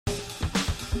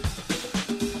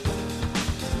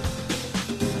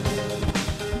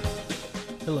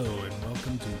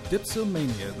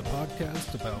Dipsomania, the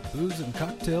podcast about booze and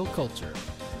cocktail culture.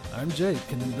 I'm Jake,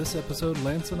 and in this episode,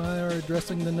 Lance and I are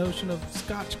addressing the notion of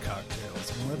Scotch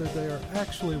cocktails and whether they are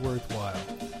actually worthwhile.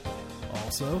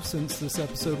 Also, since this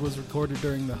episode was recorded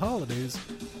during the holidays,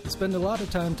 we spend a lot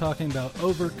of time talking about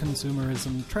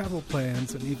over-consumerism, travel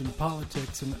plans, and even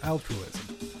politics and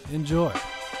altruism. Enjoy.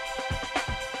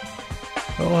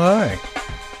 Oh,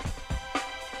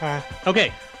 hi.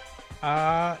 Okay.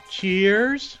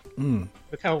 Cheers.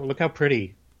 Look how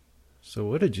pretty. So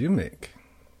what did you make?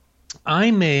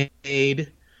 I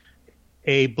made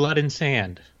a blood and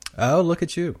sand. Oh, look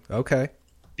at you. Okay.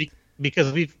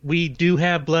 Because we do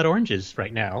have blood oranges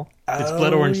right now. It's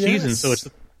blood orange season, so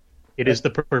it is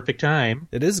the perfect time.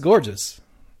 It is gorgeous.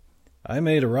 I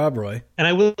made a Rob Roy. And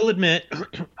I will admit,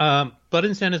 blood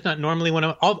and sand is not normally one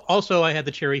of... Also, I had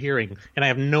the cherry hearing, and I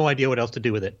have no idea what else to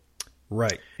do with it.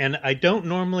 Right. And I don't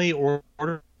normally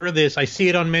order this. I see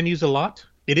it on menus a lot.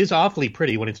 It is awfully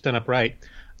pretty when it's done up right.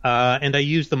 And I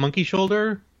use the monkey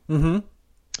shoulder. Mm-hmm.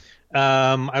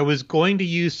 I was going to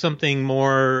use something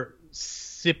more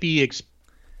sippy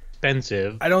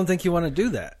expensive. I don't think you want to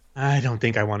do that. I don't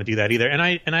think I want to do that either. And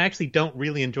I actually don't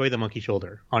really enjoy the monkey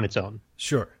shoulder on its own.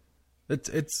 Sure.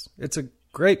 It's a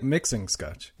great mixing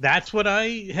scotch. That's what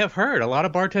I have heard. A lot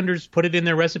of bartenders put it in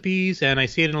their recipes, and I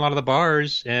see it in a lot of the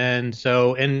bars. And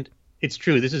it's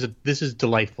true. This is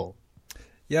delightful.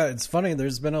 Yeah, it's funny.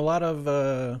 There's been a lot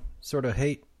of sort of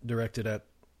hate directed at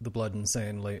the blood and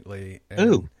sand lately.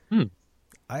 And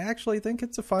I actually think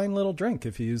it's a fine little drink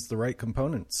if you use the right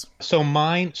components. So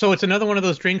it's another one of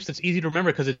those drinks that's easy to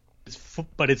remember because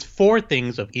it's four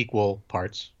things of equal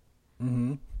parts.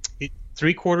 Mm-hmm.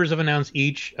 3/4 of an ounce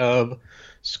each of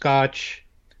scotch,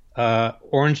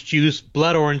 orange juice,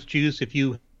 blood orange juice if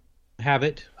you have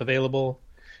it available,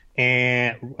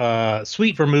 and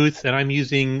sweet vermouth, and I'm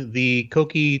using the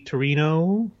Cochi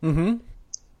Torino,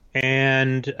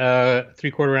 and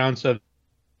 3/4 ounce of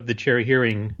the cherry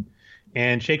hearing,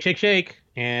 and shake,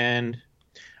 and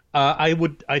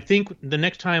I think the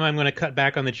next time I'm going to cut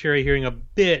back on the cherry hearing a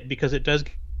bit because it does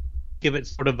give it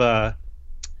sort of a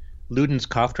Luden's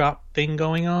cough drop thing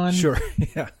going on. Sure,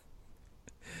 yeah.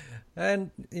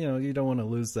 And, you don't want to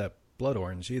lose that blood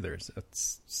orange either.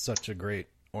 It's such a great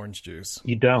orange juice.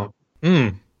 You don't.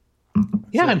 Yeah,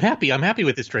 so, I'm happy. I'm happy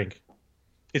with this drink.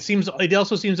 It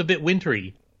also seems a bit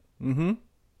wintry. Mm-hmm.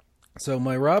 So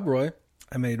my Rob Roy,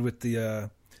 I made with the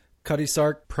Cutty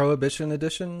Sark Prohibition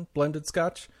Edition blended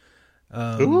scotch.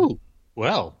 Ooh,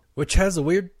 well. Which has a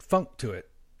weird funk to it.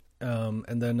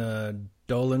 And then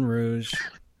Dolan Rouge.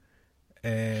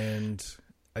 And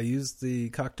I used the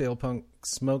Cocktail Punk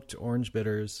smoked orange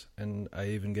bitters, and I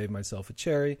even gave myself a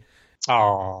cherry.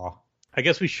 Oh, I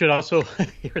guess we should also,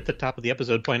 here at the top of the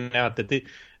episode, point out that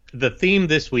the theme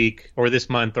this week, or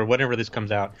this month, or whenever this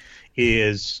comes out,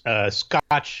 is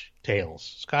Scotch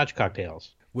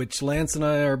cocktails. Which Lance and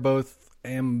I are both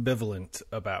ambivalent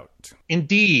about.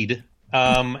 Indeed.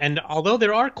 And although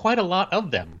there are quite a lot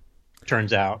of them,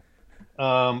 turns out.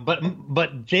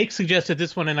 But Jake suggested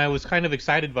this one, and I was kind of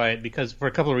excited by it because for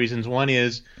a couple of reasons. One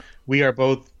is we are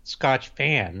both Scotch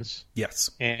fans. Yes.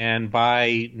 And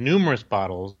buy numerous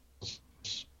bottles,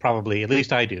 probably, at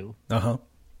least I do. Uh-huh.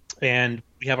 And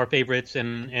we have our favorites,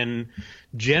 and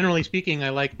generally speaking, I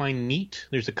like mine neat.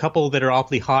 There's a couple that are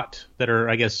awfully hot that are,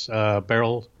 I guess,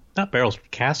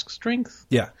 cask strength?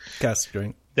 Yeah, cask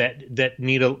strength. That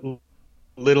need a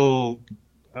little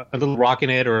rock in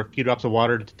it or a few drops of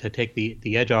water to take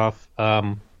the edge off.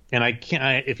 And I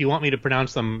can't. If you want me to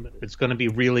pronounce them, it's going to be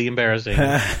really embarrassing.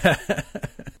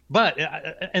 But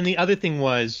and the other thing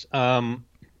was,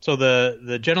 so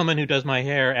the gentleman who does my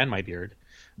hair and my beard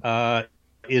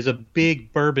is a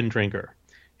big bourbon drinker,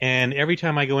 and every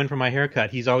time I go in for my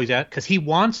haircut, he's always because he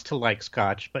wants to like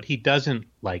Scotch, but he doesn't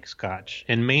like Scotch,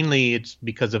 and mainly it's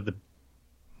because of the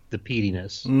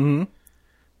peatiness. Mm-hmm.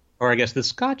 Or I guess the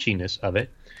scotchiness of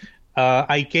it.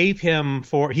 I gave him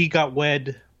he got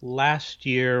wed last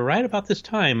year right about this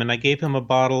time, and I gave him a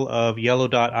bottle of Yellow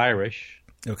Dot Irish.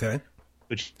 Okay.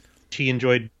 Which he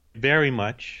enjoyed very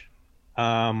much.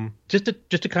 Just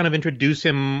to kind of introduce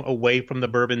him away from the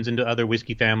bourbons into other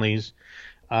whiskey families.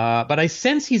 But I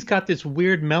sense he's got this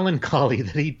weird melancholy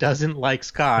that he doesn't like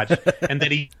Scotch and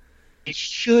that he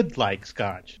should like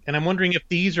Scotch. And I'm wondering if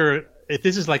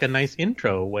this is like a nice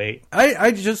intro way.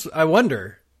 I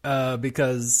wonder,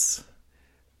 because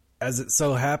as it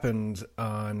so happened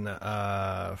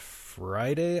on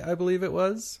Friday, I believe it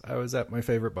was, I was at my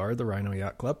favorite bar, the Rhino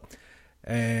Yacht Club,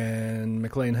 and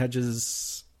McLean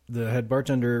Hedges, the head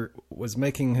bartender, was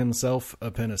making himself a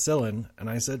penicillin, and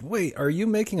I said, wait, are you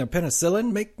making a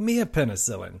penicillin? Make me a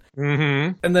penicillin.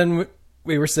 Mm-hmm. And then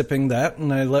we were sipping that,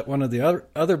 and I let one of the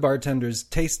other bartenders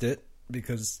taste it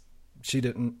because she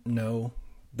didn't know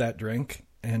that drink.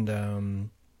 And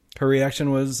her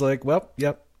reaction was like, well,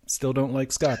 yep, still don't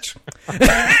like scotch.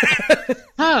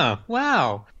 Huh,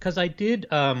 wow. Because I did,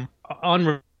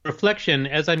 on reflection,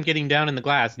 as I'm getting down in the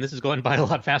glass, and this is going by a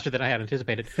lot faster than I had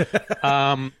anticipated,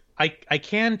 I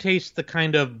can taste the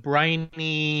kind of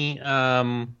briny,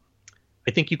 I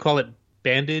think you call it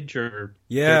bandage or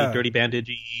dirty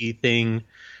bandage-y thing.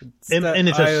 And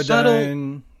it's a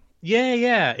subtle...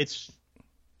 Yeah.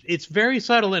 It's very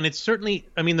subtle, and it's certainly...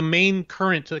 I mean, the main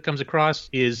current that comes across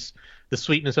is the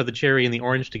sweetness of the cherry and the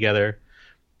orange together.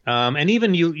 And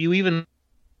even you even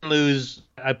lose...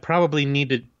 I probably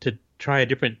needed to try a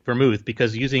different vermouth,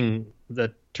 because using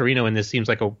the Torino in this seems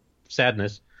like a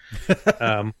sadness.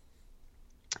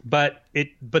 But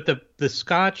the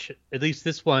Scotch, at least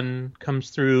this one, comes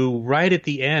through right at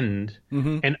the end,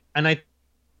 and I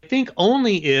think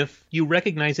only if you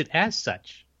recognize it as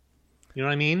such. You know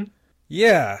what I mean?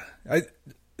 Yeah,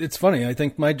 it's funny. I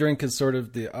think my drink is sort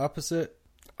of the opposite.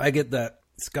 I get that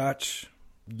Scotch.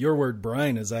 Your word,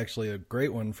 brine, is actually a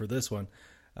great one for this one.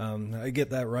 I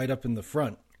get that right up in the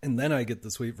front, and then I get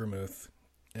the sweet vermouth,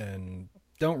 and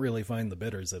don't really find the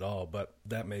bitters at all, but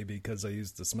that may be because I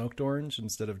used the smoked orange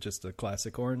instead of just a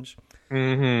classic orange.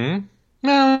 Mm-hmm.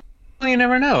 Well, you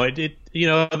never know.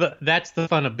 That's the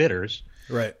fun of bitters.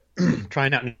 Right.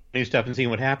 Trying out new stuff and seeing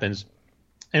what happens.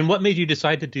 And what made you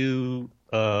decide to do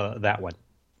that one?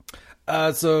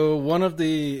 So one of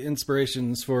the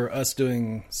inspirations for us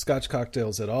doing Scotch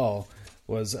cocktails at all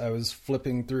was I was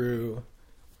flipping through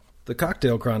the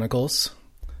Cocktail Chronicles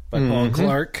by Paul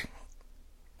Clark.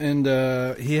 And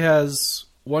he has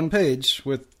one page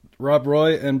with Rob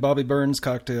Roy and Bobby Burns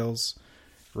cocktails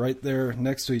right there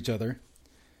next to each other,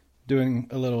 doing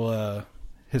a little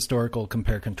historical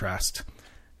compare-contrast.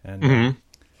 And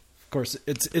of course,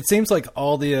 it seems like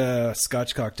all the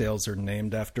Scotch cocktails are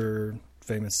named after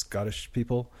famous Scottish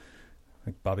people,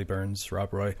 like Bobby Burns,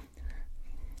 Rob Roy.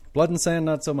 Blood and Sand,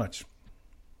 not so much.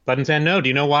 Blood and Sand, no. Do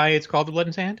you know why it's called the Blood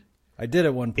and Sand? I did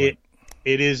at one point.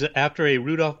 It is after a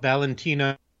Rudolph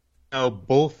Valentino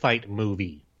bullfight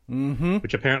movie,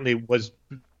 which apparently was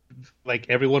like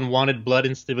everyone wanted blood,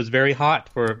 and it was very hot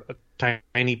for a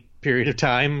tiny period of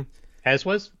time, as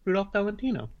was Rudolph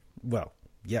Valentino. Well,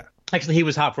 yeah. Actually, he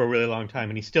was hot for a really long time,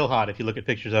 and he's still hot if you look at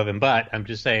pictures of him. But I'm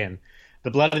just saying,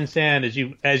 the Blood and Sand,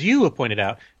 as you have pointed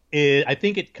out, I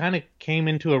think it kind of came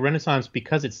into a renaissance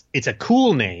because it's a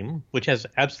cool name, which has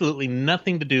absolutely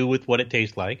nothing to do with what it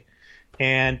tastes like.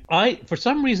 And for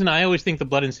some reason, I always think the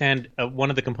Blood and Sand,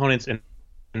 one of the components,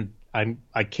 and I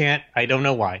don't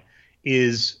know why,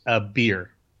 is a beer.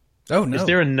 Oh, no. Is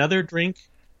there another drink?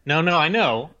 No, I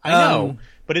know.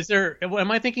 But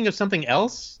am I thinking of something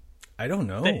else? I don't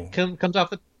know. That comes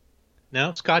off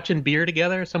no? Scotch and beer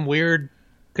together? Some weird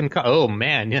oh,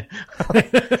 man. Yeah.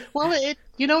 Well,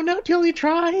 you don't know till you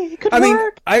try. It could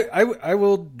work. I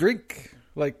will drink,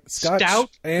 like, Scotch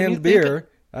Stout and beer.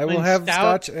 I will have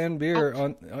stout, Scotch and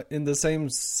beer in the same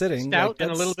sitting. Stout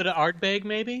and a little bit of Ardbeg,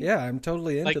 maybe? Yeah, I'm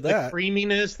totally into like that. The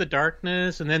creaminess, the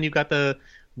darkness, and then you've got the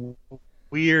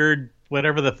weird,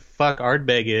 whatever the fuck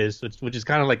Ardbeg is, which is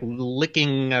kind of like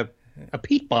licking a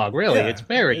peat bog, really. Yeah, it's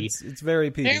very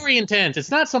peaty. Very intense. It's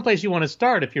not someplace you want to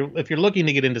start if you're looking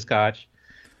to get into Scotch.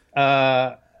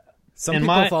 Some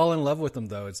people fall in love with them,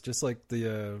 though. It's just like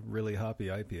the really hoppy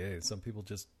IPA. Some people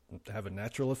just have a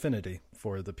natural affinity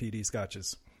for the peaty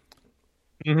scotches.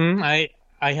 Mm-hmm. I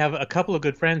have a couple of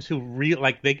good friends who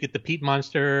they get the peat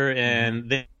monster, and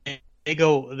they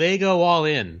go all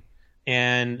in,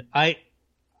 and I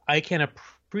can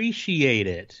appreciate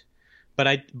it,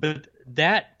 but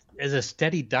that as a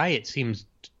steady diet seems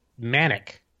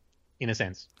manic, in a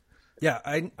sense. Yeah,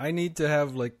 I need to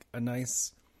have like a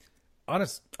nice.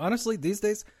 Honestly, these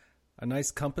days, a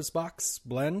nice Compass Box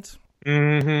blend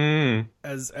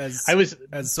as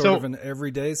sort of an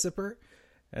everyday sipper,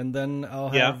 and then I'll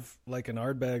have like an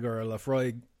Ardbeg or a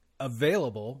Lafroy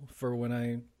available for when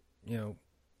I,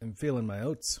 am feeling my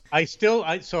oats. So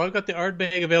I've got the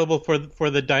Ardbeg available for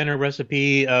the diner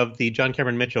recipe of the John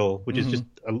Cameron Mitchell, which is just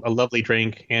a lovely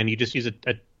drink, and you just use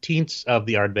a teens of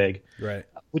the Ardbeg, right?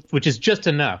 Which is just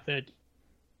enough.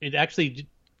 It actually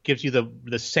gives you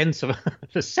the sense of an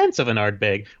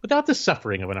Ardbeg without the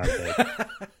suffering of an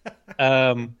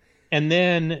Ardbeg. And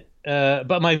then,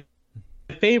 but my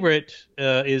favorite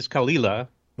is Kaulila,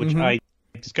 which I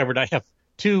discovered I have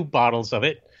 2 bottles of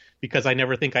it because I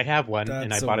never think I have one,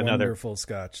 and I bought another. That's a wonderful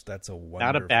Scotch. That's a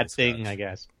wonderful not a bad Scotch. thing, I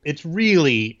guess. It's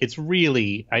really.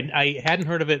 I hadn't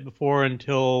heard of it before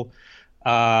until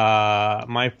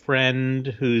My friend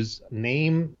whose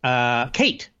name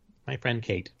Kate, my friend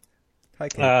Kate, Hi,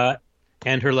 Kate.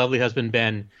 and her lovely husband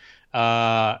Ben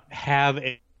have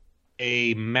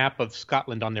a map of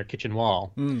Scotland on their kitchen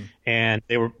wall, and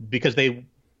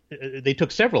they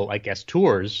took several, I guess,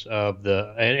 tours of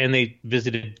and they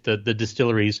visited the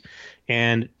distilleries,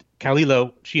 and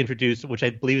Kalila she introduced, which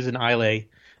I believe is an Islay,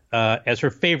 as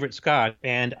her favorite Scotch,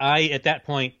 and I at that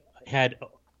point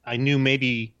I knew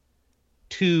maybe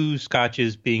two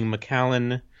Scotches, being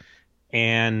Macallan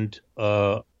and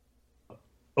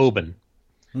Oban,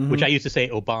 which I used to say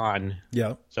Oban.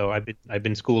 Yeah. So I've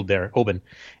been schooled there, Oban.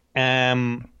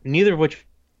 Neither of which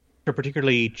are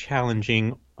particularly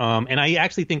challenging. And I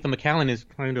actually think the Macallan is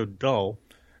kind of dull.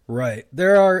 Right.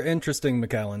 There are interesting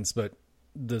Macallans, but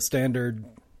the standard,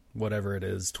 whatever it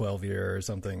is, 12-year or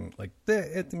something, like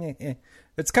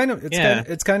it's kind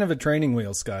of a training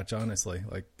wheel Scotch, honestly.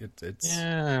 Like it's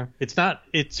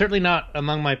certainly not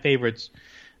among my favorites.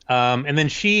 And then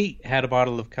she had a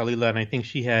bottle of Kalila, and I think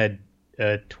she had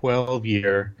a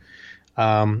 12-year,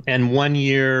 and 1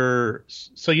 year.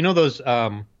 So you know those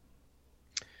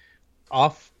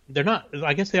they're not.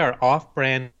 I guess they are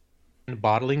off-brand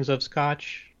bottlings of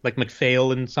Scotch, like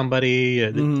MacPhail and somebody.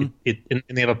 And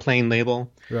they have a plain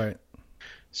label. Right.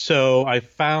 So I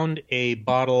found a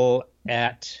bottle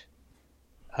at,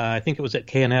 I think it was at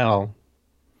K&L,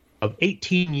 of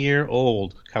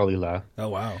 18-year-old Kalila. Oh,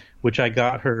 wow. Which I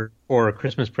got her for a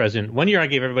Christmas present. 1 year I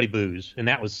gave everybody booze, and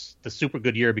that was the super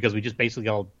good year because we just basically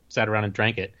all sat around and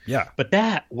drank it. Yeah. But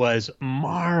that was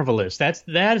marvelous. That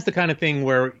is the kind of thing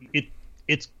where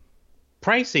it's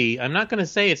pricey. I'm not going to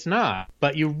say it's not,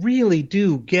 but you really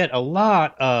do get a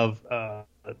lot of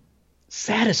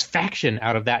satisfaction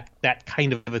out of that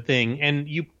kind of a thing. And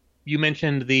you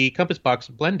mentioned the Compass Box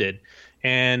blended,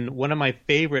 and one of my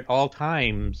favorite all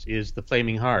times is the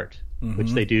Flaming Heart,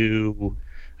 which they do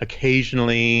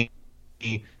occasionally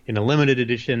in a limited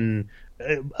edition.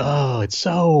 It's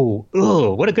so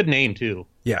what a good name too.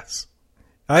 Yes,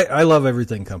 I love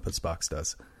everything Compass Box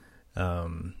does.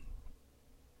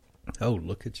 Oh,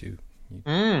 look at you.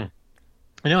 I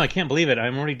know, I can't believe it.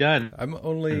 I'm already done. I'm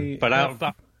only but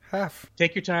half.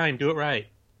 Take your time, do it right.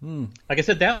 Like I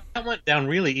said, that went down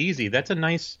really easy. That's a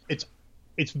nice.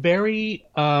 It's very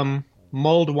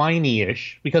mulled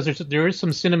winey-ish because there is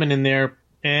some cinnamon in there,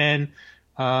 and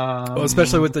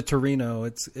especially with the Torino,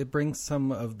 it brings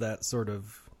some of that sort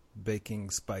of baking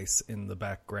spice in the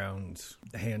background,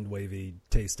 hand wavy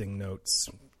tasting notes.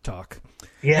 Talk.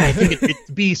 Yeah, I think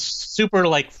it'd be super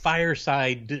like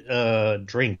fireside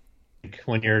drink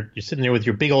when you're sitting there with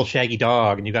your big old shaggy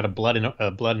dog and you got a blood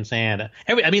and sand.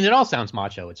 It all sounds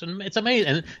macho. It's amazing.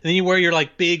 And then you wear your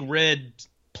like big red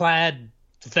plaid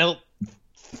felt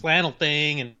flannel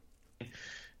thing, and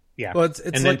yeah, well, it's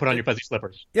and then like, put on your fuzzy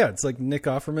slippers. Yeah, it's like Nick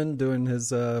Offerman doing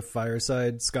his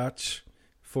fireside Scotch.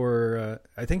 For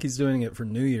I think he's doing it for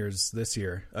New Year's this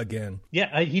year again.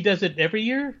 Yeah, he does it every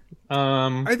year.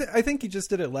 I think he just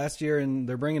did it last year, and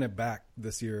they're bringing it back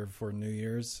this year for New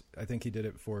Year's. I think he did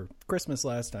it for Christmas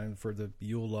last time for the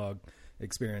Yule log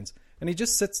experience, and he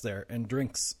just sits there and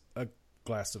drinks a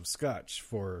glass of Scotch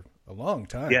for a long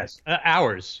time. Yes,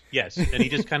 hours. Yes, and he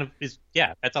just kind of is.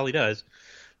 Yeah, that's all he does.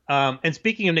 And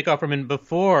speaking of Nick Offerman,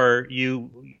 before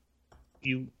you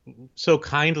so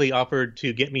kindly offered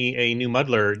to get me a new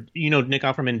muddler. You know, Nick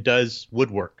Offerman does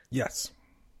woodwork. Yes.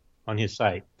 On his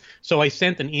site. So I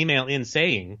sent an email in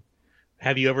saying,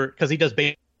 have you ever, because he does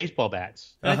baseball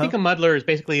bats. And I think a muddler is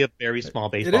basically a very small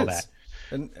baseball bat.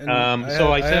 And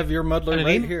so I have your muddler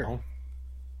right here.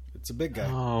 It's a big guy.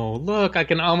 Oh, look, I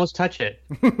can almost touch it.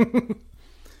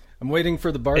 I'm waiting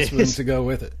for the bar spoon to go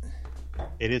with it.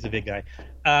 It is a big guy.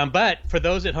 But for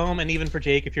those at home, and even for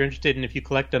Jake, if you're interested and if you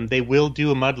collect them, they will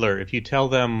do a muddler. If you tell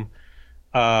them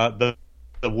the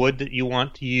wood that you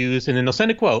want to use, and then they'll send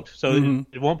a quote. So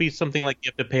it won't be something like you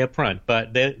have to pay up front,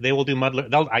 but they will do muddler.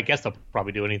 I guess they'll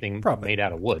probably do anything made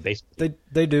out of wood, basically.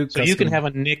 They do. So you can have a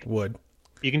Nick wood.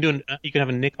 You can have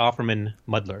a Nick Offerman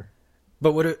muddler.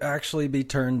 But would it actually be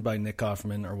turned by Nick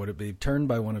Offerman, or would it be turned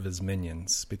by one of his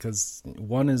minions? Because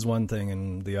one is one thing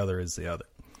and the other is the other.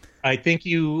 I think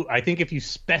if you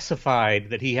specified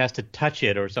that he has to touch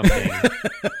it or something,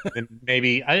 then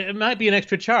maybe it might be an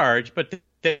extra charge. But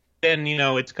then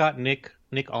it's got Nick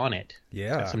on it.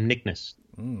 Yeah, it's got some Nickness.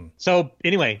 So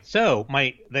anyway,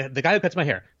 the guy who cuts my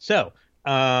hair. So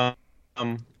I've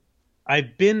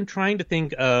been trying to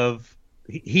think of.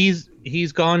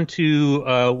 He's gone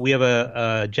to. We have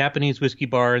a Japanese whiskey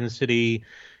bar in the city.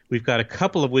 We've got a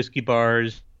couple of whiskey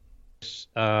bars.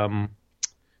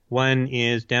 One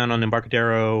is down on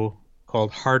Embarcadero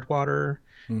called Hardwater,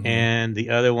 and the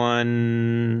other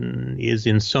one is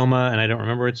in Soma, and I don't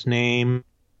remember its name.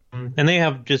 And they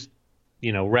have just,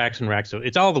 racks and racks. So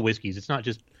it's all the whiskeys. It's not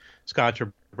just Scotch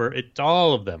or bourbon. It's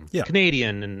all of them. Yeah.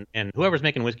 Canadian and whoever's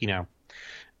making whiskey now.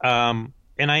 And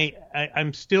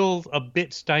I'm still a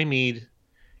bit stymied.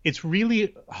 It's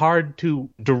really hard to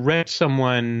direct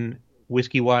someone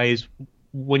whiskey-wise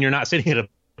when you're not sitting at a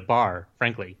bar,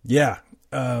 frankly. Yeah.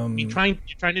 You're trying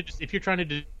to if you're trying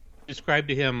to describe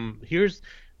to him, here's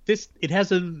this. It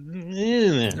has a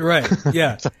right.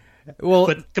 Yeah. Well,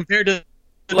 but compared to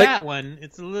that one,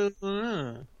 it's a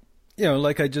little.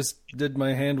 Like I just did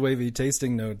my hand wavy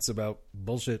tasting notes about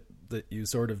bullshit that you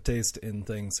sort of taste in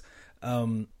things.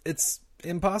 It's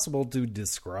impossible to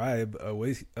describe a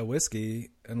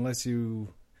whiskey unless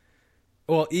you.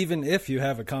 Well, even if you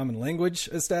have a common language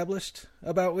established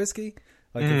about whiskey.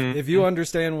 Like if you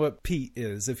understand what peat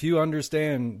is, if you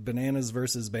understand bananas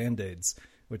versus Band-Aids,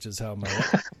 which is how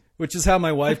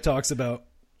my wife talks about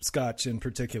Scotch in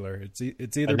particular. It's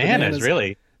either bananas.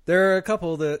 Really. There are a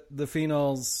couple that the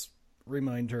phenols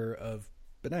remind her of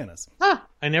bananas. Huh.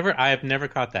 I have never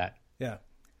caught that. Yeah.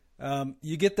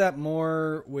 You get that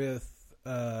more with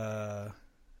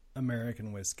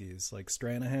American whiskeys, like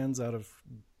Stranahan's out of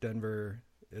Denver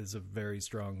is a very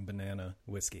strong banana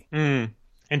whiskey.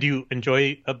 And do you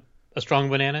enjoy a strong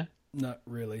banana? Not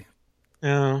really.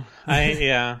 No,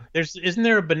 there's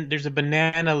a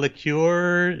banana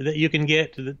liqueur that you can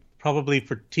get probably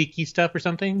for tiki stuff or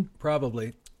something.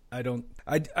 Probably. I don't.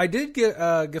 I did get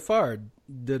Giffard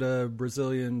did a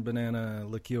Brazilian banana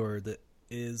liqueur that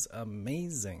is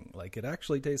amazing. Like it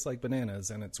actually tastes like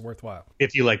bananas and it's worthwhile.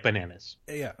 If you like bananas.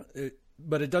 Yeah,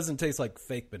 but it doesn't taste like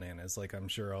fake bananas. Like I'm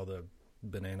sure all the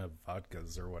banana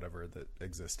vodkas or whatever that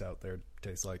exist out there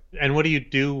taste like. And what do you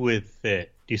do with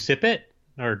it? Do you sip it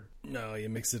or? No, you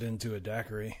mix it into a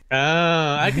daiquiri. Oh,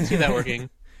 I can see that working.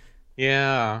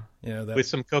 Yeah. With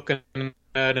some coconut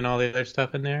and all the other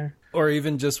stuff in there. Or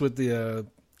even just with the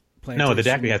plantation. No, the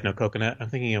daiquiri has no coconut. I'm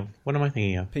thinking of, what am I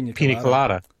thinking of? Pina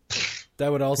colada.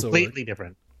 That would also completely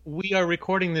different. We are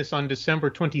recording this on December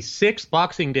 26th,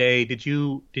 Boxing Day. Did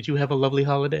you have a lovely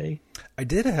holiday? I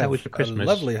did have a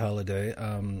lovely holiday.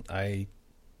 I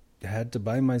had to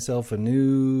buy myself a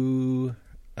new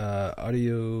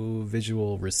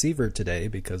audio-visual receiver today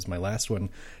because my last one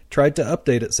tried to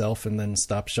update itself and then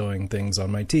stopped showing things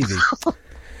on my TV.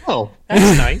 Oh,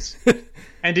 that's nice.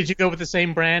 And did you go with the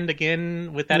same brand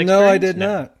again with that experience? No, I did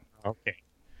not. Okay.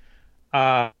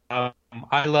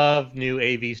 I love new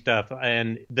AV stuff,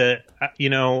 and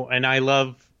and I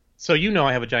love. So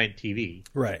I have a giant TV.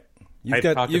 Right. You've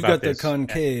got the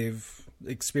concave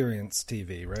experience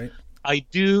TV, right? I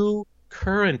do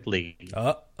currently.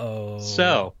 Uh-oh.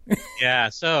 So, yeah.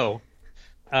 So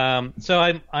I'm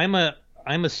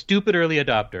a stupid early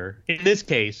adopter. In this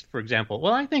case, for example,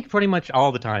 well, I think pretty much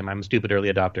all the time I'm a stupid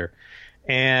early adopter.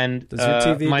 And does your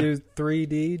TV do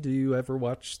 3D? Do you ever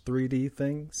watch 3D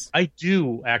things? I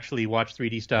do actually watch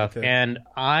 3D stuff, and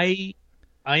I'm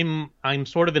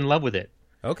sort of in love with it.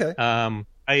 Okay. I'm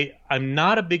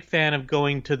not a big fan of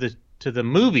going to the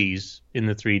movies in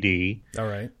the 3D. All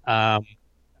right.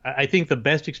 I think the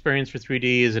best experience for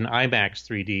 3D is an IMAX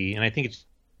 3D, and I think it's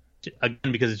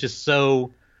again because it's just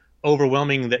so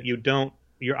overwhelming that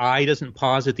your eye doesn't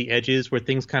pause at the edges where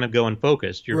things kind of go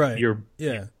unfocused. You're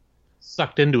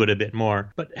sucked into it a bit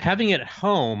more. But having it at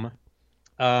home,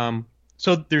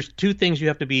 so there's two things you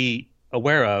have to be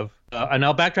aware of, and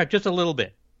I'll backtrack just a little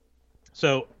bit.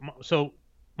 So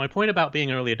my point about being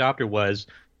an early adopter was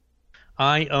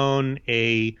I own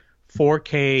a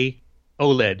 4K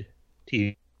OLED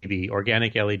TV,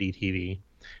 organic LED TV,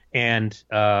 and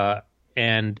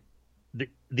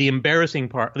the embarrassing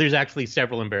part. There's actually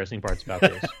several embarrassing parts about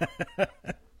this.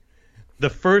 The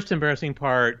first embarrassing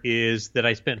part is that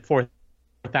I spent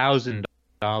 $4,000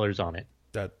 on it.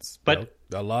 That's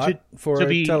a lot for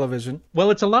television. Well,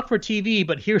 it's a lot for TV,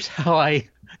 but here's how I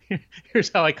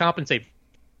compensate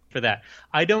for that.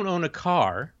 I don't own a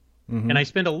car, and I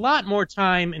spend a lot more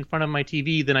time in front of my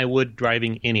TV than I would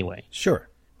driving anyway. Sure.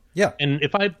 Yeah. And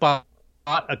if I bought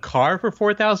a car for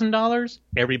 $4,000,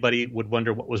 everybody would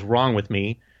wonder what was wrong with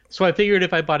me. So I figured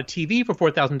if I bought a TV for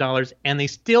 $4,000 and they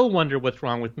still wonder what's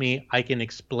wrong with me, I can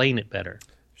explain it better.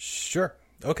 Sure.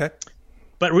 Okay.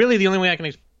 But really the only way I can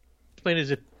explain it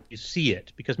is if you see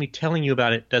it, because me telling you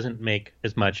about it doesn't make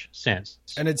as much sense.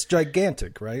 And it's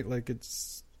gigantic, right? Like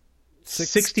it's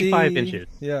 65 inches.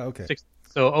 Yeah, okay.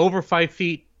 So over 5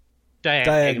 feet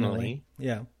diagonally.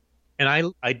 Yeah. And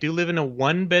I do live in a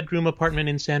 1-bedroom apartment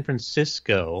in San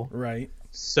Francisco. Right.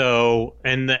 So,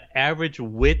 and the average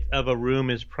width of a room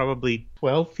is probably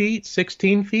 12 feet,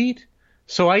 16 feet.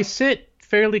 So I sit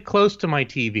fairly close to my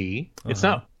TV. It's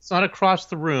not across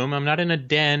the room. I'm not in a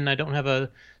den. I don't have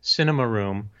a cinema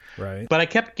room. Right. But I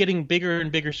kept getting bigger and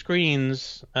bigger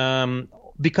screens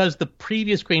because the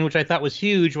previous screen, which I thought was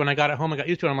huge, when I got it home, I got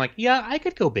used to it. I'm like, yeah, I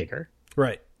could go bigger.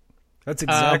 Right. That's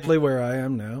exactly where I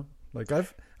am now. Like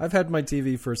I've had my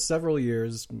TV for several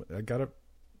years. I got it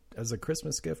as a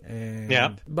Christmas gift,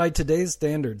 and by today's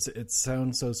standards, it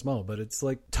sounds so small, but it's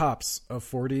like tops a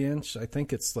 40-inch. I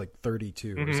think it's like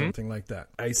 32 or something like that.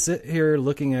 I sit here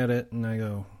looking at it, and I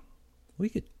go, we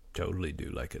could totally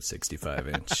do like a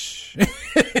 65-inch.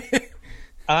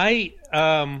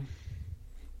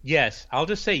 Yes, I'll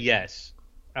just say yes.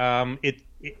 Well,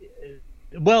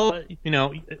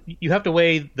 you have to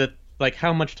weigh the, like,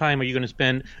 how much time are you going to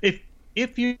spend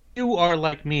if you are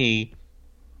like me,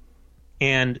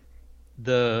 and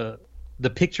the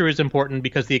picture is important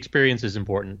because the experience is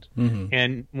important.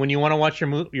 And when you want to watch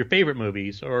your favorite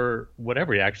movies or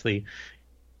whatever, actually,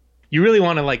 you really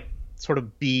want to, like, sort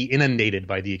of be inundated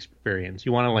by the experience.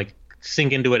 You want to, like,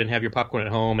 sink into it and have your popcorn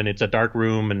at home, and it's a dark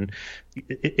room, and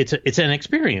it's an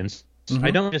experience.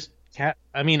 I don't just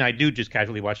I do just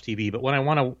casually watch TV, but when I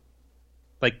want to,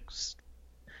 like,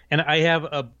 and I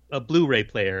have a Blu-ray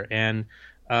player, and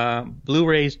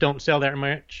Blu-rays don't sell that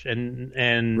much,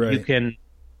 and right. You can,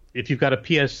 if you've got a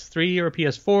PS3 or a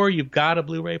PS4, you've got a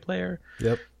Blu-ray player.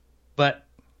 Yep. But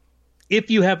if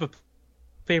you have a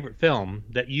favorite film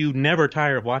that you never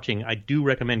tire of watching, I do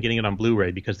recommend getting it on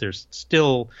Blu-ray, because there's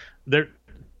still the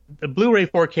Blu-ray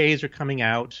 4Ks are coming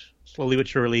out slowly but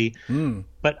surely.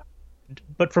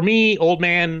 But for me, old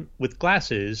man with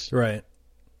glasses, right,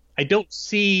 I don't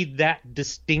see that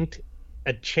distinct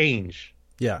a change.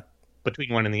 Yeah.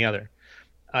 Between one and the other.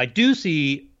 I do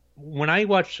see, when I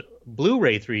watch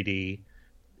Blu-ray 3D,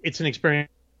 it's an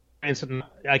experience that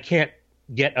I can't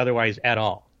get otherwise at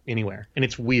all anywhere, and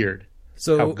it's weird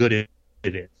how good it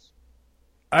is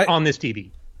on this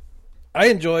TV. I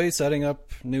enjoy setting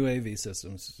up new AV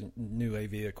systems, new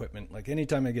AV equipment. Like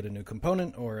anytime I get a new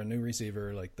component or a new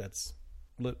receiver, like that's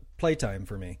playtime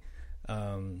for me.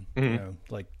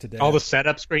 Like today, all the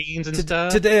setup screens and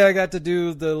stuff. Today I got to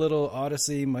do the little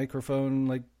Odyssey microphone,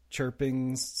 like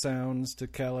chirping sounds to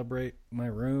calibrate my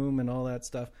room and all that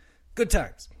stuff. Good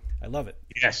times. I love it.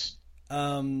 Yes.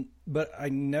 But I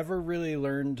never really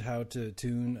learned how to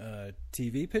tune a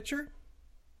TV picture.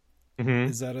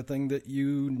 Is that a thing that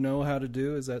you know how to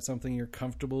do? Is that something you're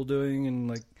comfortable doing, and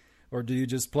like, or do you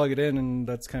just plug it in and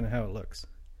that's kind of how it looks?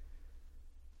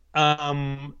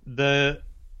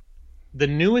 The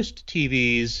newest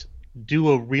TVs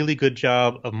do a really good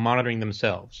job of monitoring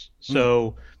themselves.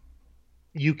 So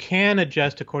you can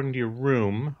adjust according to your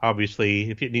room,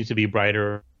 obviously, if it needs to be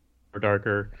brighter or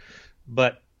darker.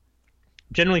 But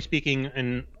generally speaking,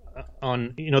 and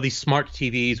on these smart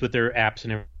TVs with their apps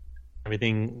and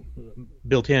everything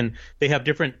built in, they have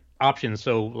different options.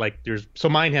 So like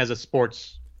mine has a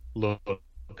sports look,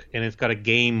 and it's got a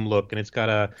game look, and it's got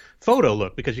a photo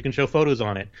look because you can show photos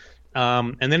on it.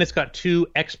 And then it's got two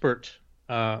expert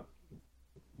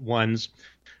ones,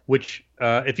 which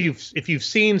if you've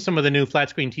seen some of the new flat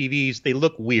screen TVs, they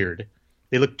look weird.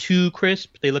 They look too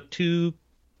crisp. They look too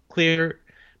clear.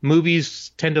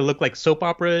 Movies tend to look like soap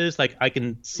operas. Like I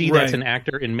can see that's an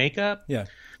actor in makeup. Yeah,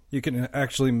 you can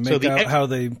actually make out how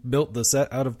they built the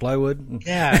set out of plywood.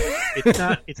 Yeah,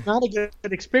 it's not a good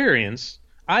experience,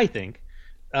 I think.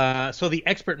 So the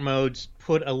expert modes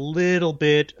put a little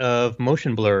bit of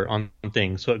motion blur on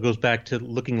things, so it goes back to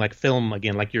looking like film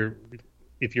again, like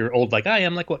if you're old like I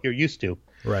am, like what you're used to.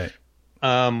 Right.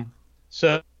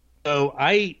 So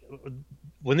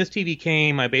when this TV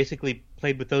came, I basically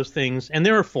played with those things, and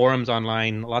there are forums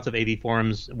online, lots of AV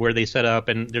forums where they set up,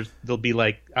 and they'll be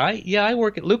like, I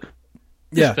work at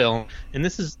Lucasfilm, and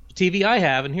this is the TV I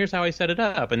have, and here's how I set it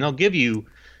up, and they'll give you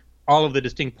all of the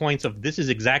distinct points of this is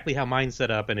exactly how mine's set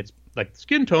up, and it's like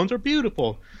skin tones are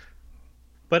beautiful.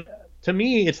 But to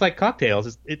me, it's like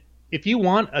cocktails. If you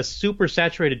want a super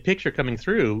saturated picture coming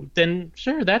through, then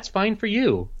sure, that's fine for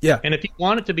you. Yeah. And if you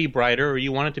want it to be brighter or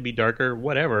you want it to be darker,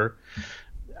 whatever.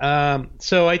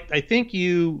 So I think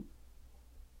you,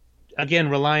 again,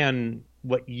 rely on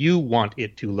what you want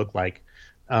it to look like.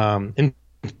 And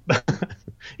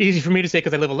easy for me to say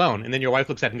because I live alone. And then your wife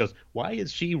looks at it and goes, why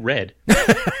is she red?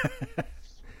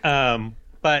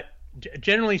 But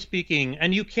generally speaking,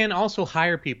 and you can also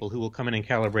hire people who will come in and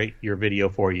calibrate your video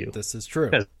for you. This is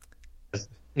true.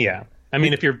 Yeah. I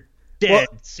mean, if you're dead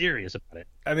serious about it.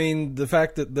 I mean, the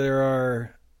fact that there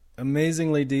are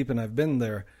amazingly deep, and I've been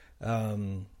there,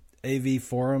 AV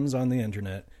forums on the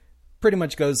internet pretty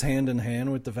much goes hand in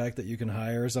hand with the fact that you can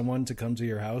hire someone to come to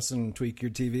your house and tweak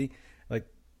your TV. Like,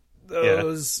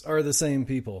 those are the same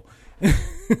people.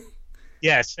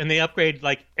 Yes, and they upgrade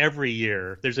like every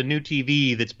year. There's a new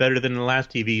TV that's better than the last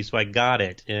TV, so I got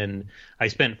it. And I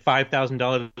spent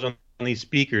 $5,000 on these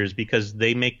speakers because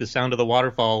they make the sound of the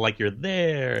waterfall like you're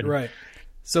there. And right.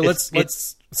 So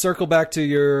let's circle back to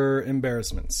your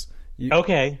embarrassments.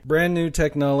 Okay. Brand new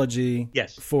technology.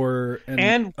 Yes. For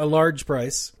a large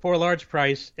price. For a large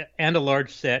price and a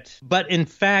large set. But in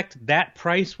fact, that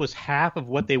price was half of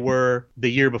what they were the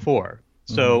year before.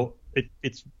 So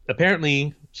it's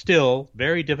apparently still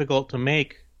very difficult to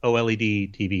make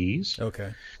OLED TVs.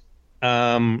 Okay.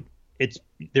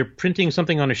 They're printing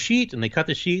something on a sheet, and they cut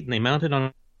the sheet, and they mount it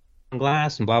on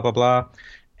glass, and blah, blah, blah.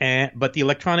 But the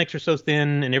electronics are so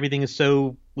thin, and everything is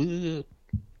so...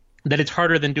 that it's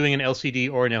harder than doing an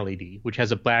LCD or an LED, which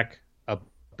has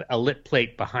a lit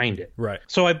plate behind it. Right.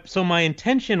 So my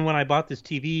intention when I bought this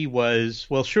TV was,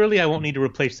 well, surely I won't need to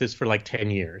replace this for like 10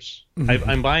 years.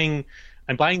 I'm buying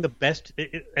the best.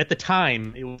 At the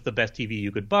time, it was the best TV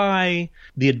you could buy.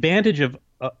 The advantage of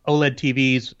OLED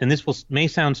TVs, and this may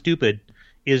sound stupid,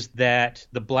 is that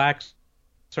the blacks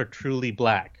are truly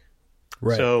black.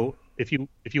 Right. So if you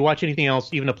watch anything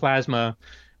else, even a plasma,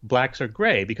 blacks are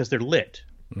gray because they're lit.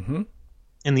 Mm-hmm.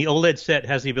 And the OLED set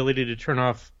has the ability to turn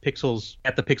off pixels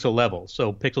at the pixel level.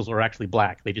 So pixels are actually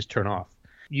black. They just turn off.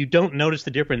 You don't notice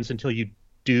the difference until you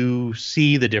do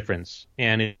see the difference.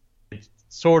 And it's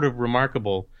sort of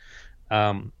remarkable.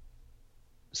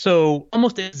 So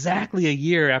almost exactly a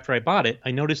year after I bought it,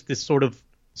 I noticed this sort of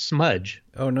smudge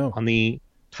on the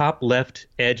top left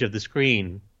edge of the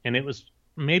screen. And it was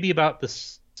maybe about the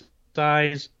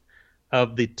size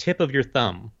of the tip of your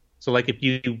thumb. So like if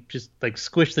you just like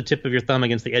squish the tip of your thumb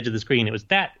against the edge of the screen, it was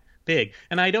that big.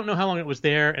 And I don't know how long it was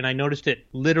there, and I noticed it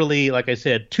literally, like I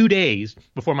said, 2 days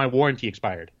before my warranty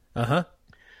expired. Uh-huh.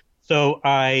 So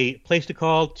I placed a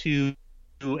call to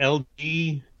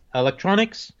LG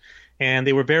Electronics, and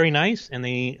they were very nice, and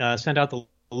they sent out the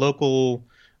local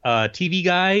TV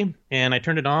guy, and I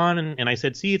turned it on, and I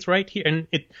said, see, it's right here.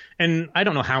 And I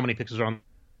don't know how many pixels are on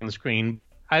the screen.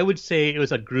 I would say it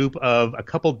was a group of a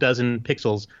couple dozen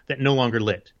pixels that no longer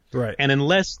lit. Right. And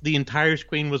unless the entire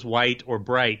screen was white or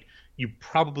bright, you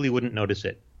probably wouldn't notice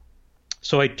it.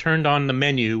 So I turned on the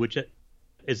menu, which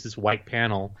is this white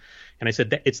panel, and I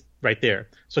said, it's right there.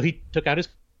 So he took out his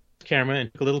camera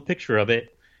and took a little picture of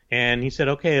it, and he said,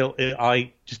 okay,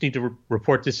 I just need to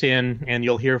report this in, and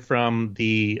you'll hear from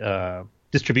the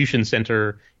distribution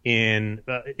center in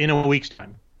a week's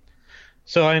time.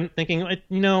 So I'm thinking,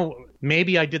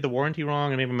 maybe I did the warranty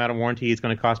wrong, and maybe I'm out of warranty. It's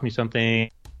going to cost me something,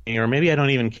 or maybe I don't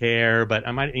even care. But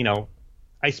I might,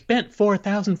 I spent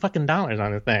 $4,000 fucking dollars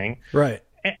on the thing, right?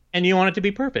 And you want it to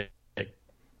be perfect.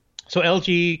 So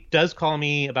LG does call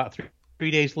me about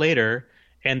three days later,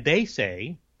 and they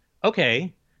say,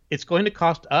 okay, it's going to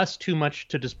cost us too much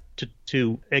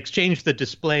to exchange the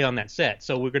display on that set.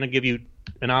 So we're going to give you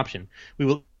an option. We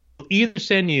will either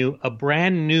send you a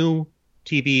brand new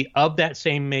TV of that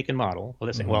same make and model.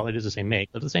 Well, it is the same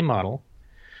make, but the same model.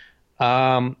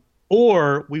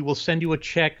 Or we will send you a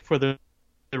check for the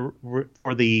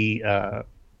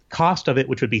cost of it,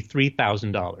 which would be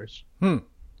 $3,000.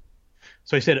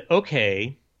 So I said,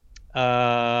 okay,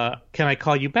 can I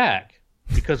call you back?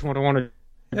 Because what I want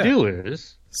to do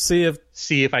is see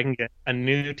if I can get a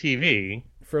new TV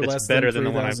for that's less better than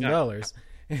than the one I've got.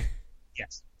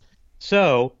 Yes.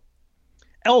 So.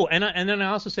 Oh, and then I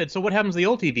also said, so what happens to the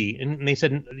old TV? And they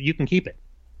said, you can keep it.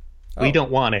 Oh. We don't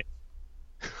want it.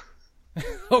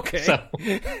 Okay.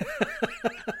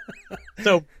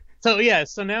 So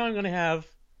now I'm going to have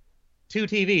two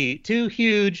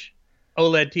huge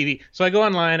OLED TV. So I go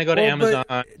online, I go to Amazon.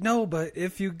 But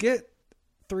if you get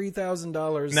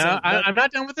 $3,000. No, I'm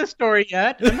not done with this story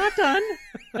yet. I'm not done.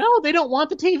 No, they don't want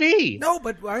the TV. No,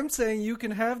 but I'm saying you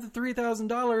can have the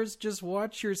 $3,000. Just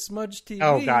watch your smudge TV.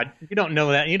 Oh God, you don't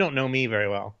know that. You don't know me very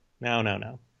well. No.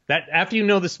 That after you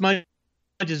know the smudge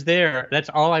is there, that's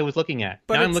all I was looking at.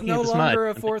 But now it's I'm looking no at the smudge. longer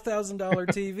a $4,000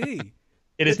 TV.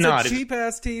 It's not. It's a cheap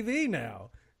ass TV now.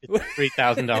 It's a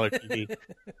 $3,000 TV.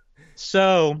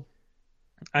 So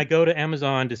I go to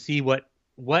Amazon to see what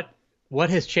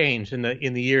has changed in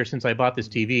the year since I bought this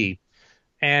TV,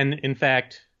 and in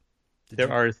fact,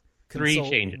 there are 3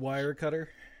 changes. Wirecutter?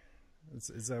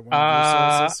 Is that one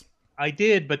of your sources? I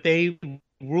did, but they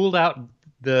ruled out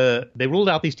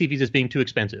these TVs as being too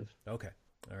expensive. Okay,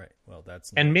 all right. Well,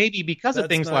 and maybe because of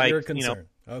things like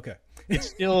okay, it's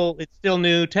still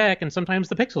new tech, and sometimes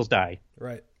the pixels die.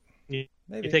 Right.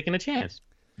 You're taking a chance.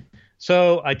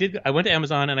 So I went to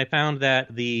Amazon and I found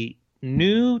that the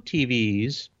new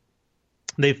TVs,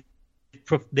 they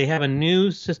have a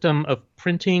new system of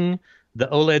printing the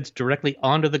OLEDs directly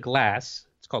onto the glass.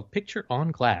 It's called picture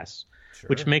on glass,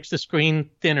 which makes the screen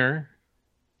thinner,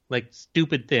 like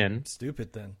stupid thin.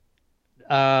 Stupid thin.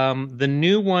 The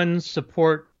new ones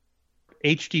support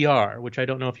HDR, which I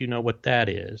don't know if you know what that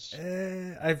is.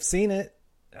 I've seen it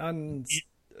on,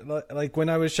 like when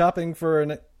I was shopping for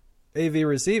an AV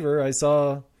receiver, I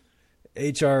saw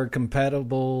HR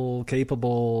compatible,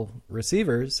 capable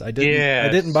receivers. I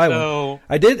didn't buy one.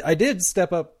 I did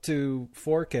step up to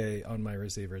 4K on my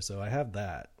receiver, so I have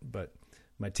that. But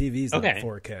my TV's not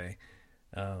 4K.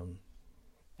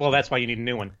 Well, that's why you need a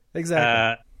new one.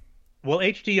 Exactly. Well,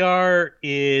 HDR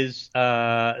it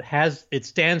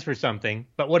stands for something,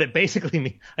 but what it basically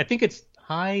means, I think it's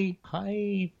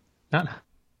not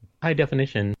high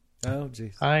definition. Oh,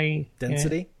 geez. High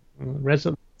density.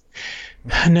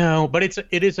 No, but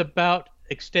it is about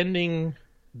extending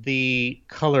the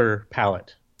color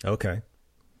palette. Okay.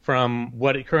 From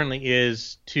what it currently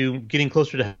is to getting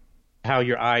closer to how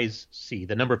your eyes see,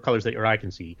 the number of colors that your eye can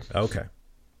see. Okay.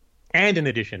 And in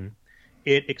addition,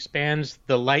 it expands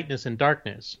the lightness and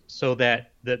darkness so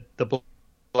that the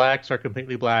blacks are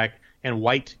completely black and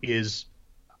white is,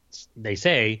 they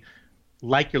say,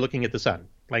 like you're looking at the sun,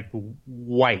 like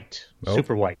white,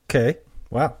 super white. Okay.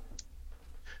 Wow.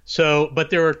 So,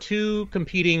 but there are two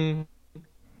competing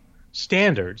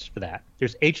standards for that.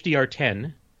 There's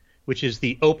HDR10, which is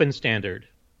the open standard.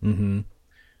 Mm-hmm.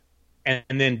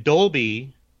 And then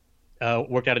Dolby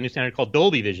worked out a new standard called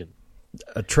Dolby Vision.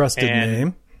 A trusted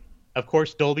name. Of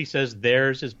course, Dolby says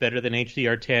theirs is better than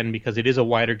HDR10 because it is a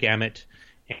wider gamut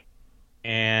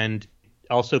and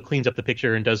also cleans up the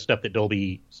picture and does stuff that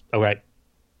Dolby... Oh, right.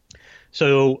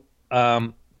 So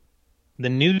the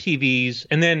new TVs...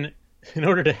 And then in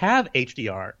order to have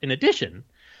HDR, in addition,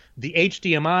 the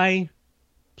HDMI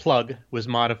plug was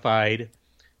modified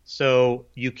so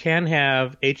you can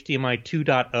have HDMI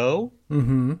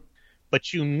 2.0,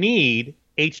 but you need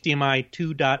HDMI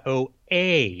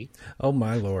 2.0A. Oh,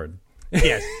 my Lord.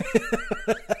 Yes.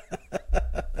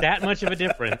 That much of a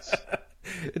difference.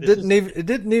 It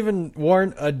didn't even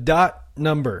warrant a dot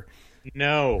number.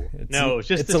 No. It's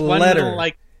just it's this a one letter. little,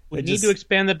 like, we need to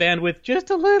expand the bandwidth just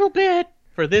a little bit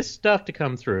for this stuff to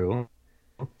come through.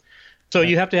 So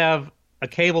you have to have a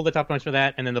cable that's optimized for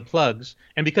that, and then the plugs.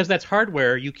 And because that's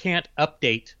hardware, you can't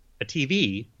update a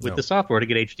TV with the software to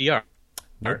get HDR.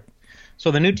 Nope.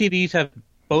 So the new TVs have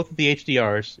both of the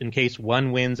HDRs in case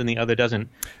one wins and the other doesn't.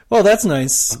 Well, that's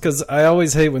nice, because I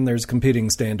always hate when there's competing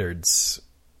standards.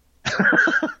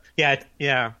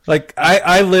 Yeah. Like,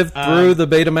 I lived through the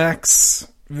Betamax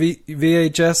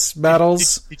VHS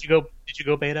battles. Did you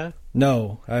go Beta?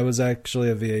 No, I was actually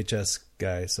a VHS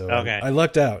guy, so okay. I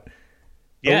lucked out.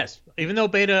 Yes, even though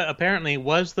Beta apparently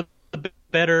was the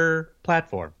better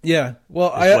platform. Yeah,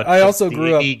 well, I also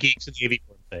grew up. Geeks and the AV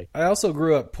say. I also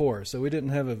grew up poor, so we didn't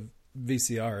have a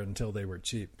VCR until they were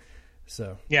cheap.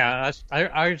 So yeah,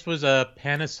 ours was a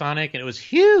Panasonic, and it was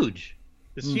huge.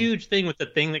 This huge thing with the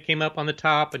thing that came up on the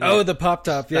top. And the pop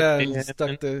top,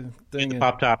 stuck the thing. The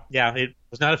pop top, yeah, it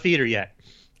was not a feeder yet.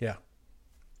 Yeah.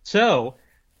 So,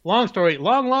 long story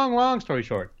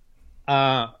short,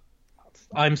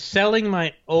 I'm selling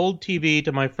my old TV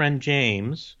to my friend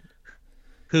James,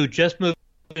 who just moved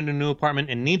into a new apartment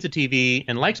and needs a TV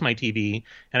and likes my TV.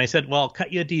 And I said, well, I'll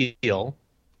cut you a deal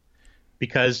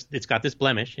because it's got this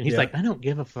blemish. And he's like, I don't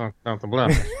give a fuck about the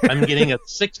blemish. I'm getting a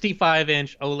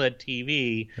 65-inch OLED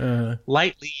TV,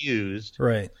 lightly used.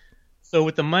 Right. So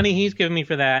with the money he's giving me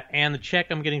for that and the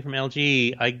check I'm getting from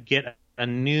LG, I get a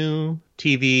new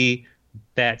TV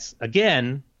that's,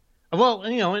 again... Well,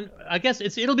 and I guess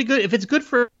it'll be good if it's good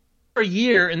for a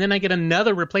year, and then I get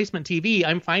another replacement TV.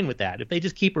 I'm fine with that. If they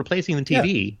just keep replacing the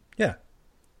TV, yeah.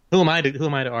 Who am I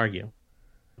to argue?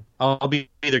 I'll be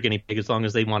their guinea pig as long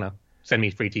as they want to send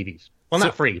me free TVs. Well,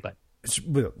 not free, but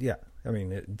yeah. I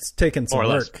mean, it's taken some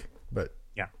work, but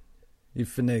yeah, you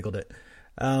finagled it.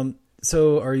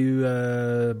 So, are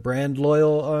you brand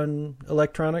loyal on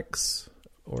electronics,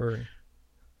 or?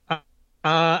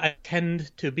 I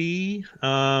tend to be.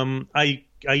 I'm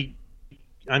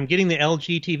getting the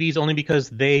LG TVs only because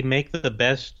they make the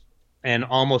best and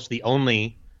almost the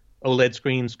only OLED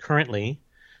screens currently.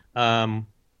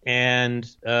 And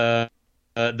the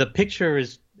picture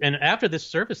is, and after this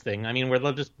Surface thing, I mean,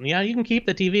 we're just, you can keep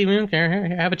the TV, we don't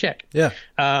care, have a check. Yeah.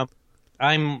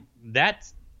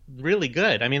 That's really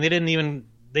good. I mean, they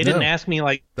didn't ask me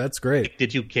like, that's great.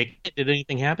 Did you kick it? Did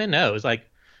anything happen? No, it was like,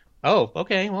 oh,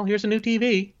 okay, well, here's a new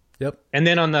TV. Yep. And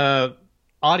then on the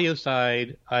audio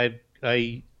side, I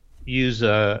use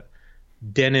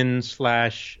Denon /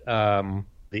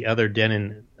 the other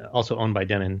Denon, also owned by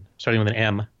Denon, starting with an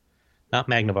M, not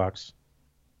Magnavox.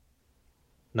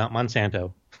 not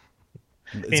Monsanto.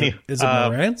 Is it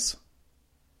Marantz?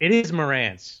 It is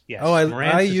Marantz. Yes. Oh,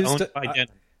 Marantz I is used owned to. by Denon.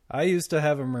 I used to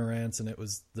have a Marantz, and it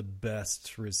was the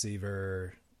best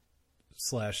receiver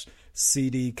 /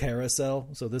 CD carousel.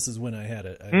 So this is when I had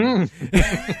it.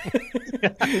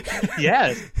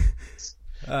 Yes.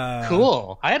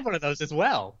 Cool. I had one of those as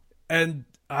well. And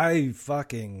I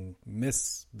fucking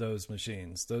miss those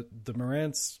machines. The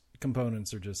Marantz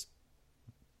components are just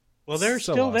they're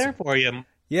so still awesome. There for you.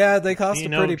 Yeah, they cost a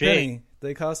pretty Jay. penny.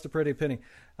 They cost a pretty penny.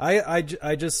 I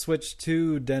just switched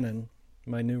to Denon.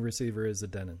 My new receiver is a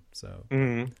Denon, so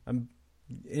I'm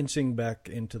inching back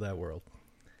into that world.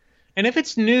 And if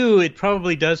it's new, it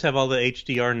probably does have all the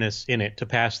HDR-ness in it to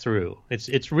pass through.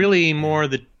 It's really more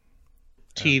the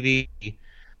TV,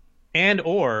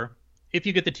 or if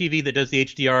you get the TV that does the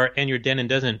HDR and your Denon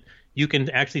doesn't, you can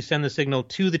actually send the signal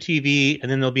to the TV,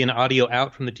 and then there'll be an audio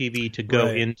out from the TV to go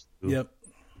into. Yep.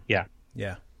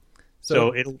 Yeah.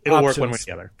 So it'll options. work one way or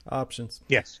the other. Options.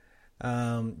 Yes.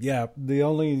 The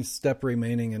only step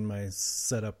remaining in my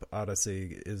setup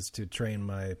odyssey is to train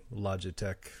my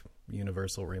Logitech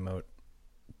universal remote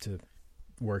to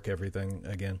work everything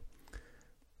again.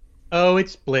 Oh,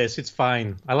 it's bliss. It's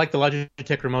fine. I like the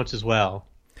Logitech remotes as well.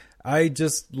 I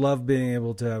just love being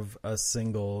able to have a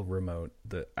single remote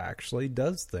that actually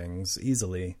does things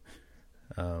easily.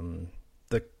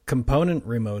 The component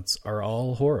remotes are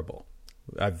all horrible.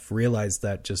 I've realized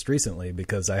that just recently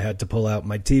because I had to pull out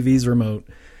my TV's remote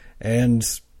and,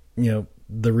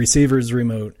 the receiver's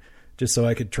remote just so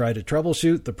I could try to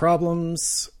troubleshoot the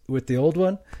problems with the old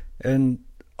one. And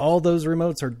all those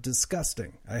remotes are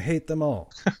disgusting. I hate them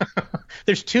all.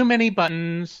 There's too many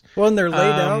buttons. Well, and they're laid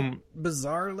out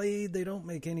bizarrely. They don't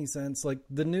make any sense. Like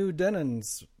the new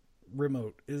Denon's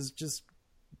remote is just,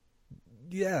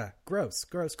 gross.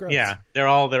 Yeah, they're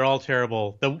all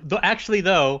terrible. Actually,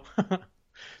 though,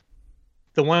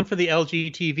 the one for the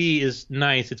LG TV is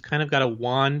nice. It's kind of got a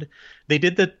wand. They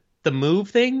did the move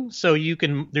thing, so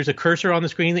there's a cursor on the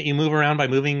screen that you move around by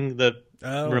moving the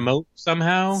remote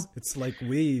somehow. It's like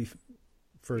Wii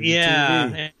for your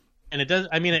TV. And it does.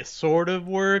 I mean, it sort of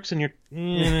works, and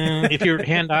if your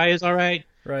hand-eye is all right.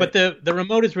 Right. But the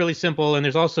remote is really simple, and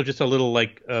there's also just a little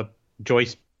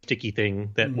joysticky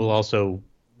thing that will also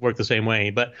work the same way.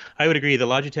 But I would agree, the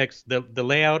Logitech's the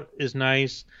layout is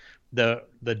nice. The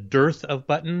dearth of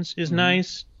buttons is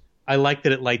nice. I like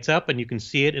that it lights up and you can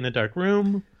see it in a dark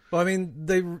room. Well, I mean,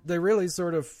 they really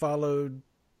sort of followed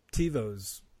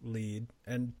TiVo's lead,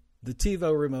 and the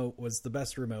TiVo remote was the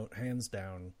best remote, hands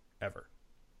down, ever.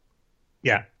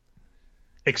 Yeah.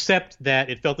 Except that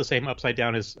it felt the same upside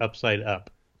down as upside up.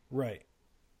 Right.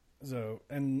 So,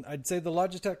 and I'd say the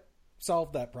Logitech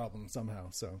solved that problem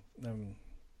somehow. So, I'm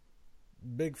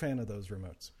big fan of those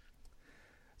remotes.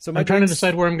 So I'm trying to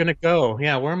decide where I'm going to go.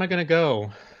 Yeah, where am I going to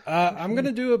go? I'm going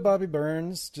to do a Bobby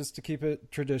Burns just to keep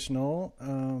it traditional.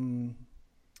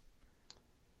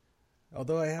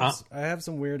 Although I have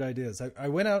some weird ideas. I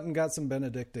went out and got some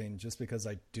Benedictine just because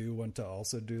I do want to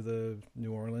also do the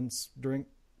New Orleans drink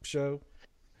show.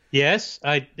 Yes,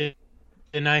 I did.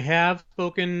 And I have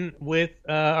spoken with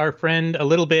our friend a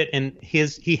little bit, and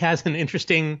he has an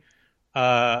interesting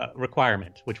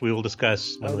requirement, which we will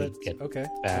discuss when we get okay.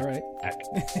 back. All right.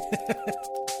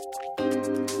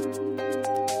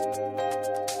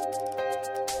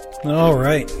 All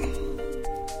right.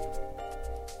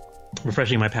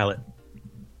 Refreshing my palate.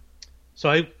 So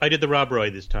I did the Rob Roy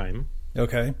this time.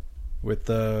 Okay. With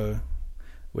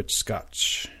which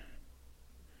scotch?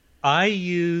 I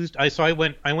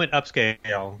went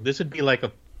upscale. This would be like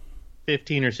a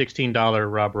 $15 or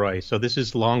 $16 Rob Roy. So this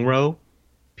is Long Row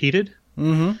peated.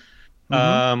 Again,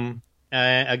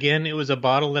 it was a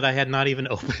bottle that I had not even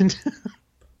opened.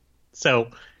 So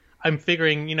I'm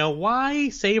figuring, why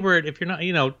savor it if you're not,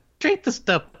 drink the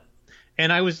stuff.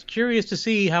 And I was curious to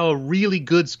see how a really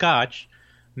good scotch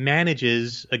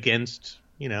manages against,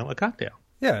 a cocktail.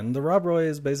 Yeah, and the Rob Roy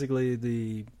is basically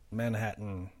the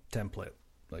Manhattan template,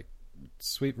 like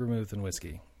sweet vermouth and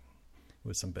whiskey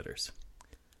with some bitters.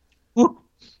 Ooh,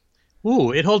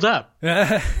 it holds up.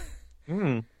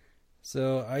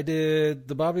 So I did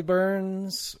the Bobby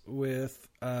Burns with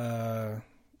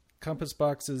Compass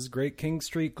Box's Great King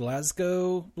Street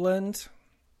Glasgow blend,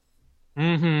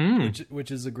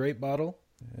 which is a great bottle.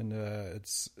 And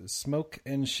it's smoke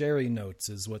and sherry notes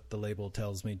is what the label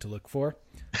tells me to look for.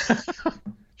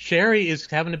 Sherry is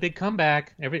having a big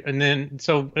comeback.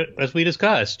 So as we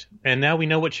discussed, and now we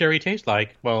know what sherry tastes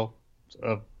like. Well,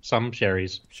 some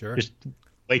sherries. Sure. Just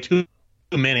way too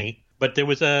many. But there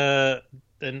was a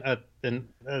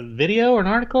video or an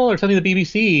article or something on the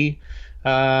BBC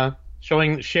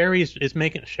showing Sherry's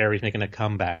making a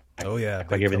comeback. Oh yeah,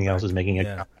 Like everything else is making a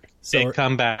Yeah. big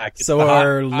comeback. It's So the hot-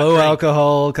 are hot low drink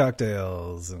alcohol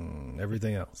cocktails and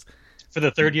everything else. for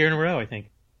the third year in a row. I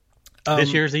think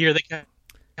this year's the year they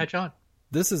catch on.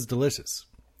 This is delicious.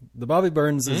 The Bobby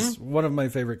Burns is one of my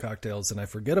favorite cocktails, and I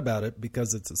forget about it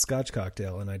because it's a Scotch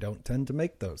cocktail, and I don't tend to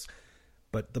make those.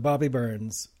 But the Bobby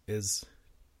Burns is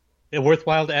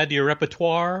Worthwhile to add to your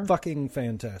repertoire. fucking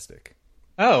fantastic.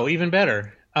 Oh, even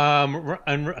better.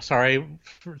 Sorry.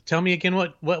 Tell me again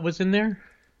what was in there.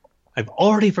 I've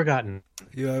already forgotten.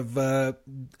 You have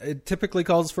it typically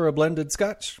calls for a blended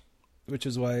Scotch, which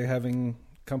is why having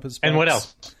Compass And what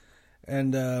Box else?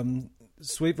 and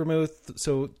sweet vermouth.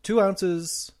 So 2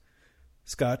 ounces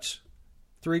Scotch,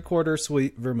 3/4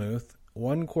 sweet vermouth,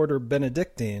 1/4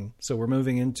 Benedictine. So we're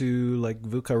moving into like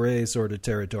Vieux sort of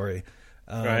territory.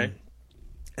 Right.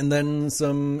 And then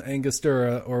some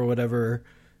Angostura or whatever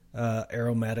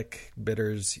aromatic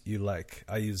bitters you like.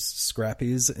 I use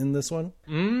Scrappies in this one.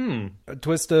 A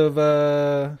twist of,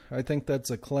 I think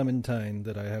that's a Clementine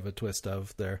that I have a twist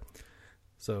of there.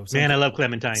 So Man, I love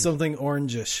Clementine. something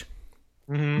orangish.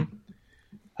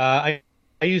 I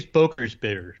used Boker's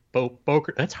bitters.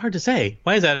 Boker. That's hard to say.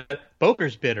 Why is that?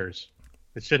 Boker's bitters.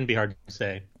 It shouldn't be hard to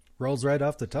say. Rolls right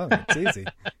off the tongue. It's easy.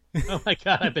 Oh my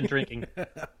god, I've been drinking.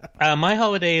 My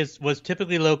holiday was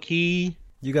typically low key.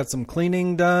 You got some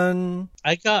cleaning done.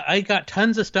 I got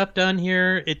tons of stuff done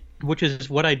here, which is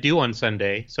what I do on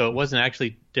Sunday. So it wasn't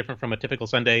actually different from a typical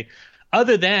Sunday,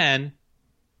 other than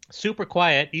super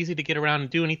quiet, easy to get around and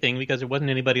do anything because there wasn't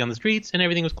anybody on the streets and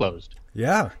everything was closed.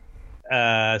 Yeah.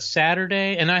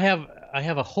 Saturday, and I have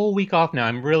a whole week off now.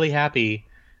 I'm really happy.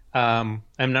 And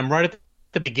I'm right at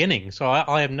the beginning, so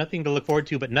I have nothing to look forward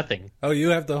to but nothing. Oh, you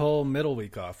have the whole middle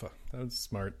week off. That's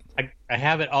smart. I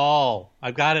have it all.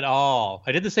 I've got it all.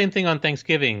 I did the same thing on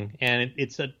Thanksgiving, and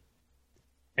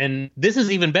and this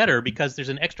is even better because there's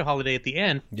an extra holiday at the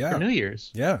end for New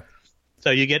Year's. Yeah.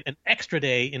 So you get an extra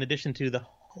day in addition to the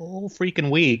whole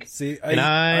freaking week. See, and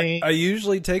I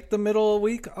usually take the middle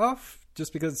week off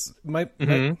just because my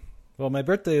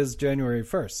birthday is January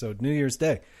 1st, so New Year's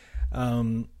Day.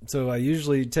 So I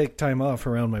usually take time off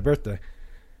around my birthday.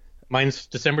 Mine's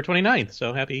December 29th,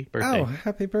 so happy birthday. Oh,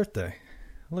 happy birthday.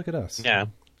 Look at us. Yeah.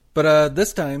 But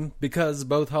this time, because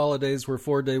both holidays were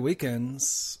 4-day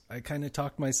weekends, I kind of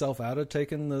talked myself out of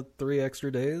taking the 3 extra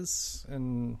days,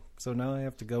 and so now I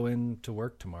have to go in to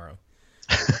work tomorrow.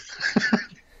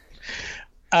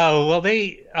 Oh,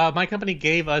 well, my company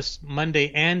gave us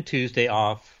Monday and Tuesday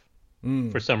off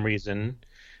for some reason.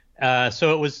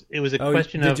 So it was a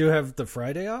question of. Did you have the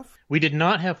Friday off? We did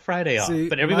not have Friday off,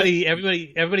 but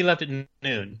everybody left at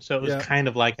noon, so it was kind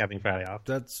of like having Friday off.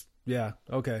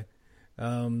 Okay.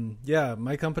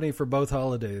 My company for both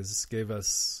holidays gave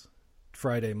us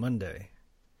Friday, Monday,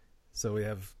 so we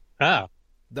have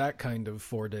that kind of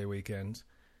 4-day weekend,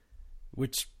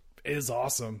 which is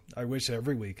awesome. I wish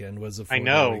every weekend was a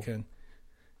 4-day weekend.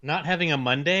 Not having a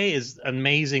Monday is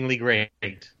amazingly great.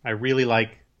 I really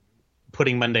like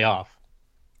putting Monday off.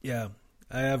 Yeah,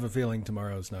 I have a feeling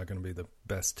tomorrow's not going to be the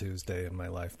best Tuesday in my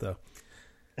life, though.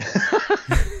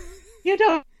 You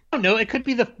don't know. It could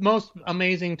be the most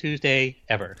amazing Tuesday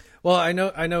ever. Well, I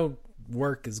know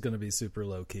work is going to be super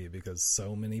low key because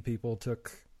so many people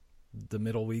took the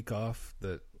middle week off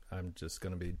that I'm just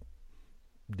going to be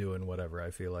doing whatever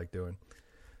I feel like doing.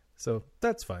 So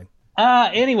that's fine.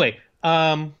 Anyway,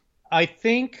 I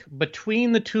think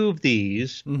between the two of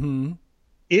these,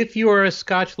 if you are a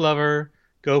Scotch lover,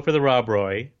 go for the Rob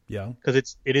Roy. Yeah.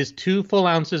 Because it is 2 full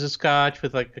ounces of Scotch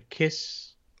with like a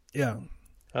kiss. Yeah.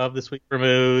 Of the sweet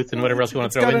vermouth and whatever else you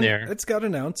want to throw in there. It's got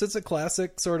an ounce. It's a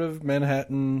classic sort of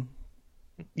Manhattan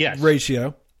yes.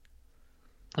 ratio.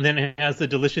 And then it has the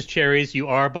delicious cherries. You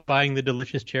are buying the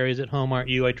delicious cherries at home, aren't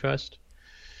you, I trust?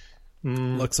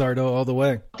 Luxardo all the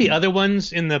way. The other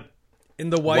ones in the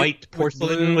white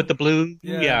porcelain with the blue.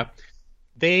 Yeah.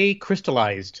 They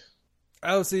crystallized.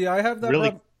 Oh, see, I have that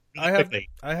really quickly.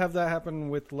 I have that happen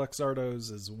with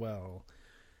Luxardos as well.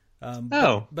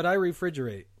 But I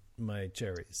refrigerate my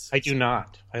cherries. I do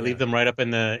not. I leave them right up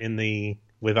in the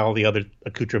with all the other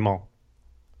accoutrements.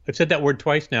 I've said that word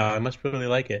twice now. I must really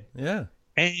like it. Yeah.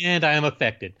 And I am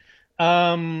affected.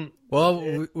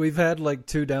 Well, we've had like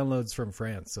 2 downloads from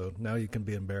France, so now you can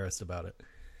be embarrassed about it.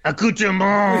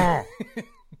 Accoutrement!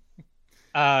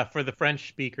 For the French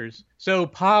speakers. So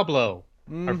Pablo,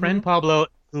 our friend Pablo,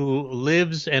 who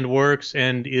lives and works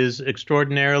and is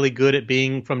extraordinarily good at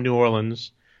being from New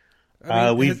Orleans.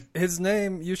 I mean, his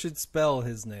name, you should spell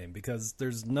his name, because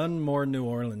there's none more New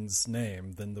Orleans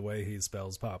name than the way he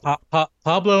spells Pablo.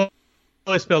 Pablo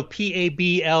is spelled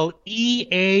Pableaux.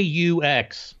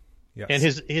 Yes. And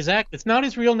his act, it's not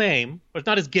his real name, or it's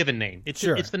not his given name. It's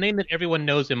Sure. it's the name that everyone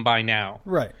knows him by now.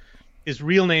 Right. His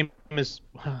real name is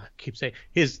I keep saying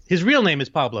his real name is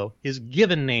Pablo. His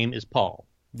given name is Paul.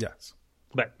 Yes.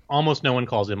 But almost no one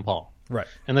calls him Paul. Right.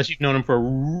 Unless you've known him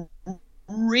for a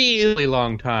really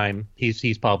long time,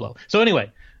 he's Pablo. So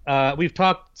anyway, we've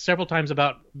talked several times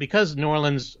about, because New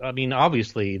Orleans, I mean,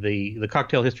 obviously the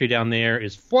cocktail history down there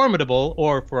is formidable,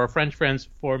 or for our French friends,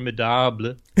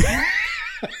 formidable.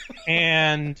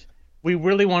 And we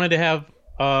really wanted to have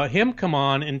him come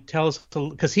on and tell us,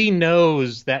 because he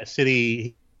knows that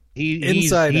city. He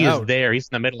out. is there. He's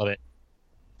in the middle of it.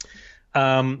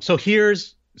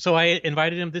 So I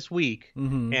invited him this week,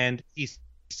 and he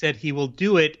said he will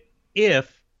do it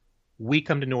if we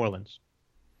come to New Orleans.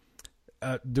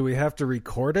 Do we have to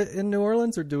record it in New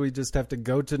Orleans, or do we just have to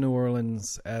go to New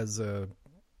Orleans as a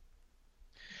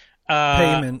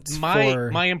payment?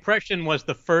 My impression was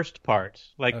the first part.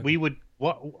 Like, okay. would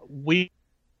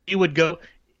go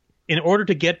in order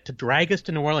to drag us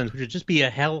to New Orleans, which would just be a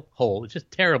hellhole. It's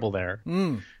just terrible there.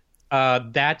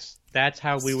 That's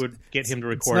how we would get him to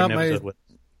record an episode with.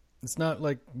 It's not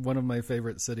like one of my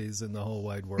favorite cities in the whole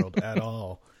wide world at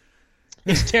all.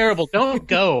 It's terrible. Don't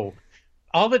go.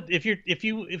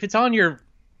 If it's on your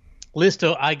list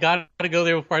of I gotta go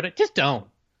there before just don't.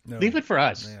 No. Leave it for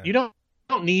us. Yeah. You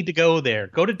don't need to go there.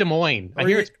 Go to Des Moines. I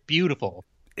hear it's beautiful.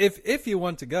 If you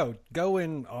want to go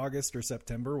in August or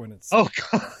September when it's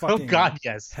God,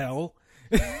 yes, hell.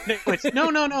 No.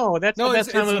 That's the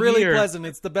best time of it's really year. Pleasant.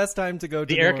 It's the best time to go to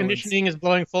the New air Orleans. Conditioning is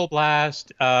blowing full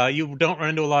blast. You don't run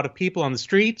into a lot of people on the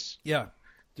streets. Yeah,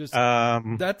 just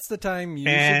that's the time you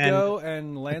should go,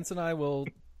 and Lance and I will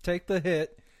take the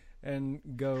hit and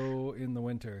go in the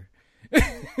winter.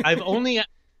 I've only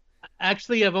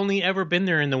ever been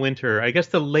there in the winter. I guess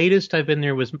the latest I've been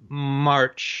there was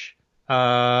March.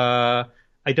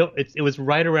 It was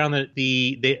right around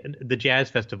the jazz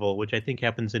festival, which I think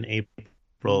happens in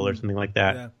April or something like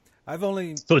that. Yeah.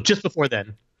 So just before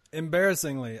then.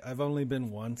 Embarrassingly, I've only been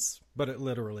once, but it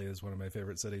literally is one of my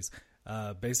favorite cities,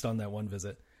 based on that one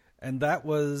visit. And that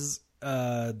was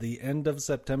the end of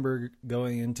September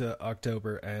going into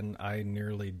October, and I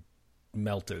nearly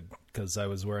melted because I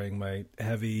was wearing my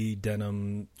heavy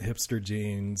denim hipster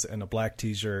jeans and a black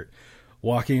t-shirt,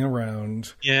 walking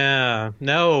around. Yeah,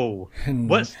 no.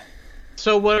 And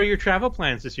So what are your travel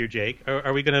plans this year, Jake?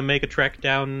 Are we going to make a trek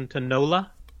down to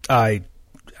NOLA? I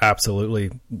absolutely,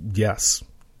 yes.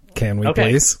 Can we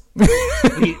please?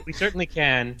 we certainly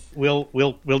can. We'll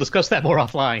discuss that more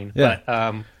offline. Yeah.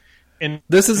 But,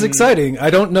 this is exciting. I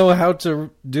don't know how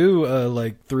to do a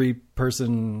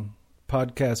 3-person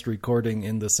podcast recording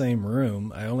in the same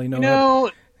room. I only know.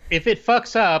 If it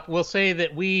fucks up, we'll say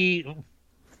that we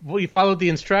followed the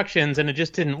instructions and it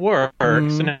just didn't work. So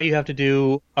now you have to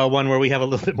do one where we have a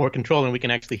little bit more control and we can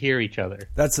actually hear each other.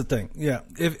 That's the thing. Yeah.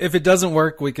 If it doesn't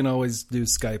work, we can always do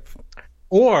Skype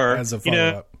or as a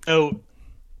follow-up. So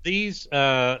these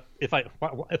if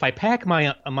I pack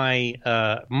my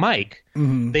mic,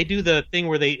 they do the thing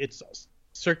where it's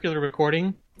circular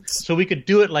recording. So we could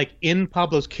do it like in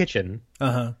Pablo's kitchen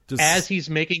as he's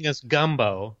making us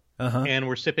gumbo, and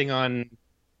we're sipping on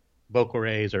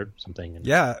Boquerets or something.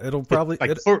 Yeah, it'll probably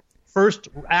first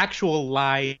actual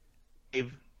live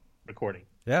recording.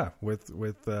 Yeah, with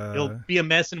it'll be a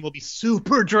mess and we'll be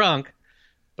super drunk.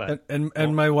 But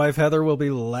and my wife Heather will be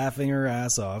laughing her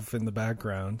ass off in the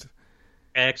background.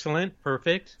 Excellent,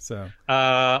 perfect. So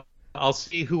I'll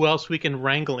see who else we can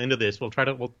wrangle into this. We'll try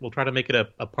to make it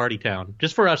a party town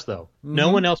just for us though.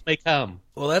 No one else may come.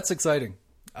 Well, that's exciting.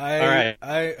 I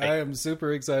am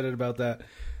super excited about that.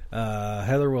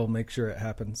 Heather will make sure it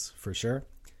happens for sure.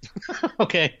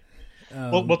 Okay.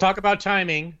 We'll talk about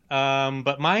timing.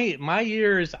 But my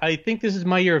years, I think this is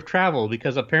my year of travel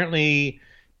because apparently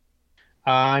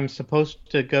I'm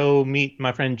supposed to go meet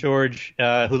my friend George,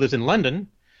 who lives in London,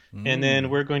 and then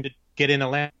we're going to get in a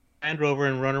Land Rover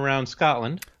and run around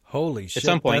Scotland. Holy shit! At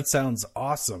some point. That sounds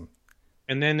awesome.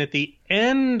 And then at the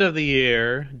end of the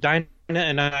year, Dinah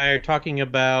and I are talking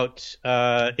about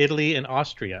Italy and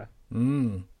Austria.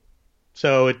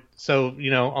 So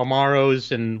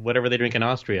Amaros and whatever they drink in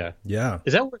Austria. Yeah.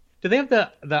 Is that do they have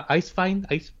the ice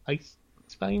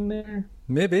wine there?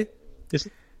 Maybe.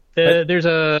 There's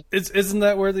a. Isn't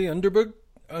that where the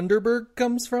Underberg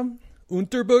comes from?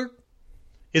 Unterberg?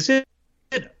 Is it?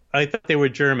 I thought they were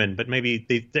German, but maybe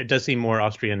it does seem more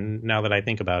Austrian now that I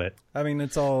think about it. I mean,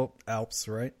 it's all Alps,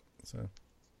 right? So.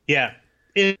 Yeah.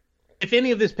 If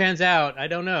any of this pans out, I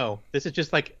don't know. This is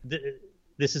just like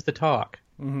this is the talk.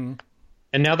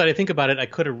 And now that I think about it, I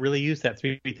could have really used that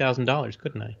 $3,000,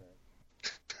 couldn't I?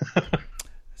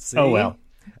 See? Oh, well.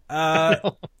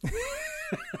 Uh,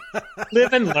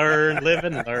 Live and learn. Live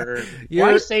and learn.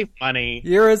 Why save money?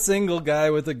 You're a single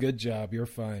guy with a good job. You're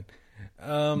fine.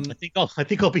 I think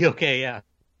I'll be okay. Yeah.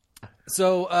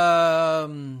 So, I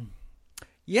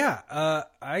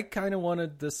kind of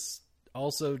wanted this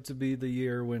also to be the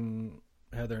year when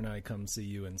Heather and I come see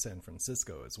you in San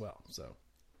Francisco as well. So,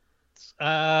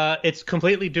 it's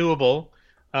completely doable.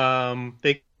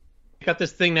 They got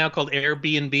this thing now called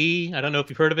Airbnb. I don't know if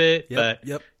you've heard of it, but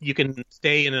you can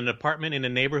stay in an apartment in a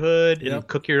neighborhood and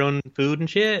cook your own food and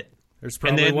shit. There's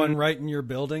probably one right in your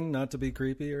building, not to be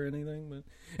creepy or anything, but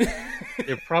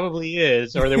there probably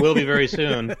is, or there will be very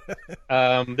soon.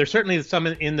 There's certainly some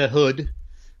in the hood.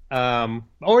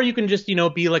 Or you can just,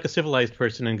 be like a civilized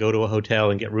person and go to a hotel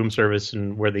and get room service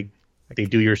and where they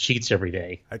do your sheets every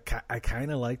day. I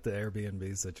kind of like the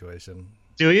Airbnb situation.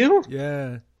 Do you?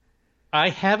 Yeah. I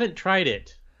haven't tried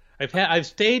it. I've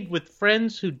stayed with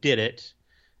friends who did it,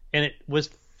 and it was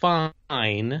fine.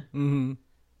 Mm-hmm.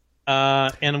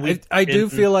 And I do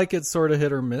feel like it's sort of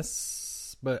hit or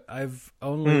miss, but I've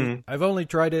only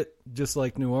tried it just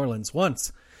like New Orleans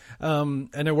once, and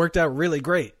it worked out really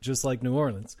great, just like New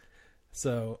Orleans.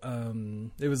 So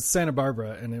it was Santa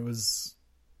Barbara, and it was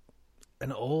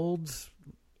an old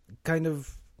kind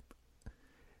of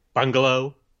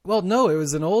bungalow. Well, no, it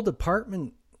was an old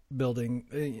apartment building.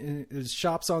 It's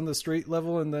shops on the street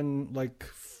level, and then like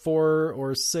 4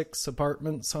 or 6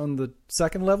 apartments on the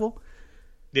second level.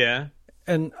 Yeah.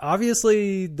 And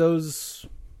obviously those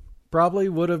probably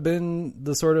would have been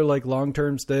the sort of like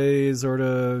long-term stays, sort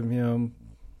of,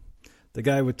 the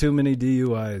guy with too many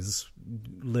DUIs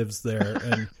lives there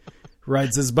and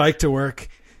rides his bike to work.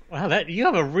 Wow, you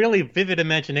have a really vivid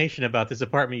imagination about this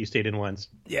apartment you stayed in once.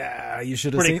 Yeah, you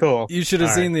should have pretty cool. You should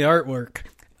have seen the artwork.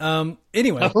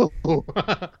 Anyway. Oh.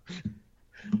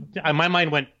 My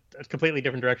mind went a completely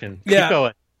different direction. Yeah. Keep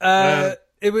going.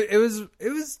 It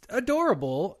was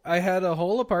adorable. I had a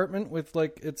whole apartment with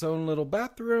like its own little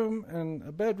bathroom and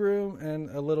a bedroom and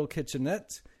a little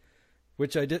kitchenette,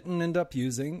 which I didn't end up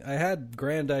using. I had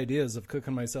grand ideas of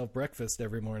cooking myself breakfast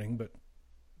every morning, but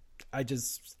I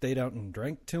just stayed out and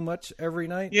drank too much every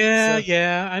night.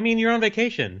 Yeah. I mean, you're on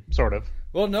vacation, sort of.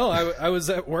 Well, no, I was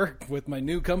at work with my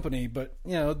new company, but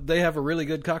they have a really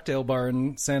good cocktail bar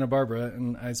in Santa Barbara,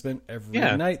 and I spent every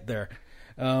night there.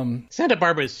 Santa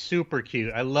Barbara is super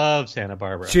cute. I love Santa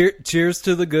Barbara. Cheers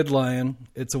to the Good Lion.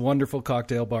 It's a wonderful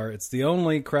cocktail bar. It's the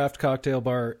only craft cocktail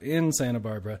bar in Santa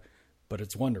Barbara, but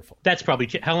it's wonderful. That's probably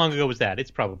how long ago was that?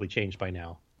 It's probably changed by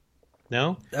now.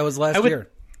 No? That was last year.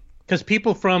 Because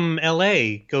people from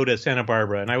L.A. go to Santa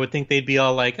Barbara, and I would think they'd be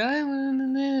all like,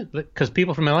 because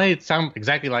people from L.A. sound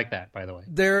exactly like that, by the way.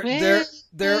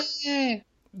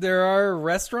 There are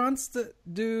restaurants that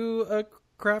do a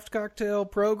craft cocktail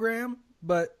program,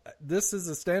 but this is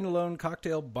a standalone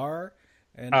cocktail bar,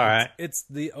 and it's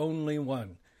the only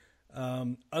one.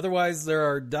 Otherwise,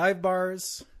 there are dive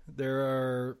bars, there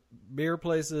are beer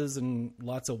places, and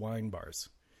lots of wine bars.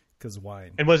 Because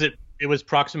wine. And it was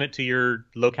proximate to your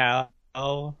locale?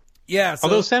 Yeah. So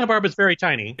although Santa Barbara is very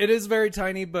tiny. It is very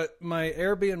tiny, but my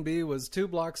Airbnb was 2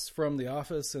 blocks from the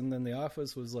office, and then the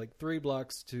office was like 3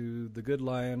 blocks to the Good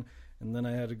Lion, and then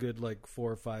I had a good like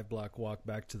 4 or 5 block walk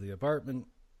back to the apartment,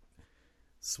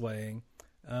 swaying.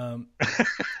 So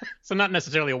not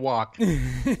necessarily a walk.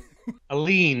 a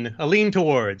lean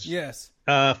towards. Yes.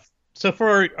 So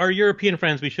for our European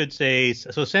friends, we should say,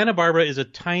 so Santa Barbara is a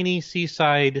tiny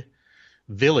seaside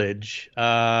village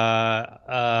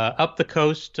up the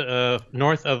coast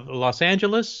north of Los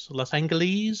Angeles.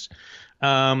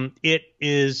 It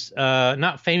is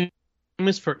not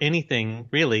famous for anything,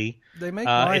 really. They make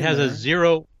wine it has there. a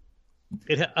zero.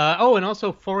 And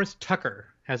also Forrest Tucker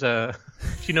has a.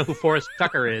 Do you know who Forrest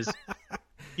Tucker is?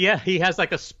 Yeah, he has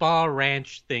like a spa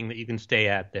ranch thing that you can stay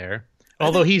at there.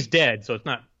 Although he's dead, so it's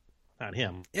not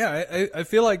him. Yeah, I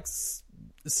feel like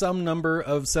some number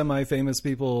of semi-famous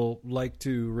people like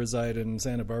to reside in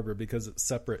Santa Barbara because it's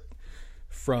separate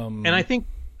from... And I think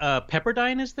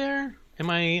Pepperdine is there?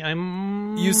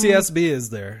 I'm... UCSB is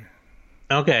there.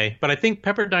 Okay, but I think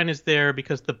Pepperdine is there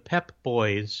because the Pep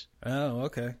Boys... Oh,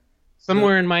 okay.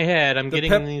 Somewhere in my head, I'm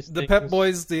getting these things. The Pep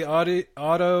Boys, the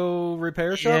auto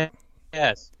repair shop?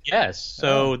 Yes.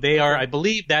 So they are, I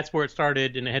believe that's where it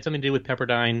started, and it had something to do with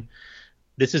Pepperdine.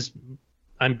 This is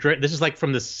like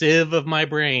from the sieve of my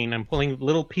brain. I'm pulling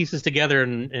little pieces together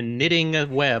and knitting a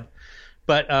web.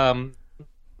 But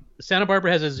Santa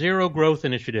Barbara has a zero growth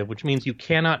initiative, which means you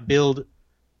cannot build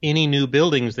any new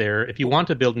buildings there. If you want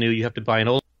to build new, you have to buy an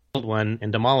old one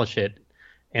and demolish it.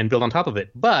 and build on top of it.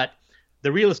 But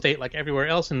the real estate, like everywhere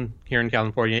else here in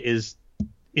California, is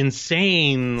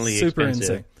insanely super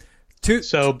expensive.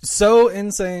 insane. So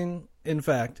insane, in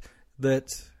fact, that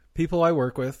people I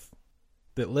work with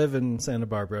that live in Santa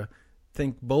Barbara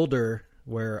think Boulder,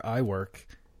 where I work,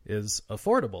 is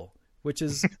affordable, which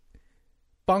is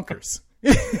bonkers.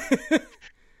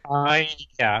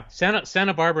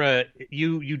 Santa Barbara,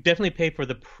 you definitely pay for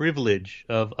the privilege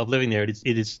of living there.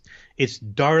 It's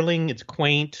darling, it's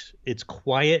quaint, it's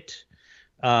quiet.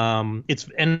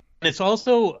 It's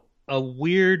also a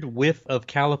weird whiff of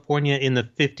California in the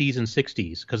 50s and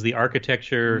 60s because the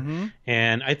architecture,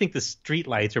 and I think the street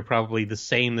lights are probably the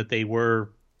same that they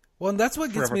were. Well, and that's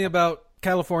what gets me about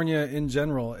California in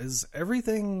general is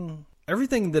everything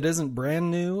that isn't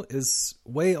brand new is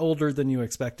way older than you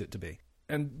expect it to be.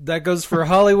 And that goes for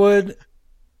Hollywood,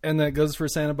 and that goes for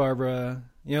Santa Barbara.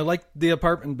 You know, like the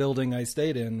apartment building I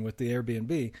stayed in with the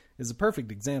Airbnb is a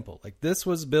perfect example. Like this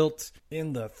was built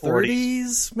in the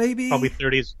 30s, maybe? Probably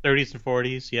 30s and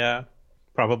 40s, yeah,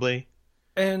 probably.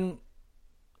 And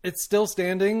it's still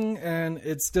standing, and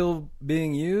it's still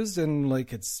being used, and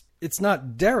like it's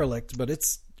not derelict, but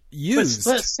it's used.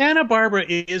 But Santa Barbara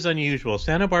is unusual.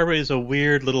 Santa Barbara is a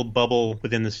weird little bubble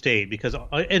within the state because,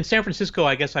 and San Francisco,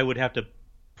 I guess I would have to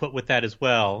put with that as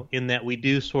well, in that we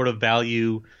do sort of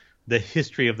value the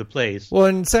history of the place. Well,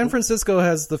 and San Francisco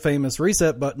has the famous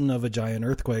reset button of a giant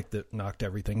earthquake that knocked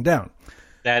everything down.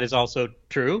 That is also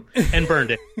true, and burned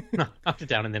it. Knocked it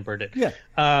down and then burned it. Yeah.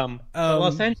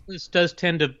 Los Angeles does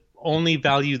tend to only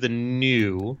value the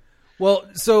new. Well,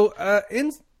 so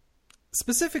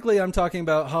specifically, I'm talking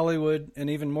about Hollywood,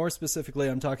 and even more specifically,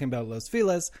 I'm talking about Los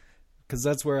Feliz, because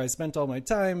that's where I spent all my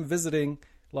time visiting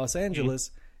Los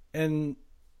Angeles, and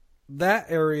that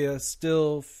area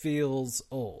still feels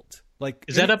old. Like,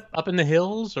 is that up in the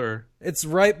hills, or it's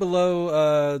right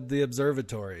below the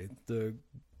observatory?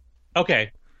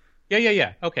 Okay,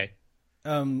 yeah. Okay,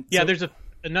 so, there's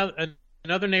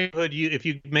another neighborhood. If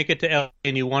you make it to LA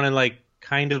and you want to like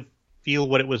kind of feel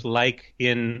what it was like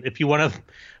if you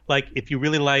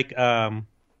really like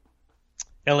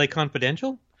LA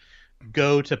Confidential,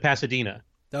 go to Pasadena.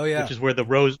 Oh yeah, which is where the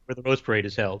Rose Parade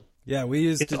is held. Yeah, we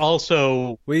used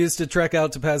to trek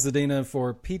out to Pasadena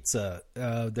for pizza.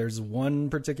 There's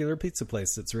one particular pizza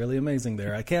place that's really amazing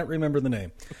there. I can't remember the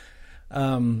name.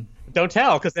 Don't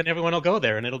tell, because then everyone will go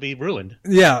there and it'll be ruined.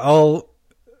 Yeah, all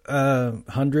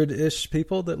 100-ish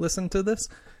people that listen to this.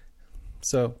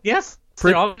 So yes,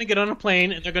 they're all going to get on a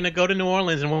plane and they're going to go to New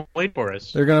Orleans and wait for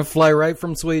us. They're going to fly right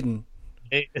from Sweden.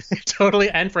 Totally,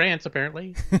 and France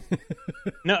apparently.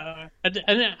 No, I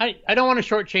don't want to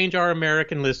shortchange our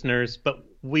American listeners, but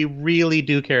we really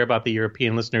do care about the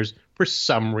European listeners for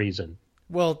some reason.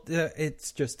 Well,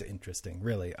 it's just interesting,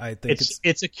 really. I think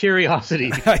it's a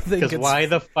curiosity. I think because why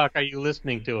the fuck are you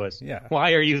listening to us? Yeah.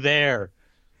 Why are you there?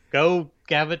 Go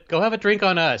have a drink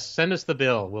on us. Send us the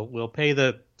bill. We'll pay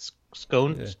the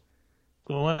scones.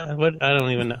 Yeah. What? I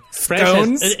don't even know.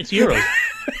 Scones? It's euros.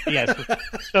 Yes.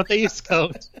 Don't they use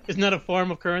scones? Isn't that a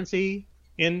form of currency?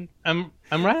 I'm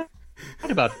right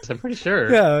about this. I'm pretty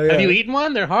sure. Yeah. Have you eaten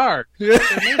one? They're hard. Yeah.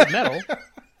 They're made of metal.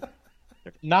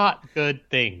 They're not good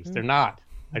things. They're not.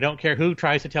 I don't care who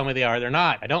tries to tell me they are. They're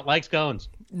not. I don't like scones.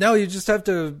 No, you just have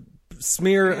to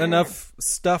smear enough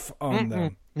stuff on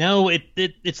them. No,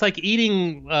 it's like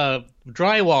eating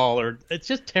drywall, or it's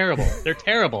just terrible. They're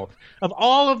terrible. Of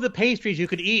all of the pastries you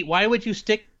could eat, why would you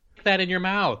stick that in your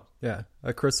mouth? Yeah,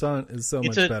 a croissant is so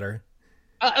much better.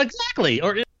 Exactly.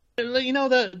 Or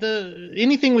the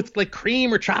anything with like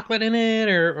cream or chocolate in it,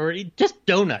 or just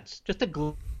donuts. Just a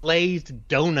glazed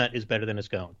donut is better than a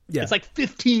scone. Yeah. It's like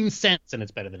 15 cents and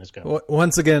it's better than a scone.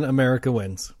 Once again, America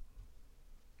wins.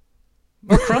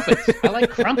 Or crumpets. I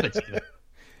like crumpets.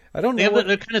 I don't know.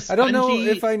 I don't know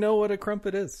if I know what a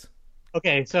crumpet is.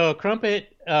 Okay, so a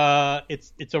crumpet,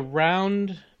 it's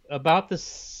around about the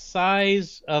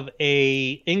size of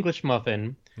a English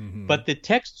muffin, but the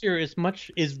texture is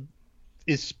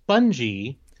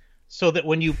spongy, so that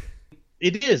when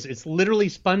it's literally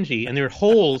spongy, and there are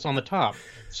holes on the top.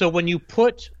 So when you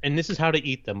and this is how to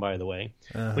eat them, by the way,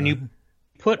 when you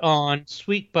put on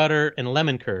sweet butter and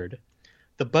lemon curd,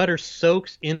 the butter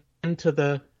soaks into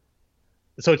the.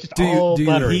 So it's just all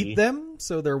buttery. Do you heat them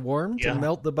so they're warm to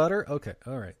melt the butter? Okay,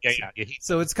 all right. Yeah.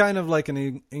 So it's kind of like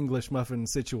an English muffin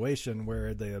situation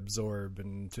where they absorb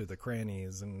into the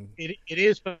crannies, and it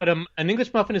is. But an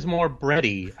English muffin is more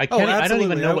bready. I don't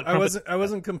even know what I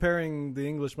wasn't comparing the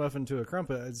English muffin to a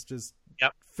crumpet. It's just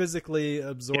physically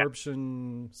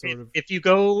absorption sort of. If you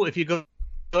go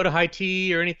to high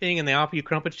tea or anything and they offer you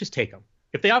crumpets, just take them.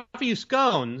 If they offer you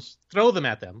scones, throw them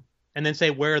at them. and then say,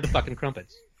 "Where are the fucking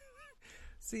crumpets?"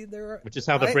 See, there are. Which is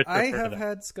how the Brits. I have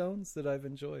had scones that I've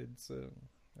enjoyed, so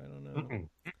I don't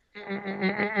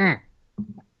know.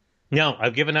 No,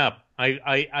 I've given up.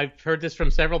 I've heard this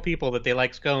from several people that they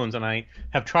like scones, and I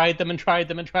have tried them and tried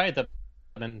them and tried them,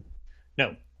 and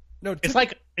no. It's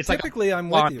like typically I'm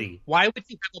blondie. with you. Why would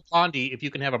you have a blondie if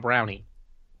you can have a brownie?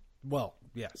 Well,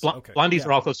 yes. Okay. Blondies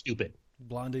are also stupid.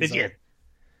 Blondies are.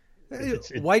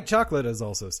 It's white chocolate is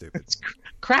also stupid. It's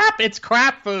crap. It's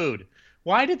crap food.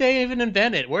 Why did they even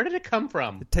invent it? Where did it come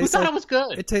from? Who thought it was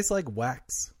good? It tastes like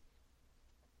wax.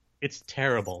 It's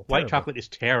terrible. White chocolate is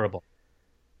terrible.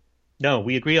 No,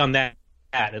 we agree on that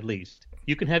at least.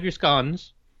 You can have your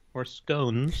scones or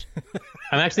scones.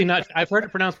 I'm actually not. I've heard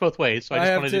it pronounced both ways, so I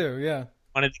just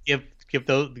wanted to give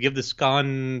the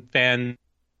scone fans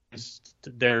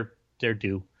their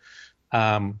due.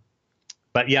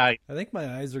 But yeah, I think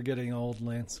my eyes are getting old,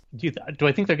 Lance. Do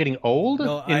I think they're getting old?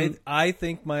 No, I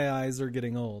think my eyes are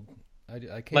getting old.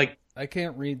 I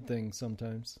can't read things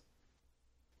sometimes.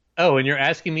 Oh, and you're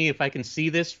asking me if I can see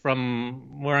this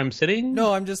from where I'm sitting?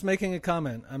 No, I'm just making a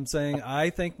comment. I'm saying I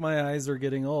think my eyes are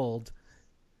getting old,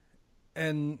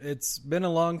 and it's been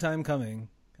a long time coming.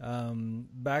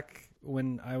 Back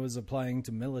when I was applying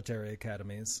to military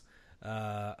academies,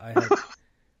 I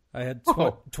had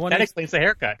 20. That explains the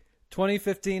haircut.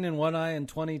 2015 in one eye and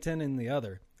 2010 in the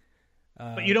other.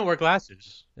 But you don't wear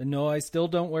glasses. No, I still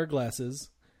don't wear glasses.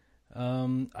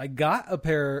 I got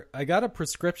a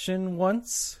prescription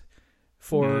once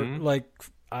for like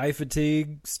eye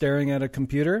fatigue staring at a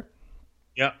computer.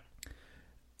 Yeah.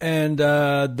 And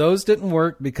those didn't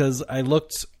work because I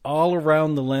looked all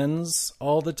around the lens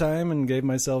all the time and gave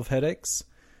myself headaches.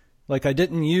 Like I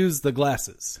didn't use the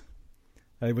glasses.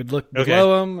 I would look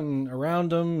below them and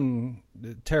around them,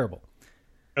 and terrible.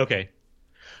 Okay.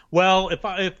 Well,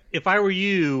 if I were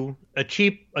you, a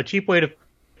cheap way to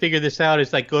figure this out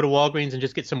is like go to Walgreens and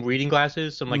just get some reading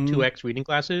glasses, some like 2X reading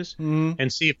glasses,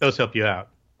 and see if those help you out,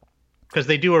 because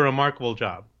they do a remarkable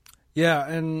job. Yeah,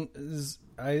 and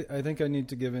I think I need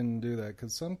to give in and do that,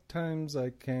 because sometimes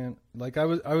I can't. Like I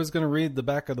was going to read the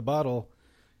back of the bottle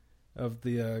of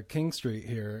the King Street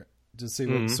here to see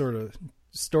what sort of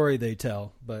story they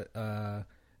tell, but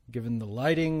given the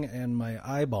lighting and my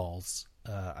eyeballs,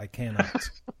 I cannot.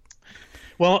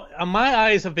 Well, my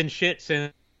eyes have been shit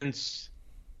since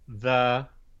the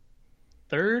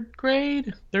third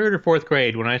or fourth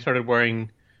grade, when I started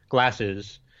wearing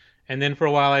glasses, and then for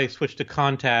a while I switched to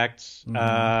contacts.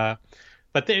 But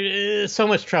there's so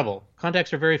much trouble.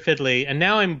 Contacts are very fiddly, and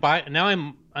now I'm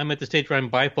at the stage where I'm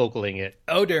bifocaling it.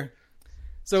 Oh dear.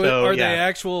 So are they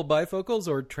actual bifocals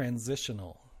or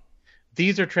transitional?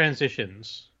 These are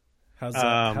transitions. How's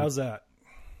that?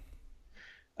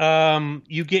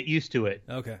 You get used to it.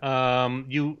 Okay.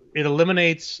 It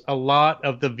eliminates a lot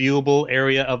of the viewable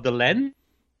area of the lens.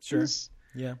 Sure.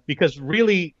 Yeah. Because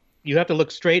really, you have to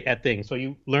look straight at things. So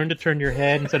you learn to turn your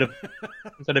head instead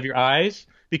of your eyes,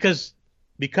 because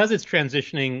it's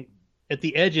transitioning at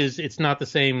the edges. It's not the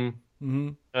same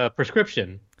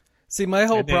prescription. See, my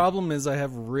whole problem is I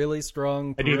have really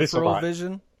strong peripheral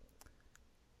vision.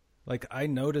 Like, I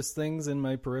notice things in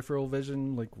my peripheral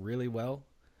vision, like, really well.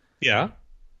 Yeah.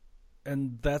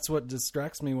 And that's what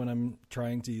distracts me when I'm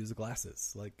trying to use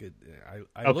glasses. Like,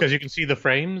 because you can see the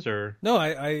frames, or? No,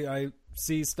 I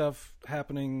see stuff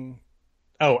happening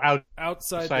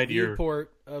outside the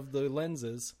viewport of the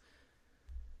lenses.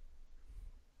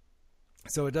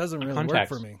 So it doesn't really work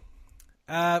for me.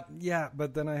 Yeah,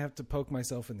 but then I have to poke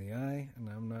myself in the eye, and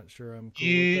I'm not sure I'm cool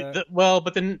with that.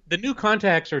 But the new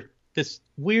contacts are this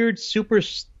weird, super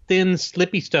thin,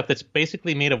 slippy stuff that's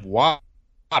basically made of water,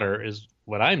 is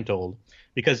what I'm told.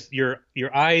 Because your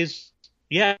eyes,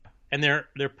 and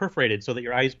they're perforated so that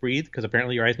your eyes breathe, because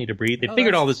apparently your eyes need to breathe. They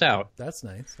figured all this out. That's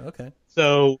nice. Okay.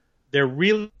 So they're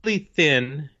really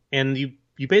thin, and you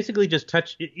basically just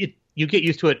touch it. You get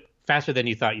used to it faster than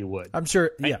you thought you would. I'm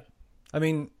sure. Yeah. I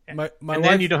mean, my and wife,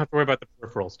 then you don't have to worry about the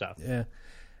peripheral stuff.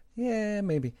 Yeah,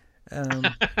 maybe.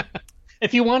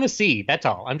 If you want to see, that's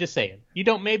all. I'm just saying.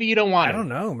 Maybe you don't want to. I don't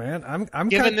know, man. I'm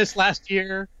given this last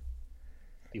year.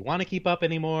 Do you want to keep up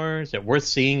anymore? Is it worth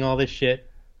seeing all this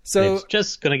shit? So it's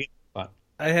just gonna get fun.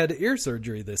 I had ear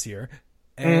surgery this year,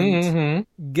 and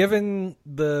given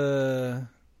the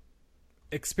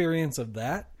experience of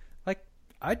that,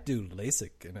 I'd do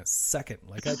LASIK in a second.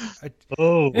 Like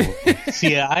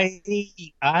see,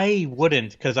 I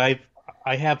wouldn't, because I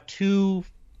have two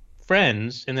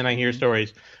friends, and then I hear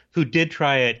stories, who did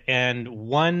try it, and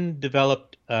one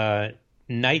developed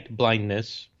night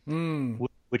blindness,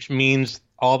 which means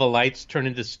all the lights turn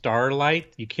into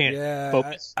starlight. You can't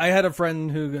focus. I had a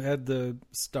friend who had the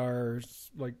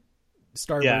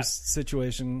starburst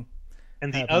situation.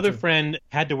 And the other friend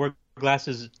had to wear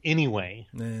glasses anyway.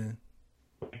 Yeah.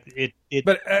 It did.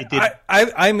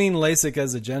 I mean LASIK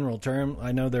as a general term.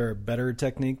 I know there are better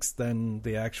techniques than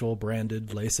the actual branded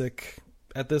LASIK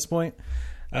at this point.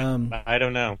 I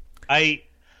don't know.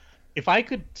 If I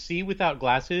could see without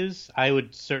glasses, I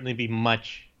would certainly be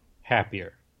much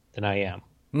happier than I am.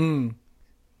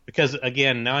 Because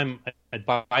again, now I'm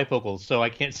bifocal, so I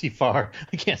can't see far.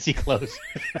 I can't see close.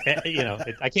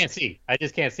 I can't see. I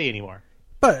just can't see anymore.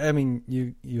 But I mean,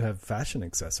 you have fashion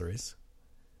accessories.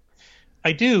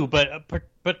 I do, but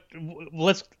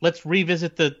let's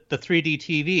revisit the 3D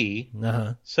TV.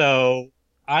 Uh-huh. So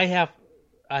I have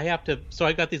to. So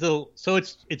I got these little. So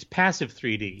it's passive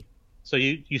 3D. So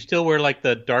you still wear like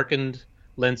the darkened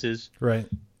lenses, right?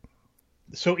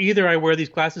 So either I wear these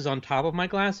glasses on top of my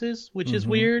glasses, which is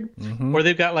weird, or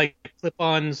they've got like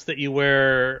clip-ons that you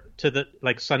wear to the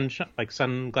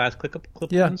sunglass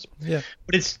clip-ons. Yeah.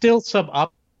 But it's still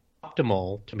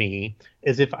suboptimal to me.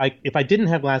 Is if I didn't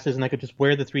have glasses and I could just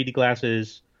wear the 3D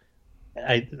glasses.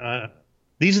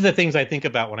 These are the things I think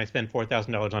about when I spend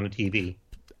 $4,000 on a TV.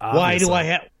 Obviously. Why do I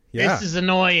have? Yeah. This is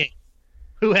annoying.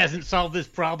 Who hasn't solved this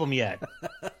problem yet?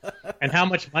 And how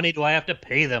much money do I have to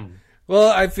pay them? Well,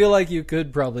 I feel like you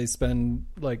could probably spend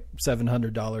like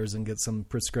 $700 and get some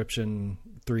prescription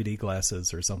 3D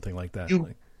glasses or something like that.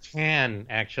 You can,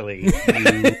 actually.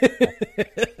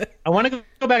 I want to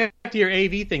go back to your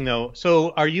AV thing, though.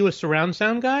 So are you a surround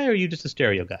sound guy or are you just a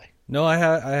stereo guy? No, I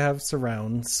have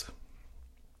surrounds.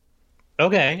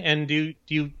 Okay, and do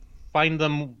you find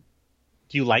them...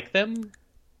 Do you like them?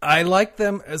 I like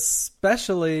them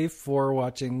especially for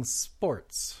watching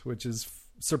sports, which is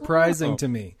surprising to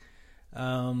me.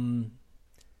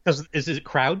 Because is it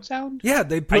crowd sound? Yeah,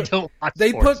 they put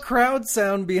crowd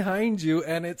sound behind you,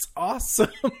 and it's awesome.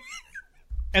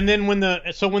 And then when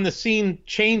the scene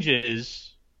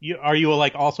changes, are you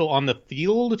like also on the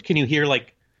field? Can you hear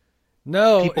like?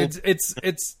 No, people? it's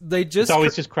It's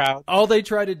always just crowd. All they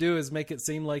try to do is make it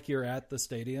seem like you're at the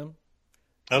stadium.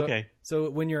 Okay. So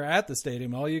when you're at the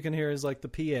stadium, all you can hear is like the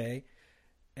PA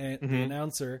and the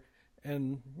announcer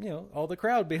and, all the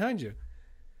crowd behind you.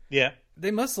 Yeah.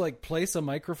 They must like place a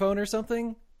microphone or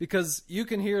something because you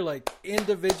can hear like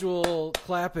individual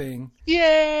clapping.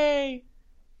 Yay!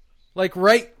 Like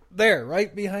right there,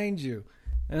 right behind you.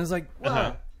 And it's like,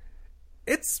 wow.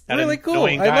 It's really cool.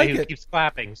 I like it. Keeps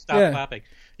clapping. Stop clapping.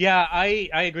 Yeah, I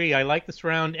agree. I like the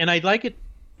surround, and I like it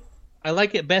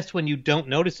best when you don't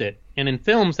notice it. And in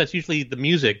films, that's usually the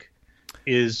music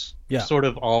is sort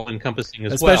of all-encompassing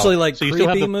as well. Especially like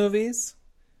creepy movies.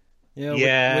 With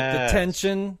the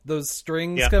tension, those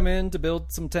strings come in to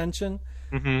build some tension.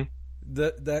 Mm-hmm.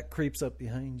 That creeps up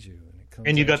behind you.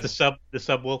 And you got the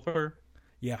subwoofer?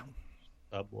 Yeah.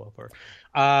 Subwoofer.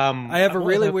 I have a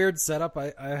really weird setup.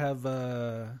 I have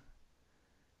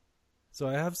so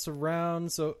I have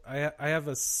surround. So I have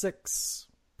a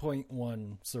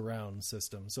 6.1 surround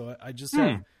system. So I just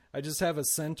have a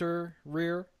center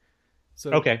rear.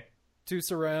 So 2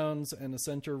 surrounds and a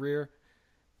center rear,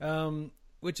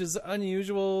 which is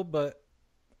unusual, but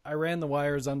I ran the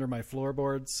wires under my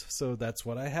floorboards, so that's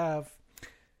what I have.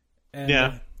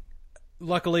 And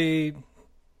luckily,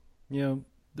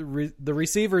 the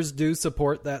receivers do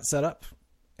support that setup.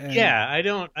 And I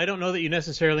don't know that you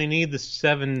necessarily need the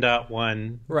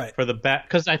 7.1 for the back,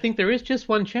 because I think there is just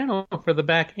one channel for the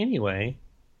back anyway.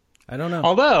 I don't know.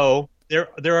 Although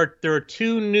there are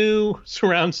 2 new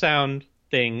surround sound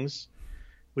things,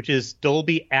 which is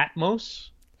Dolby Atmos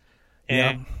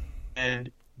and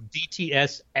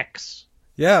DTS-X.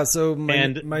 Yeah, so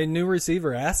my new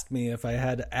receiver asked me if I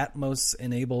had Atmos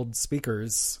enabled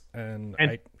speakers, and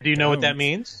do you know what that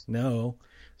means? No.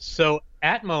 So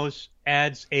Atmos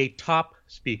adds a top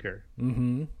speaker.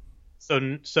 Mm-hmm.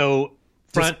 So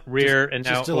front, rear, and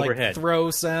now to overhead. Like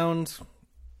throw sound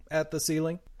at the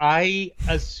ceiling? I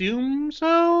assume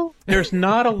so. There's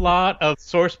not a lot of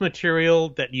source material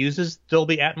that uses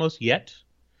Dolby Atmos yet.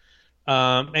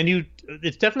 And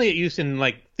it's definitely at use in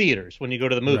like theaters. When you go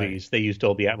to the movies, they use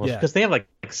Dolby Atmos because they have like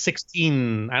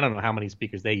 16. I don't know how many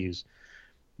speakers they use,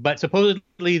 but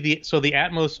supposedly the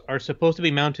Atmos are supposed to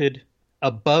be mounted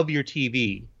above your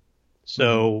TV.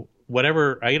 So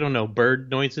whatever, I don't know, bird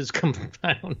noises come.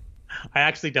 I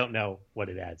actually don't know what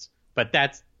it adds, but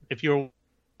that's, if you're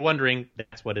wondering,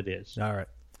 that's what it is. All right.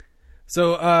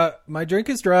 So my drink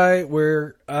is dry.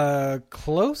 We're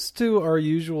close to our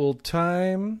usual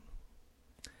time.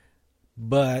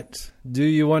 But do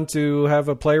you want to have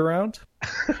a play round?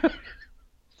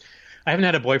 I haven't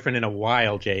had a boyfriend in a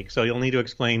while, Jake, so you'll need to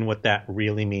explain what that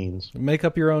really means. Make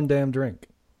up your own damn drink.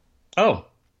 Oh,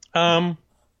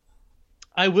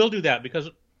 I will do that because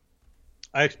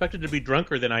I expected to be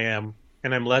drunker than I am,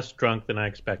 and I'm less drunk than I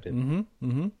expected.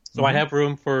 So I have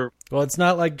room for... Well, it's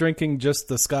not like drinking just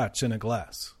the scotch in a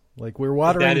glass. Like, we're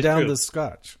watering down the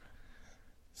scotch.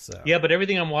 So. Yeah, but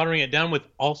everything I'm watering it down with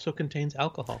also contains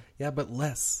alcohol. Yeah, but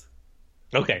less.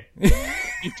 Okay.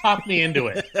 You talked me into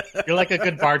it. You're like a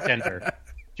good bartender. Do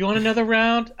you want another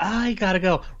round? I gotta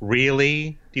go.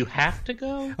 Really? Do you have to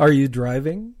go? Are you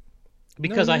driving?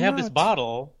 Because I have this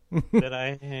bottle that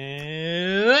I...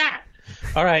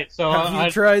 All right, so have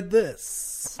you tried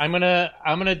this? I'm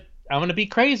gonna be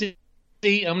crazy.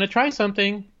 I'm gonna try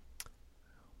something.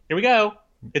 Here we go.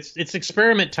 It's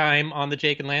experiment time on the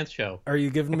Jake and Lance show. Are you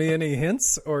giving me any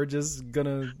hints, or just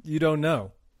gonna? You don't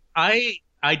know. I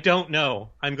don't know.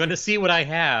 I'm gonna see what I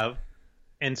have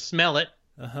and smell it.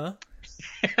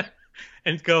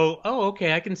 And go, oh,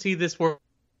 okay, I can see this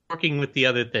working with the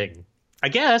other thing. I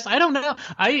guess. I don't know.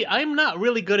 I'm not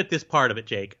really good at this part of it,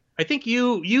 Jake. I think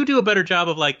you do a better job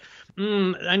of like,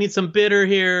 I need some bitter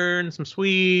here and some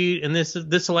sweet, and this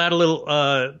will add a little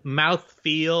mouth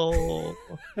feel.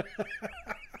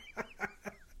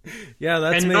 Yeah,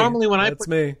 that's me. Normally when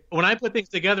I put things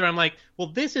together, I'm like, well,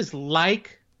 this is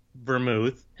like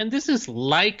vermouth and this is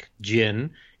like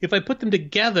gin. If I put them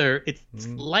together, it's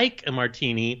like a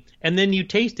martini, and then you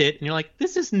taste it and you're like,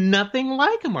 this is nothing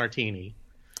like a martini.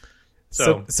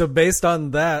 So based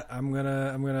on that, I'm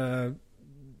gonna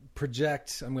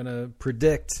predict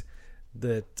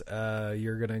that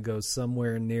you're gonna go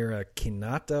somewhere near a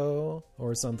Kinato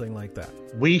or something like that.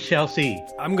 We shall see.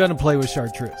 I'm gonna play with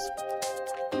chartreuse.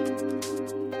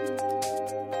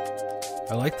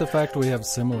 I like the fact we have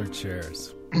similar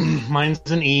chairs. Mine's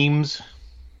an Eames.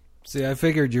 See, I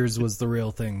figured yours was the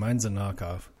real thing. Mine's a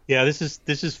knockoff. Yeah, this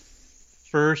is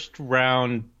first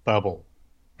round bubble.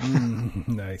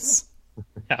 Nice.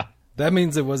 Yeah. That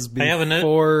means it was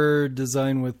before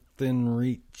Design Within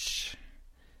Reach.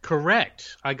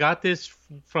 Correct. I got this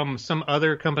from some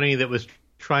other company that was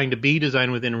trying to be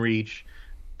Design Within Reach,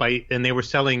 and they were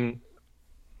selling,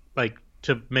 like,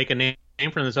 to make a name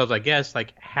for themselves, I guess,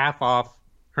 like half off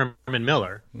Herman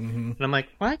Miller. And I'm like,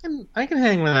 well, I can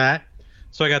hang with that.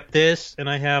 So I got this, and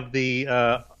I have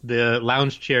the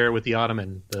lounge chair with the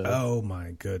ottoman. Oh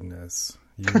my goodness,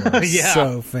 you are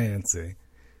so fancy.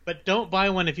 But don't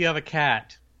buy one if you have a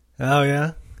cat. Oh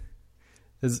yeah.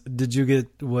 Did you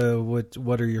get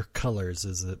what are your colors?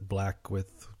 Is it black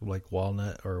with like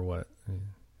walnut or what?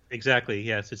 Exactly.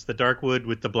 Yes, it's the dark wood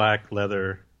with the black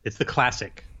leather. It's the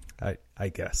classic. I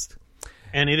guessed.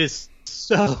 And it is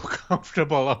so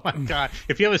comfortable. Oh my god!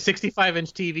 If you have a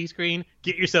 65-inch TV screen,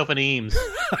 get yourself an Eames.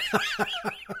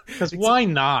 Because why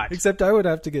not? Except I would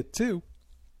have to get two.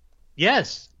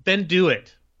 Yes, then do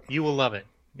it. You will love it.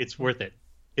 It's worth it.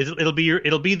 It'll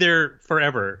be there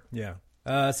forever. Yeah.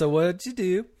 So what did you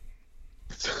do?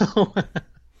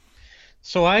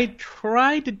 So I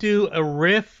tried to do a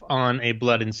riff on a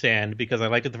Blood and Sand because I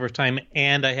liked it the first time,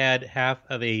 and I had half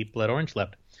of a Blood Orange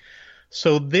left.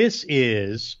 So this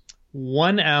is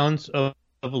 1 ounce of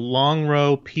Long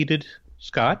Row peated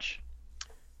Scotch,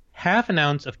 half an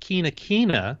ounce of Kina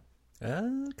Kina,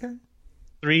 okay,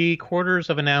 3/4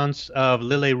 of an ounce of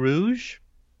Lillet Rouge,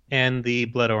 and the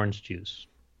Blood Orange juice.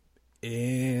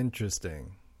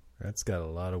 Interesting. That's got a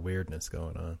lot of weirdness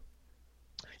going on.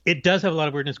 It does have a lot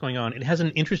of weirdness going on. It has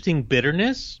an interesting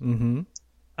bitterness,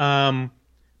 but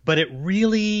it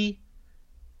really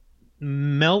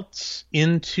melts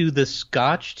into the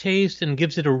Scotch taste and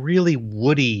gives it a really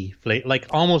woody flavor, like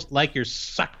almost like you're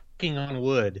sucking on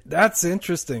wood. That's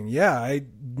interesting. Yeah, I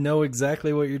know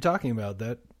exactly what you're talking about.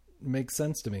 That makes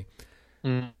sense to me.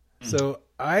 So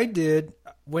I did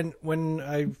when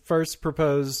I first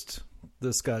proposed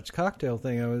the Scotch cocktail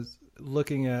thing, I was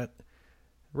looking at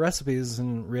recipes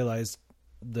and realized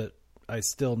that I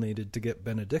still needed to get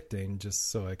Benedictine just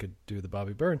so I could do the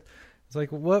Bobby Burns. It's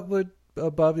like, what would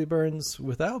a Bobby Burns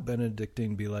without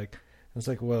Benedictine be like? I was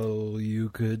like, well, you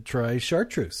could try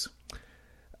chartreuse.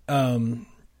 So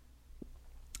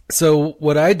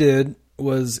what I did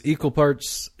was equal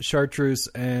parts chartreuse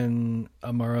and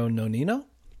Amaro Nonino,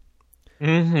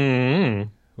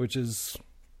 which is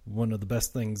one of the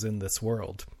best things in this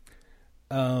world.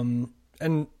 And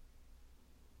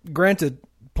granted,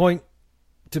 point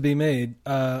to be made,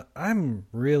 I'm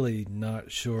really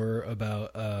not sure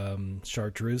about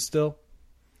chartreuse still.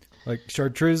 Like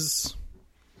chartreuse,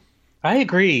 I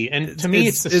agree, and to me,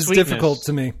 it's difficult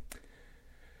to me.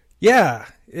 Yeah,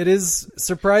 it is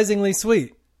surprisingly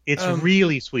sweet. It's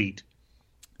really sweet.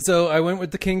 So I went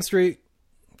with the King Street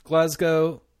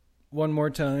Glasgow one more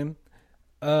time,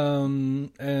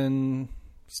 and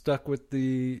stuck with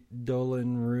the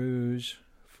Dolan Rouge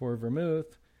for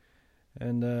vermouth,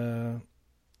 and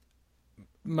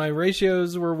my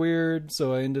ratios were weird,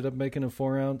 so I ended up making a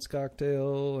 4-ounce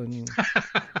cocktail. And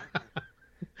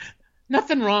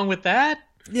nothing wrong with that.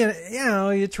 Yeah,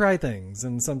 you try things,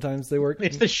 and sometimes they work.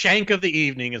 It's the shank of the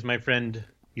evening, as my friend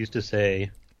used to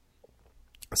say.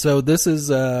 So this is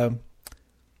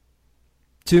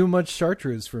too much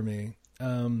chartreuse for me.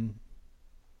 And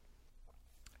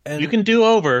you can do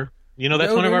over.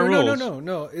 That's one of our rules.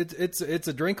 No. It's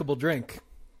a drinkable drink.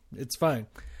 It's fine.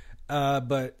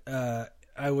 But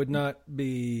I would not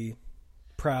be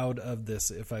proud of this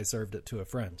if I served it to a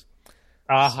friend.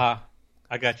 Aha.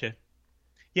 I got you.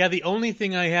 Yeah, the only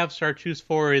thing I have chartreuse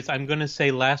for is I'm going to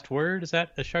say Last Word. Is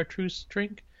that a chartreuse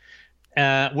drink?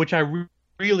 Which I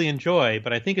really enjoy,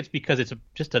 but I think it's because it's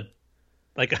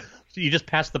you just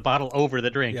pass the bottle over the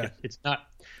drink. Yeah. It's not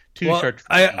too chartreuse.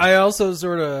 I also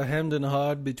sort of hemmed and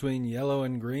hawed between yellow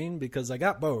and green because I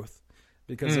got both.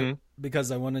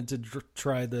 Because I wanted to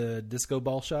try the disco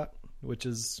ball shot, which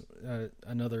is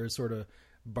another sort of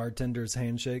bartender's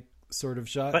handshake sort of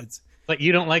shot. But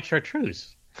you don't like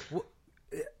chartreuse.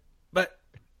 But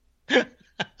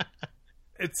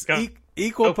it's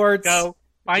equal parts. Go.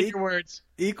 Find your words.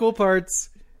 Equal parts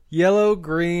yellow,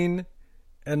 green,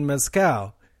 and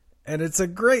mezcal. And it's a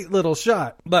great little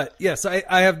shot. But yes,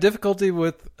 I have difficulty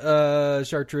with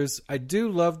chartreuse. I do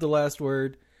love the Last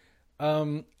Word.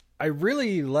 I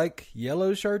really like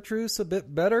yellow chartreuse a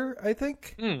bit better, I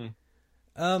think.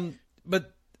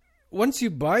 But once you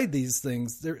buy these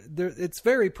things, it's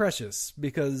very precious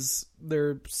because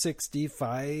they're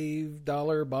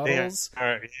 $65 bottles.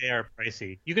 They are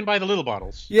pricey. You can buy the little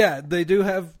bottles. Yeah, they do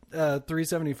have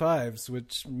 $3.75s,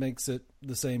 which makes it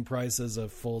the same price as a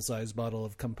full-size bottle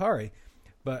of Campari.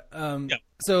 But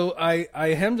so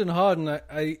I hemmed and hawed, and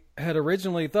I had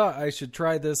originally thought I should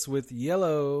try this with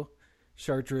yellow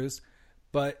chartreuse,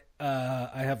 but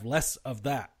I have less of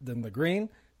that than the green,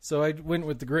 so I went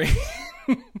with the green.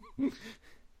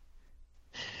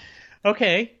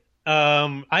 Okay.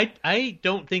 I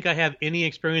don't think I have any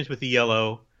experience with the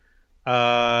yellow.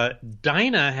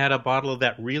 Dinah had a bottle of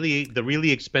the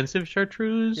really expensive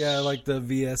chartreuse. Yeah, like the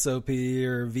VSOP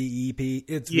or VEP.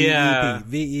 It's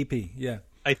VEP. Yeah.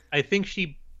 I think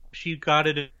she got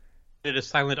it at a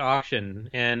silent auction,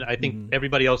 and I think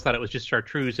everybody else thought it was just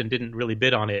chartreuse and didn't really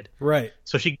bid on it. Right.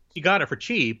 So she got it for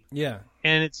cheap. Yeah.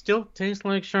 And it still tastes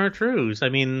like chartreuse. I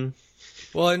mean,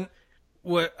 well, and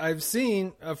what I've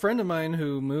seen, a friend of mine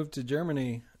who moved to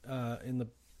Germany in the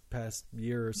past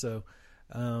year or so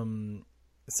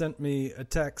sent me a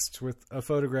text with a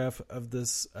photograph of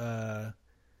this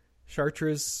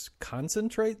chartreuse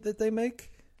concentrate that they make.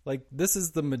 Like, this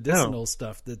is the medicinal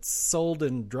stuff that's sold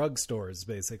in drugstores,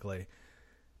 basically.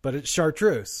 But it's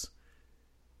chartreuse.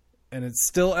 And it's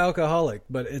still alcoholic,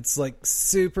 but it's like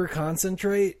super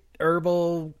concentrate,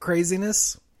 herbal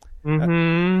craziness.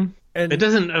 Mm-hmm. And it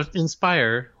doesn't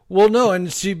inspire. Well, no,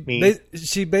 and she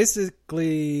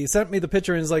basically sent me the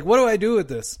picture and is like, what do I do with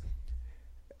this?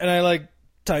 And I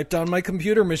typed on my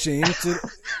computer machine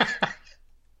to...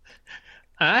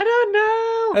 I don't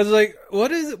know. I was like,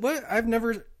 what is it? What? I've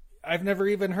never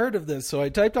even heard of this. So I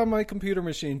typed on my computer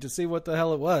machine to see what the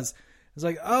hell it was. It's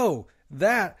like, oh,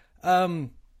 that.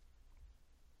 No,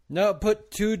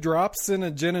 put 2 drops in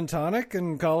a gin and tonic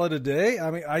and call it a day. I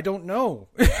mean, I don't know.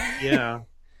 Yeah.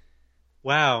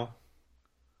 Wow.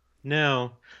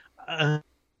 No.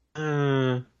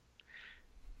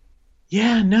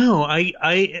 Yeah. No.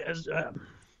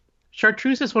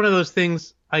 Chartreuse is one of those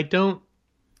things I don't.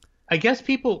 I guess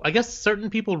certain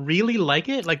people really like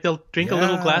it. Like, they'll drink a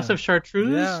little glass of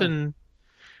chartreuse, and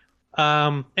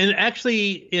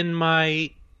actually in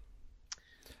my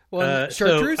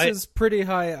chartreuse is pretty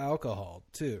high alcohol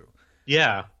too.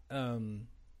 Yeah.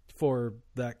 For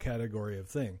that category of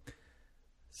thing.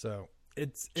 So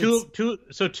it's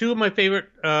two of my favorite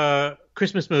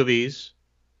Christmas movies.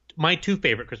 My 2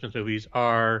 favorite Christmas movies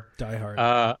are Die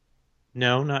Hard.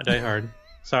 No, not Die Hard.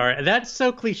 Sorry, that's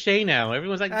so cliche now.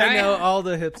 Everyone's like, I know, all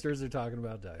the hipsters are talking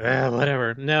about Die Hard.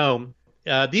 Whatever. No,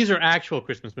 these are actual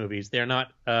Christmas movies. They're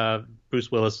not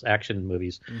Bruce Willis action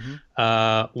movies.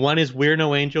 Mm-hmm. One is We're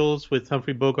No Angels with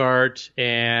Humphrey Bogart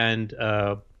and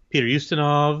Peter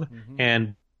Ustinov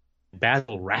and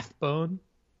Basil Rathbone.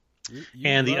 You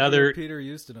and the other Peter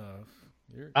Ustinov.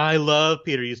 I love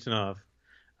Peter Ustinov.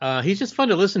 He's just fun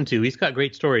to listen to. He's got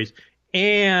great stories.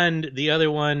 And the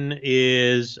other one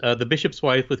is The Bishop's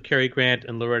Wife with Cary Grant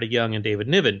and Loretta Young and David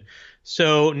Niven.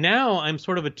 So now I'm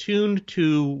sort of attuned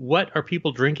to what are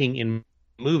people drinking in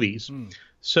movies.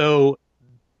 So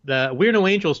the We're No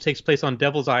Angels takes place on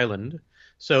Devil's Island.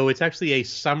 So it's actually a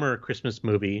summer Christmas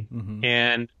movie,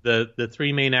 and the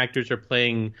three main actors are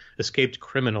playing escaped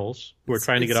criminals who are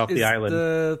trying to get off the island.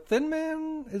 The Thin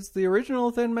Man is the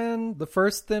original Thin Man. The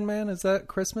first Thin Man, is that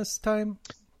Christmas time?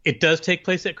 It does take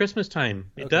place at Christmas time.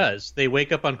 It does. They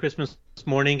wake up on Christmas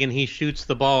morning and he shoots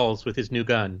the balls with his new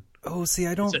gun. Oh, see,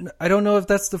 I don't know if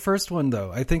that's the first one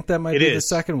though. I think that might be the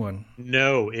second one.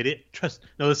 No,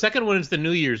 the second one is the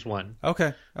New Year's one.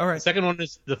 Okay, all right.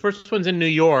 The first one's in New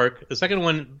York. The second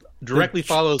one directly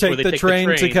follows where they take the train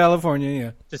to California,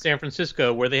 yeah, to San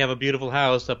Francisco, where they have a beautiful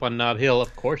house up on Nob Hill.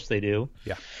 Of course they do.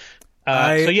 Yeah.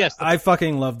 I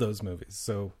fucking love those movies.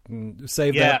 So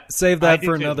save that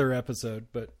for another episode.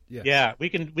 But yeah, we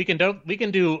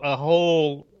can do a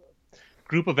whole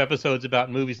group of episodes about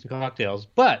movies and cocktails.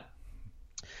 But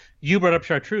you brought up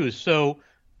chartreuse. So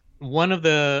in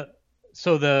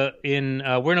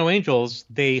We're No Angels,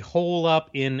 they hole up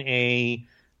in a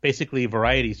basically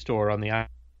variety store on the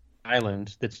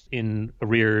island that's in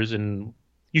arrears, and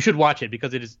you should watch it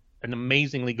because it is an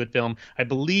amazingly good film. I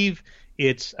believe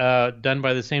it's done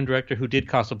by the same director who did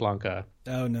Casablanca.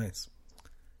 Oh, nice.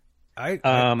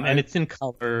 And it's in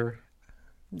color.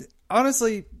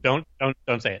 Honestly, don't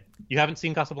say it. You haven't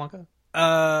seen Casablanca?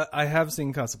 I have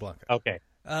seen Casablanca. Okay.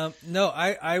 No,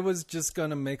 I was just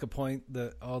going to make a point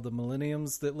that all the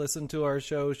millenniums that listen to our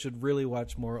show should really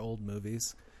watch more old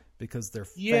movies because they're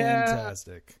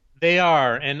fantastic. They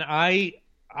are, and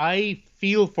I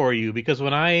feel for you because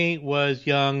when I was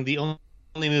young, the only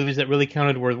movies that really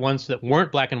counted were ones that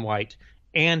weren't black and white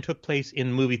and took place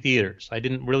in movie theaters. I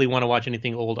didn't really want to watch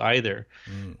anything old either.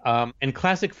 And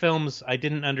classic films, I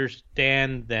didn't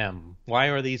understand them. Why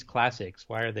are these classics?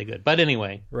 Why are they good? But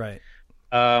anyway. Right.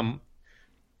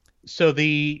 So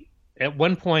at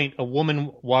one point, a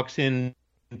woman walks into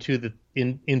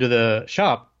the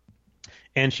shop,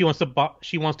 and she wants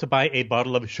to buy a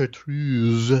bottle of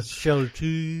chartreuse.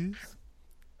 Chartreuse.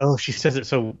 Oh, she says it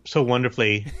so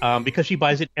wonderfully because she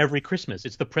buys it every Christmas.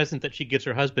 It's the present that she gives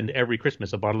her husband every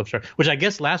Christmas, a bottle of chartreuse, which I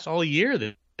guess lasts all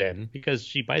year then because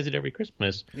she buys it every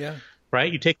Christmas. Yeah.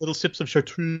 Right? You take little sips of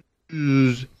chartreuse.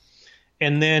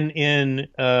 And then in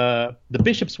The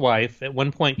Bishop's Wife, at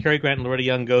one point, Cary Grant and Loretta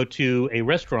Young go to a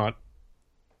restaurant,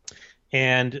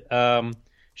 and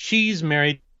she's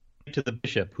married to the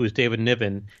bishop, who is David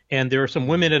Niven, and there are some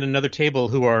women at another table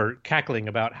who are cackling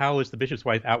about how is the bishop's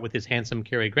wife out with his handsome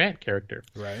Cary Grant character.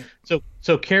 Right.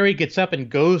 So Cary gets up and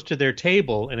goes to their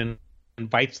table and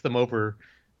invites them over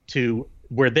to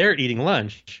where they're eating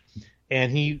lunch,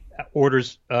 and he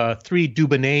orders 3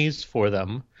 Dubonnays for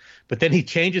them, but then he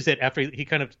changes it after he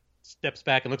kind of steps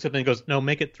back and looks up and goes, "No,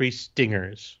 make it 3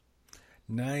 Stingers."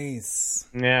 Nice.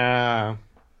 Yeah.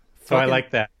 So I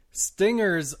like that.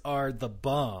 Stingers are the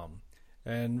bomb.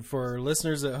 And for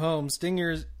listeners at home,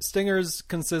 Stingers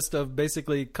consist of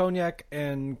basically cognac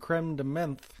and creme de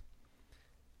menthe.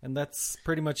 And that's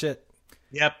pretty much it.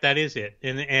 Yep, that is it.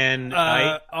 And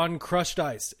on crushed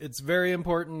ice. It's very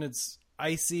important. It's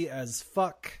icy as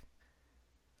fuck.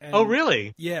 And oh,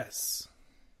 really? Yes.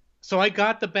 So I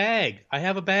got the bag. I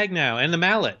have a bag now and the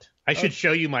mallet. I should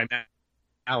show you my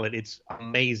mallet. It's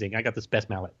amazing. I got this best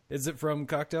mallet. Is it from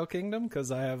Cocktail Kingdom?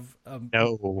 Because I have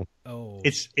no. Oh,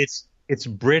 it's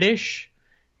British,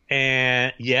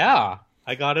 and yeah,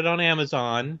 I got it on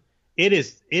Amazon.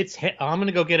 It's. I'm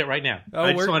gonna go get it right now.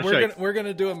 Oh, we're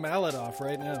gonna do a mallet off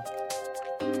right now.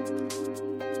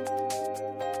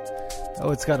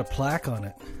 Oh, it's got a plaque on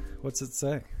it. What's it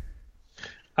say?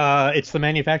 It's the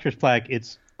manufacturer's plaque.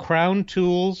 It's Crown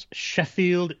Tools,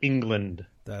 Sheffield, England.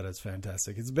 That is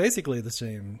fantastic. It's basically the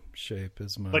same shape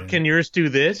as mine. But can yours do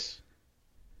this?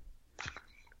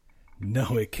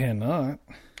 No, it cannot.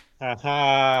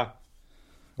 Haha.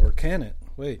 Or can it?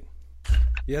 Wait.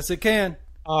 Yes, it can.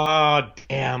 Oh,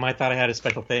 damn. I thought I had a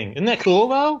special thing. Isn't that cool,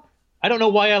 though? I don't know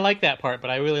why I like that part,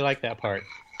 but I really like that part.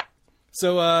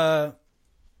 So,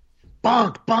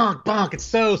 bonk, bonk, bonk. It's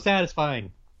so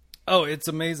satisfying. Oh, it's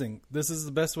amazing. This is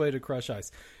the best way to crush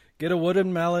ice. Get a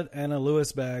wooden mallet and a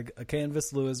Lewis bag, a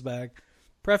canvas Lewis bag,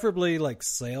 preferably like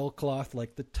sailcloth,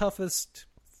 like the toughest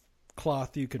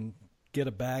cloth you can get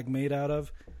a bag made out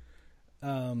of.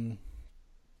 And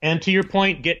to your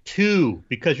point, get 2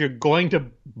 because you're going to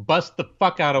bust the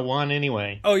fuck out of one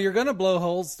anyway. Oh, you're going to blow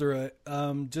holes through it.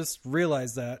 Just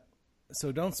realize that.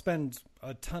 So don't spend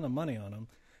a ton of money on them.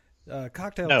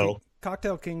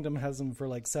 Cocktail Kingdom has them for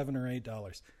like $7 or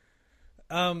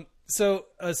 $8. So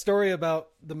a story about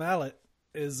the mallet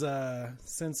is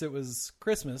since it was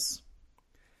Christmas.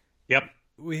 Yep.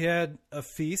 we had a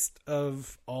feast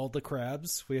of all the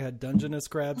crabs. We had Dungeness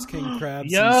crabs, king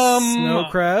crabs, Yum! and snow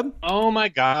crab. Oh my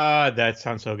god, that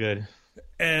sounds so good.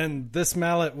 And this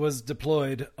mallet was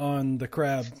deployed on the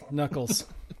crab knuckles.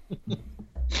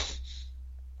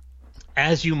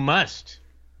 As you must.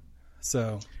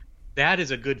 So that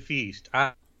is a good feast.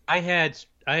 I had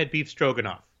beef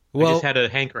stroganoff. Well, I just had a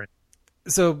hankering.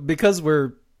 So because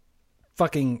we're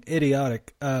fucking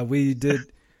idiotic, we did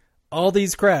all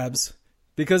these crabs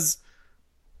because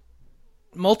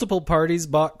multiple parties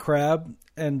bought crab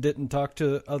and didn't talk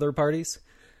to other parties.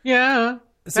 Yeah,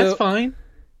 that's fine.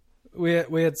 We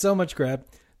had so much crab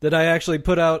that I actually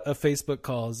put out a Facebook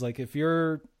call. It's like, if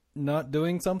you're not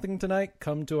doing something tonight,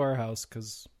 come to our house,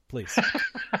 because please.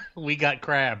 We got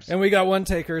crabs. And we got one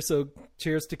taker, so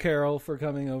cheers to Carol for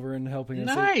coming over and helping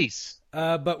us. Nice.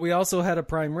 But we also had a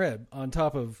prime rib on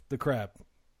top of the crab.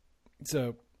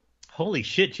 So, holy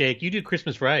shit, Jake, you do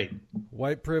Christmas right.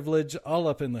 White privilege all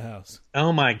up in the house.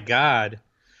 Oh my god.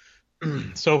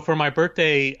 So for my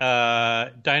birthday,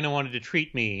 Dinah wanted to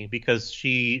treat me because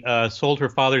she sold her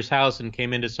father's house and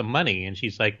came into some money. And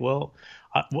she's like, well,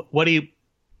 what do you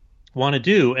want to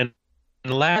do? And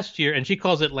last year, and she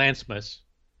calls it Lancemas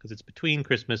because it's between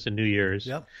Christmas and New Year's.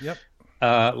 Yep.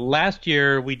 Last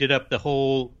year, we did up the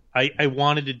whole, I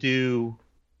wanted to do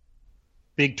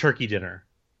big turkey dinner.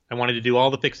 I wanted to do all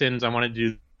the fix-ins. I wanted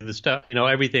to do the stuff,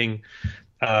 everything.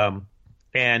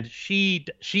 And she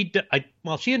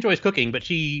enjoys cooking, but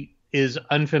she is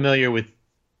unfamiliar with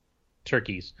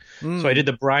turkeys. So I did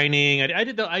the brining. I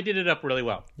did it up really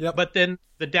well. Yep. But then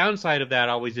the downside of that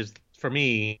always is, for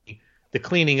me, the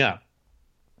cleaning up.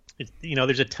 It's,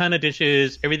 there's a ton of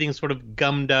dishes. Everything's sort of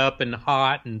gummed up and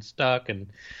hot and stuck. And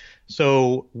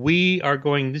so we are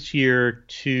going this year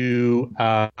to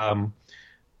a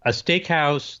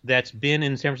steakhouse that's been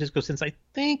in San Francisco since, I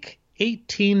think,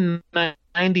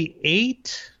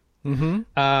 1898,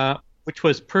 which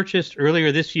was purchased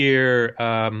earlier this year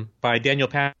by Daniel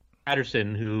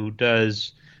Patterson, who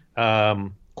does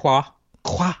Croix.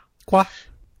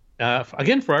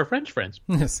 Again, for our French friends.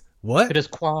 Yes. What? It is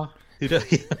Croix. Who does?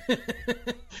 It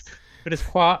is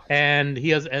Croix, and he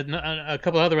has a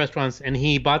couple of other restaurants. And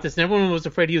he bought this, and everyone was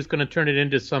afraid he was going to turn it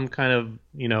into some kind of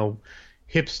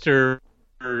hipster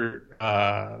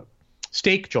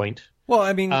steak joint. Well,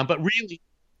 I mean, but really,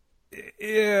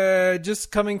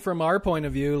 just coming from our point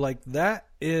of view, like, that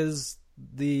is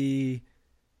the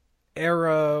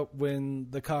era when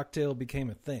the cocktail became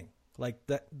a thing. Like,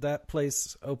 that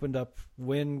place opened up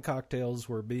when cocktails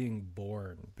were being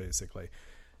born, basically.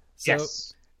 So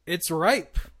yes. It's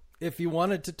ripe. If you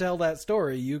wanted to tell that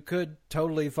story, you could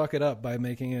totally fuck it up by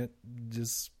making it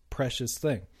this precious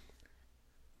thing.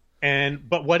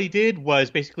 But what he did was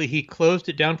basically he closed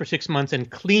it down for 6 months and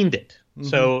cleaned it.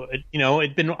 So,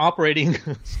 it'd been operating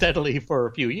steadily for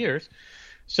a few years.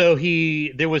 So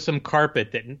there was some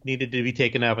carpet that needed to be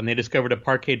taken up, and they discovered a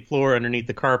parquet floor underneath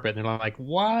the carpet. And they're like,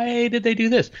 why did they do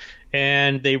this?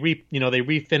 And they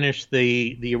refinished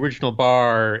the original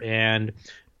bar, and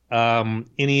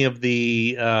any of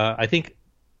the I think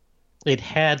it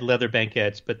had leather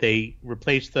banquettes, but they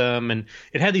replaced them, and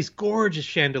it had these gorgeous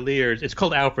chandeliers. It's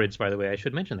called Alfred's, by the way. I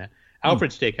should mention that.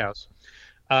 Alfred's Steakhouse.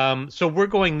 So we're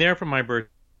going there for my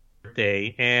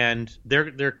birthday, and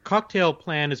their cocktail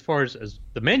plan, as far as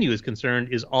the menu is concerned,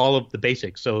 is all of the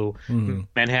basics. So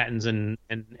Manhattans and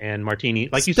martini,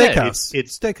 like you said, it's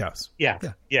steakhouse. Yeah.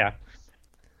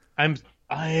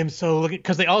 I am so looking,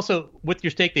 because they also, with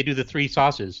your steak, they do the 3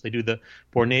 sauces. They do the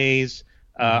Béarnaise,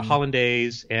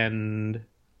 Hollandaise, and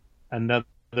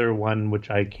another one which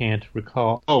I can't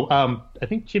recall. I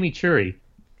think chimichurri.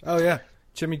 Oh yeah,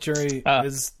 chimichurri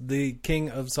is the king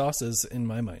of sauces in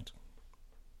my mind.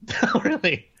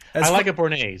 Really? I like a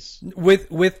Béarnaise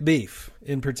with beef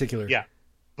in particular. Yeah,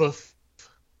 boeuf.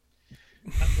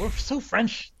 We're so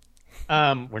French.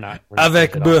 We're not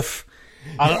avec boeuf.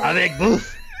 Avec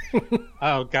boeuf.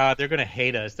 Oh God, they're gonna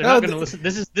hate us. They're not gonna listen.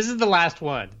 This is the last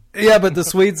one. Yeah, but the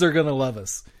Swedes are gonna love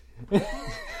us.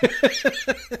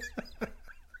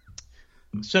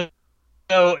 So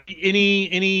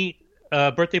any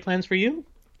birthday plans for you?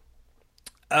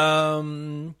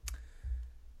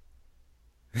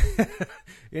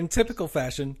 In typical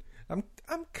fashion, I'm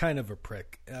kind of a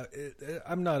prick.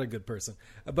 I'm not a good person,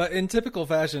 but in typical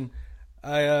fashion,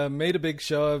 I made a big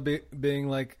show of being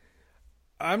like,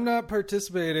 I'm not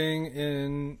participating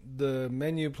in the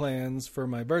menu plans for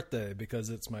my birthday because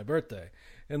it's my birthday.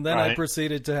 And then I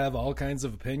proceeded to have all kinds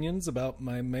of opinions about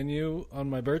my menu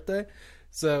on my birthday.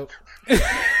 So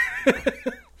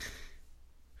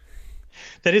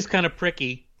That is kind of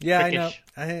pricky. Yeah, Prickish.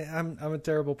 I know. I'm a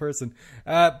terrible person.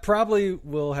 Probably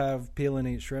will have peel and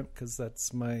eat shrimp because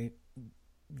that's my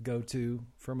go-to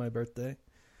for my birthday.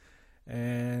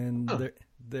 And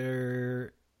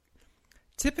they're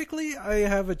typically I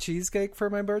have a cheesecake for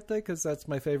my birthday because that's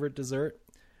my favorite dessert.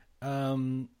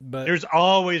 But There's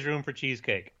always room for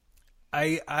cheesecake.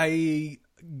 I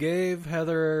gave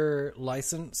Heather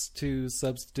license to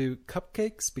substitute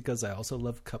cupcakes because I also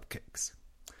love cupcakes.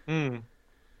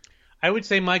 I would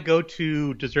say my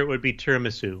go-to dessert would be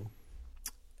tiramisu.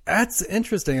 That's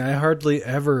interesting. I hardly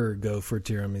ever go for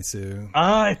tiramisu.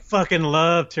 I fucking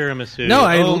love tiramisu. No,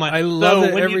 I love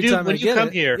it every time I get it. When you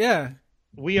come here, yeah,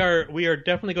 we are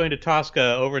definitely going to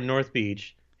Tosca over in North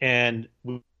Beach, and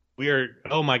we are.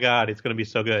 Oh my god, it's going to be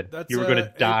so good. That's you were going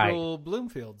to die. April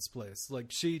Bloomfield's place. Like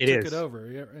she It took is. it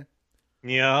over. Yeah. Right?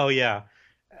 Yeah, oh yeah.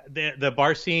 The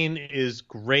bar scene is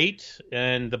great,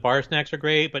 and the bar snacks are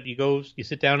great. But you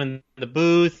sit down in the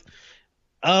booth.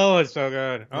 Oh, it's so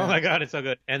good. Oh my god, it's so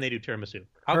good. And they do tiramisu,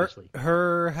 obviously.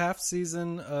 Her half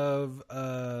season of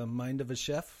Mind of a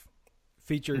Chef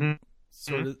featured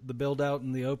sort of the build out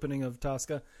and the opening of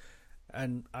Tosca,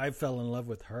 and I fell in love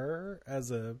with her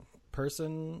as a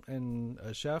person and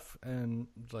a chef, and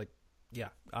like, yeah,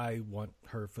 I want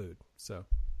her food. So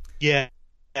Yeah.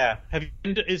 Have you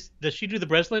been to, does she do the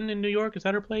Breslin in New York? Is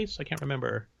that her place? I can't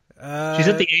remember. She's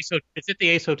at the Ace. It's at the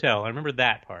Ace Hotel. I remember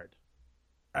that part.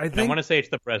 I want to say it's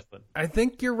the Breslin. I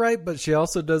think you're right, but she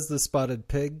also does the Spotted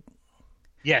Pig.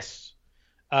 Yes.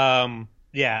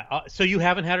 Yeah. So you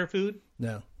haven't had her food?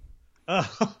 No.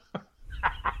 Oh.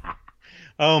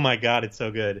 Oh my God, it's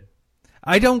so good.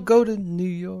 I don't go to New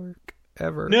York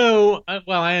ever. No.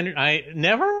 Well, I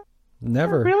never.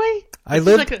 Never. Really? I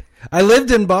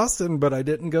lived in Boston, but I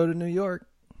didn't go to New York.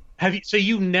 Have you? So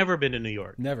you've never been to New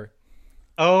York? Never.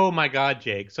 Oh my God,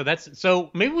 Jake. So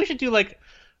maybe we should do like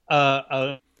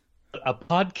a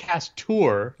podcast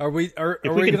tour. Are we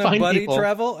going to buddy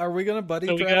travel? Are we going to buddy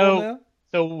travel now?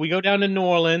 So we go down to New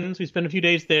Orleans. We spend a few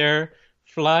days there.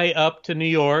 Fly up to New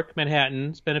York,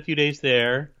 Manhattan. Spend a few days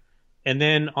there, and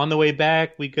then on the way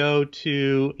back we go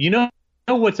to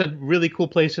what's a really cool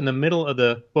place in the middle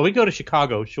of we go to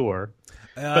Chicago, sure.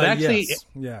 But actually, yes.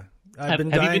 Yeah. I've been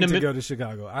dying to go to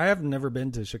Chicago. I have never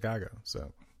been to Chicago,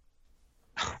 so.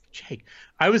 Oh, Jake,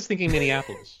 I was thinking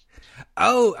Minneapolis.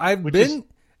 Oh, I've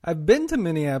been to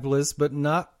Minneapolis, but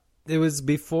not. It was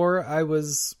before I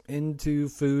was into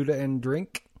food and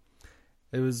drink.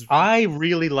 I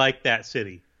really like that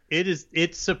city.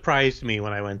 It surprised me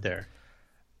when I went there.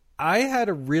 I had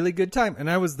a really good time, and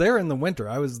I was there in the winter.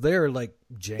 I was there like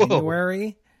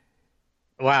January.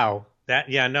 Whoa. Wow.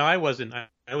 I wasn't.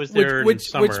 I was there in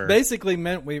summer. Which basically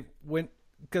meant we went,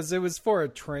 because it was for a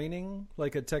training,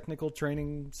 like a technical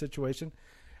training situation.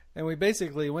 And we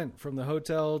basically went from the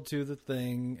hotel to the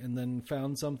thing and then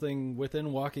found something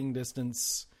within walking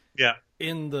distance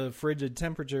in the frigid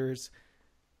temperatures.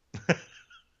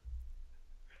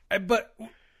 But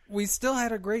we still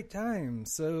had a great time,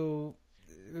 so...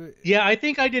 Yeah, I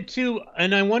think I did too,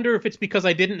 and I wonder if it's because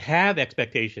I didn't have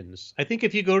expectations. I think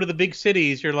if you go to the big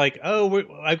cities, you're like,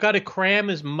 I've got to cram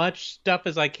as much stuff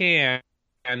as I can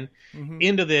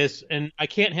into this, and I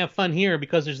can't have fun here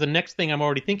because there's the next thing I'm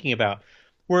already thinking about.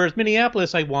 Whereas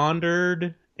Minneapolis, I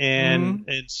wandered and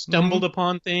stumbled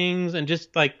upon things and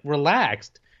just like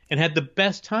relaxed and had the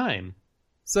best time.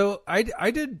 So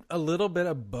I did a little bit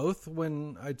of both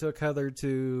when I took Heather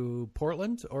to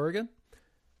Portland, Oregon.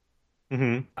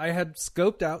 Mm-hmm. I had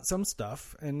scoped out some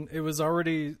stuff, and it was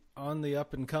already on the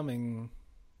up and coming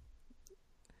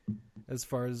as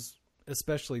far as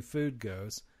especially food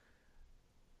goes.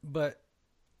 But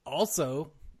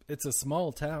also, it's a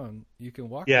small town. You can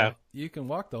walk. You can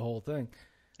walk the whole thing,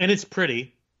 and it's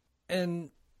pretty.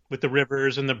 And with the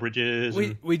rivers and the bridges,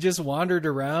 we just wandered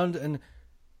around, and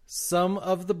some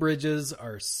of the bridges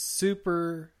are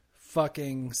super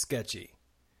fucking sketchy.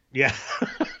 Yeah.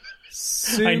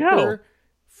 Super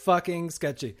fucking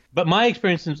sketchy. But my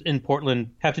experiences in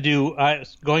Portland have to do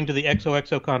going to the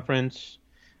XOXO conference,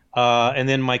 and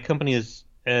then my company has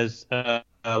a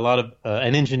lot of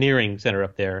an engineering center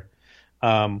up there.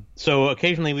 So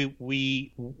occasionally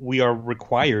we are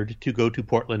required to go to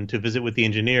Portland to visit with the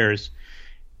engineers.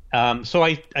 So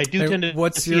I do tend to.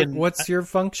 What's your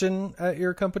function at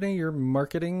your company? Your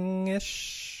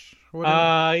marketing-ish?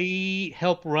 I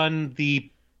help run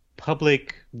the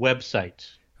public website.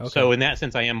 Okay. So in that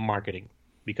sense, I am marketing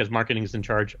because marketing is in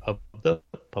charge of the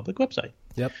public website.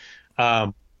 Yep.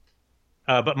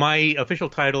 But my official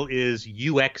title is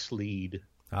UX lead.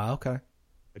 Okay.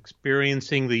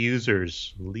 Experiencing the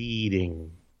users,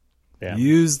 leading them.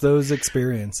 Use those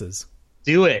experiences.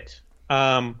 Do it.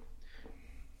 Um,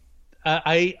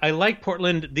 I like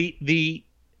Portland.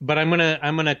 But I'm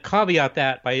gonna caveat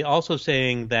that by also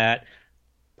saying that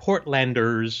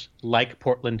Portlanders like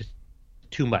Portland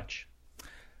too much.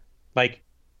 Like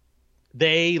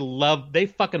they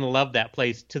fucking love that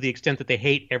place to the extent that they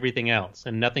hate everything else,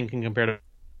 and nothing can compare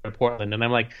to Portland. And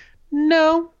I'm like,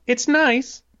 no, it's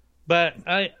nice, but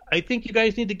I think you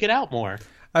guys need to get out more.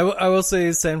 I will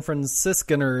say San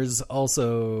Franciscaners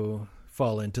also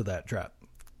fall into that trap.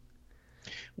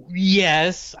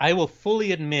 Yes, I will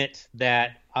fully admit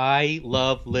that I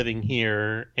love living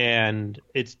here, and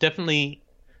it's definitely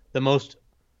the most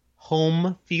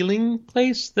home feeling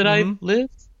place that I've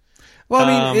lived. Well,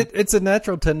 I mean, it's a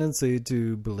natural tendency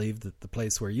to believe that the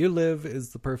place where you live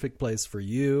is the perfect place for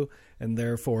you, and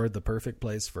therefore the perfect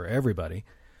place for everybody.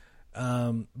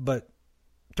 But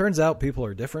turns out people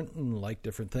are different and like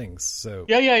different things. So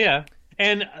yeah.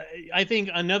 And I think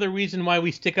another reason why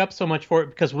we stick up so much for it,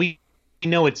 because we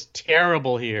know it's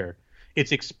terrible here.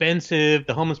 It's expensive.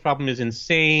 The homeless problem is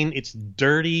insane. It's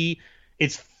dirty.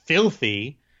 It's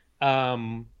filthy.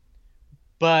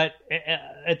 But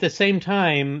at the same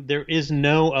time, there is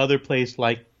no other place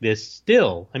like this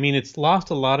still. I mean, it's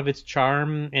lost a lot of its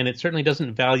charm, and it certainly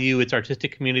doesn't value its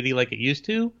artistic community like it used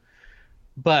to.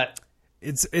 But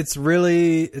it's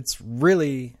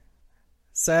really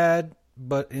sad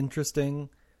but interesting,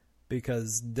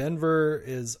 because Denver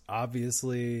is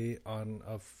obviously on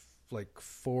a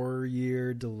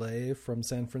 4-year delay from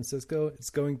San Francisco. It's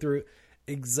going through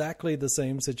exactly the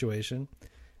same situation.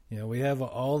 You know, we have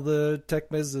all the tech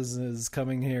businesses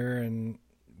coming here, and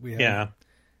we have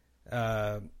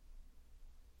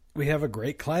a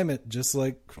great climate, just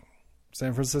like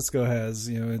San Francisco has.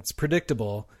 You know, it's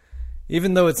predictable,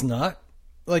 even though it's not.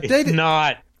 It's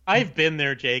not. I've been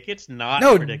there, Jake. It's not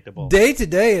predictable. Day to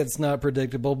day, it's not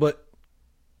predictable, but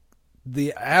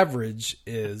the average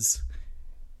is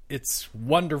it's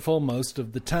wonderful most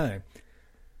of the time.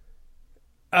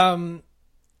 But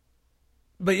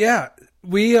yeah,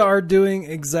 we are doing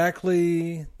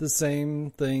exactly the same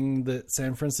thing that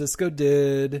San Francisco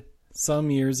did some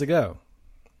years ago.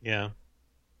 Yeah.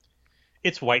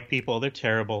 It's white people. They're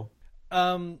terrible.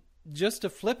 Just to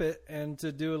flip it and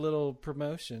to do a little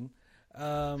promotion.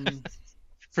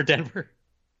 For Denver?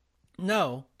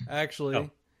 No, actually.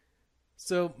 Oh.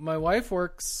 So my wife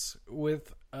works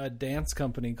with a dance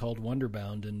company called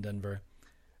Wonderbound in Denver.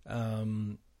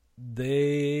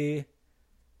 They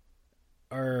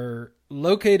are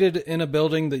located in a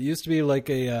building that used to be like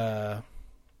a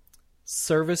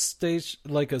service station,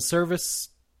 like a service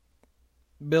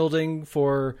building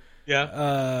for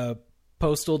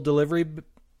postal delivery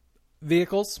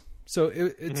vehicles. So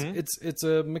it's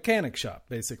a mechanic shop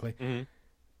basically,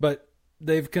 but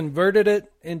they've converted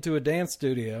it into a dance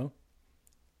studio,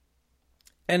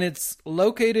 and it's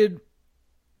located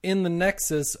in the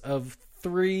nexus of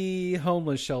 3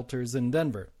 homeless shelters in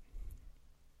Denver.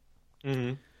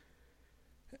 Mm-hmm.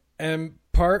 And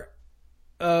part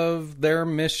of their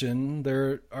mission,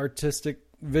 their artistic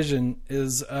vision,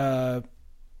 is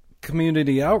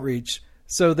community outreach.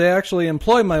 So they actually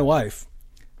employ my wife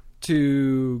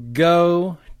to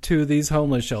go to these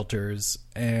homeless shelters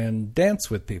and dance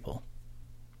with people.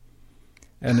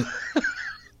 And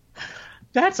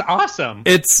that's awesome.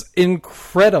 It's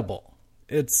incredible.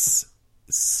 It's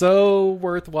so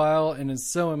worthwhile, and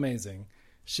it's so amazing.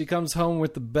 She comes home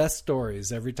with the best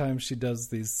stories every time she does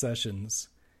these sessions.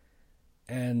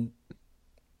 And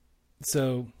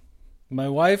so my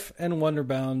wife and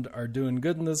Wonderbound are doing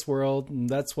good in this world, and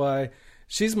that's why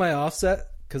she's my offset,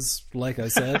 because like I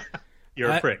said,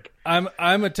 you're a prick. I'm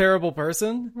a terrible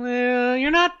person. Well, you're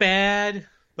not bad,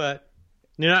 but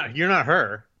you're not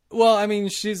her. Well, I mean,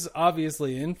 she's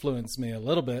obviously influenced me a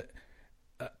little bit.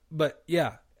 But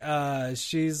yeah,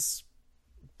 she's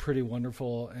pretty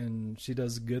wonderful, and she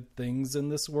does good things in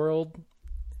this world.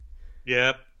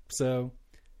 Yep. So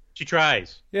she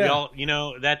tries. Yeah.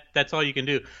 That's all you can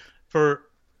do. For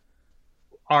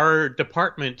our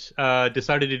department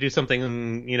decided to do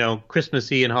something,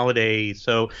 Christmassy and holiday.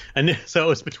 So it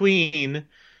was between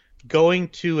going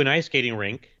to an ice skating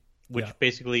rink, which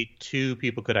basically 2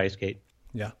 people could ice skate.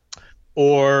 Yeah.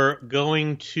 Or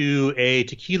going to a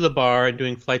tequila bar and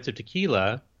doing flights of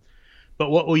tequila. But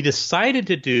what we decided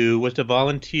to do was to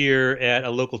volunteer at a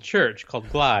local church called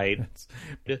Glide.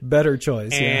 Better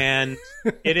choice. And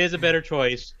it is a better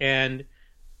choice. And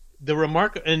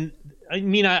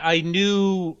I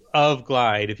knew of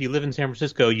Glide. If you live in San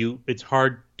Francisco, it's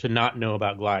hard to not know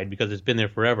about Glide because it's been there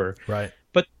forever. Right.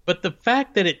 But the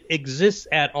fact that it exists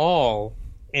at all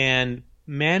and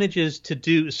manages to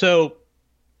do so,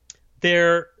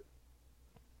 their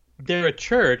they're a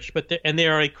church, and they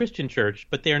are a Christian church,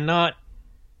 but they're not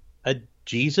a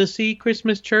Jesus-y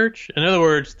Christmas church. In other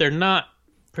words, they're not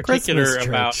particular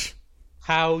about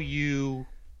how you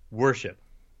worship,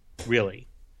 really.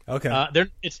 Okay. They're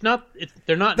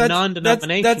not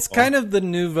non-denominational. That's kind of the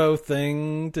nouveau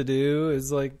thing to do,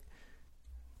 is like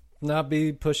not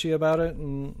be pushy about it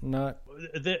and not.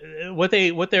 What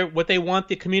they want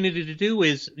the community to do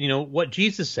is, what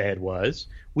Jesus said was,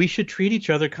 we should treat each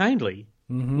other kindly.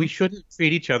 Mm-hmm. We shouldn't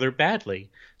treat each other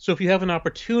badly. So if you have an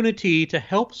opportunity to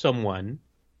help someone,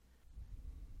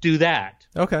 do that.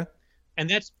 Okay. And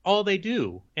that's all they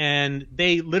do. And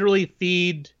they literally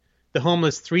feed the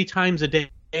homeless 3 times a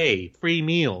day, free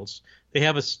meals. They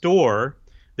have a store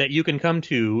that you can come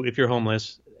to if you're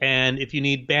homeless, and if you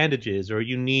need bandages or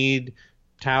you need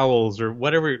towels or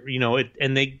whatever,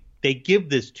 and they give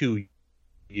this to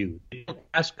you. They don't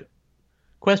ask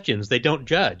questions. They don't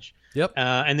judge. Yep.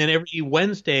 And then every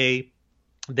Wednesday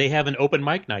they have an open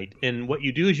mic night, and what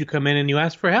you do is you come in and you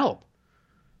ask for help.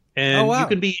 And you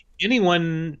can be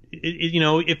anyone,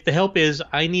 if the help is,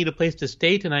 I need a place to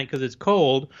stay tonight because it's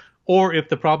cold, or if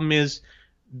the problem is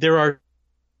there are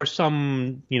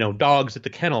some, dogs at the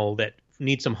kennel that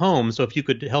need some homes, so if you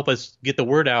could help us get the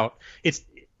word out.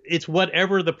 It's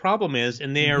whatever the problem is,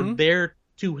 and they are there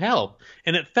to help.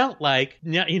 And it felt like,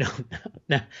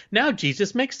 now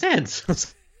Jesus makes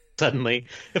sense suddenly.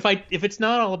 If it's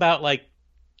not all about like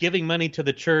giving money to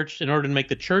the church in order to make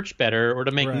the church better or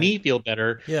to make me feel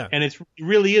better. Yeah. And it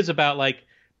really is about like,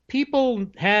 people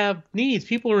have needs.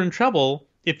 People are in trouble.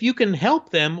 If you can help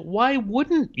them, why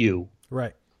wouldn't you?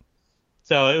 Right.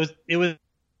 So it was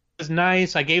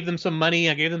nice. I gave them some money.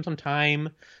 I gave them some time.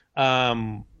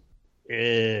 Yeah.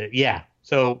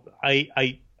 So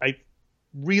I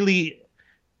really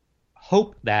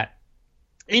hope that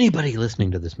anybody listening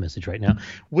to this message right now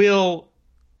will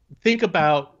think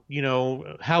about,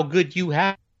 how good you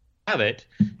have it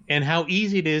and how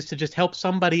easy it is to just help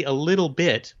somebody a little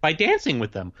bit by dancing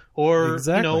with them or,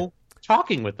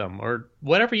 talking with them or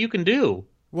whatever you can do.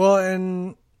 Well,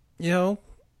 and,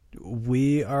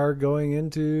 we are going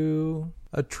into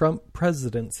a Trump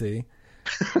presidency.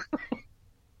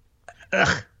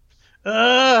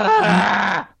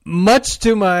 Much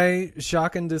to my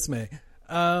shock and dismay.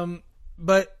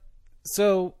 But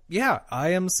so, yeah,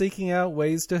 I am seeking out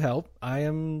ways to help. I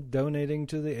am donating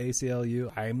to the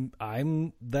ACLU.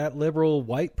 I'm that liberal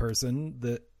white person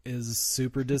that is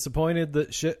super disappointed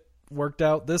that shit worked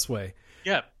out this way.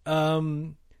 Yeah.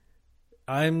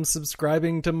 I'm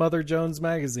subscribing to Mother Jones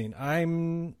magazine.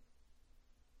 I'm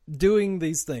doing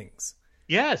these things.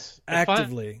 Yes.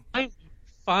 Actively.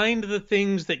 Find the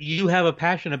things that you have a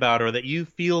passion about or that you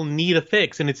feel need a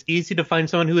fix. And it's easy to find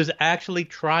someone who is actually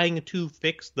trying to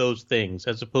fix those things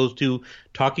as opposed to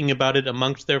talking about it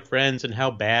amongst their friends and how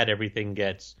bad everything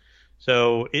gets.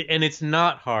 So, and it's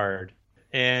not hard.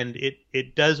 And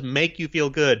it does make you feel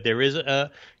good.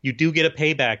 You do get a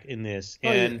payback in this.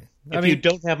 And if you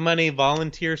don't have money,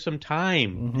 volunteer some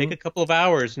time. Mm-hmm. Take a couple of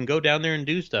hours and go down there and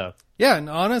do stuff. Yeah, and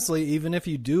honestly, even if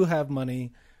you do have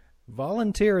money,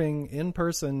 volunteering in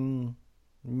person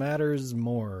matters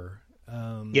more.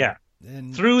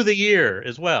 And through the year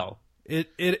as well. It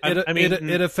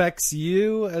affects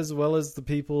you as well as the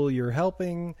people you're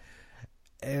helping.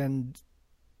 And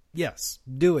yes,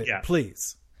 do it,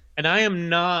 please. And I am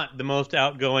not the most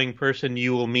outgoing person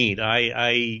you will meet.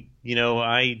 I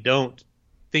don't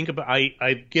think about.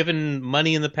 I've given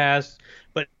money in the past,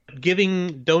 but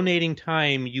donating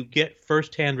time, you get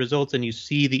firsthand results, and you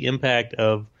see the impact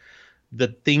of the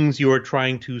things you are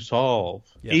trying to solve,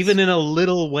 even in a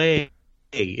little way.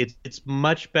 It's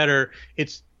much better.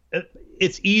 It's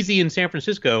easy in San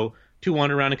Francisco to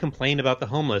wander around and complain about the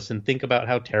homeless and think about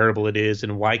how terrible it is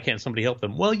and why can't somebody help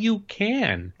them. Well, you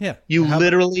can. Yeah, you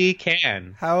literally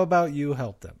can. How about you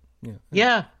help them?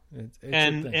 Yeah.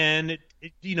 And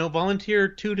volunteer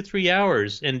 2 to 3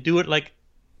 hours and do it like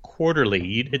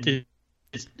quarterly.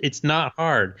 It's not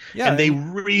hard. Yeah, and they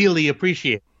really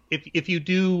appreciate it. If you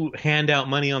do hand out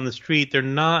money on the street,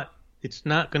 it's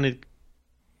not going to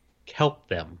help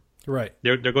them. Right.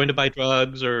 They're going to buy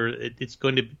drugs, or it's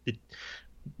going to.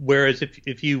 Whereas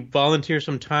if you volunteer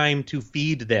some time to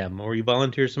feed them, or you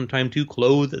volunteer some time to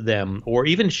clothe them, or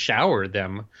even shower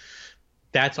them,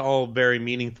 that's all very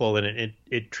meaningful, and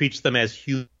it treats them as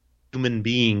human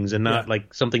beings and not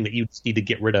like something that you just need to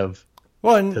get rid of.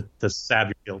 Well, and to stab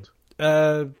your guilt.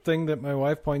 Thing that my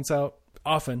wife points out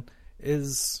often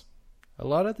is a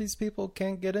lot of these people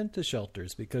can't get into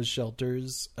shelters because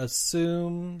shelters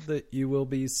assume that you will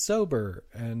be sober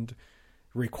and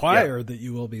require that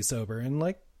you will be sober. And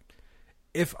like,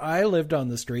 if I lived on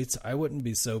the streets, I wouldn't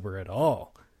be sober at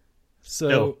all. So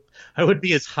No, I would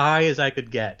be as high as I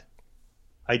could get.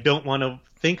 I don't want to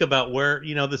think about where,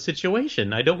 the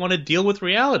situation. I don't want to deal with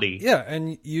reality. yeah,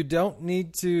 and you don't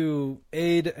need to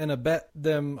aid and abet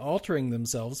them altering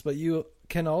themselves, but you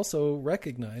can also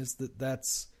recognize that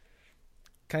that's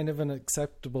kind of an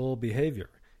acceptable behavior.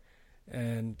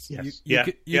 And Yes.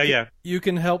 you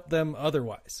can help them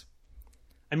otherwise.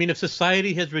 I mean, if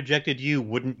society has rejected you,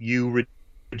 wouldn't you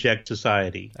reject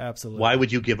society? Absolutely. Why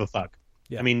would you give a fuck?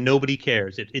 Yeah. I mean, nobody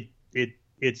cares.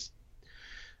 It's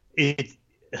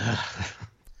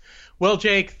Well,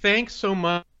 Jake, thanks so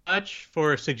much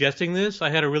for suggesting this. I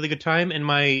had a really good time, and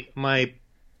my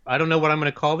I don't know what I'm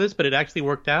going to call this, but it actually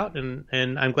worked out, and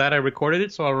I'm glad I recorded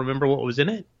it, so I'll remember what was in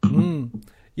it.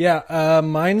 Yeah,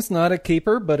 mine's not a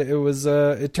keeper, but it was.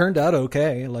 It turned out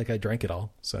okay. Like I drank it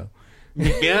all, so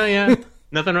Yeah,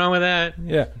 nothing wrong with that.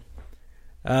 yeah.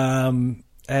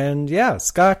 And yeah,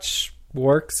 Scotch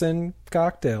works in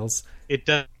cocktails. It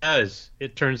does.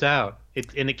 It turns out,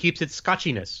 it keeps its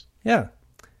scotchiness. Yeah,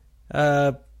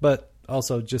 but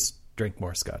also just drink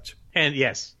more Scotch. And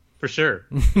yes, for sure.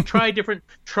 try different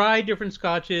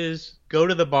scotches. Go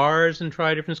to the bars and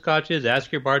try different scotches.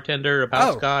 Ask your bartender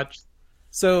about Scotch.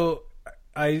 So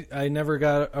I never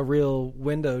got a real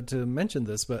window to mention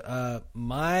this, but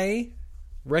my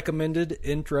recommended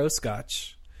intro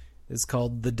Scotch is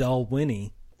called the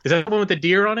Dalwhinnie. Is that the one with the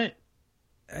deer on it?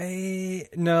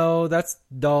 No, that's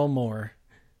Dalmore.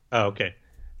 Oh, okay.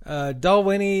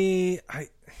 Dalwhinnie, I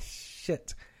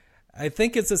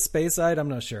think it's a Speyside. I'm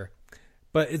not sure,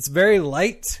 but it's very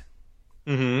light.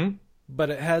 Mm-hmm. But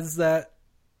it has that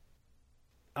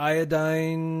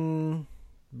iodine,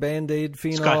 Band-Aid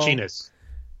phenol. Scotchiness.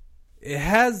 It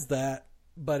has that,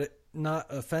 but not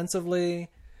offensively.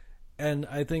 And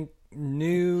I think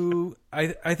new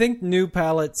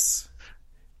palates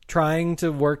trying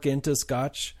to work into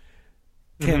Scotch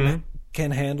can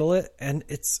handle it, and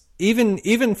it's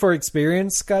even for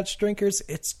experienced Scotch drinkers,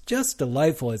 it's just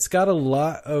delightful. It's got a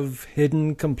lot of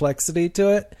hidden complexity to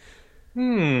it.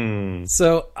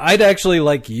 So I'd actually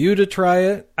like you to try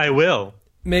it. I will.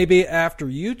 Maybe after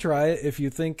you try it, if you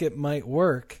think it might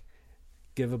work,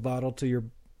 give a bottle to your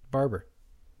barber.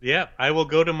 Yeah, I will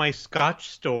go to my Scotch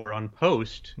store on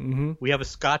Post. Mm-hmm. We have a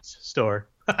Scotch store.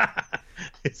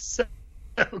 It's so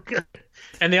good,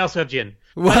 and they also have gin.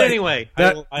 What? But anyway,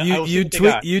 you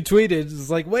tweeted, it's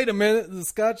like, wait a minute, the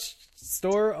Scotch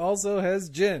store also has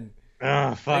gin.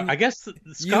 Oh fuck! And I guess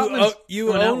Scotland.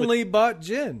 You only bought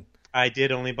gin. I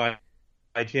did only buy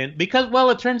gin because, well,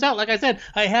 it turns out, like I said,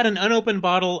 I had an unopened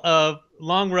bottle of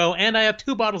Longrow, and I have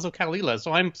 2 bottles of Kalila,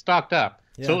 so I'm stocked up.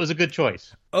 Yeah. So it was a good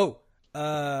choice. Oh,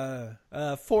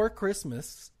 for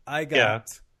Christmas, I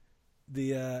got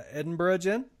the Edinburgh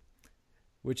gin,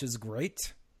 which is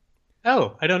great.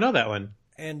 Oh, I don't know that one.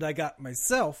 And I got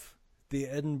myself the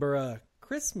Edinburgh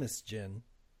Christmas gin,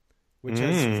 which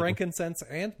has frankincense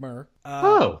and myrrh.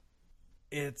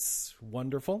 It's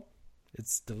wonderful.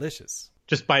 It's delicious.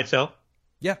 Just by itself?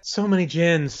 Yeah. So many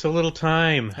gins, so little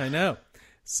time. I know.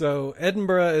 So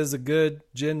Edinburgh is a good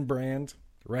gin brand.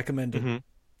 Recommended. Mm-hmm.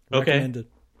 Okay. Recommended.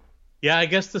 Yeah, I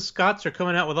guess the Scots are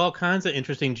coming out with all kinds of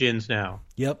interesting gins now.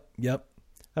 Yep.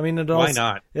 I mean, why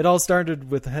not? It all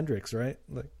started with Hendrix, right?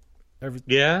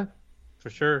 Yeah, for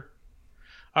sure.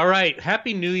 All right.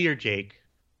 Happy New Year, Jake.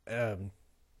 /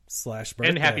 birthday.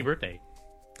 And happy birthday.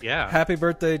 Yeah. Happy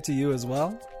birthday to you as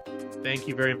well. Thank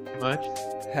you very much.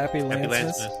 Happy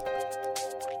Lanceness.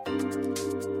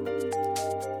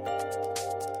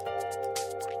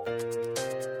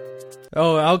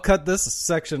 Oh, I'll cut this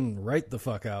section right the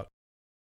fuck out.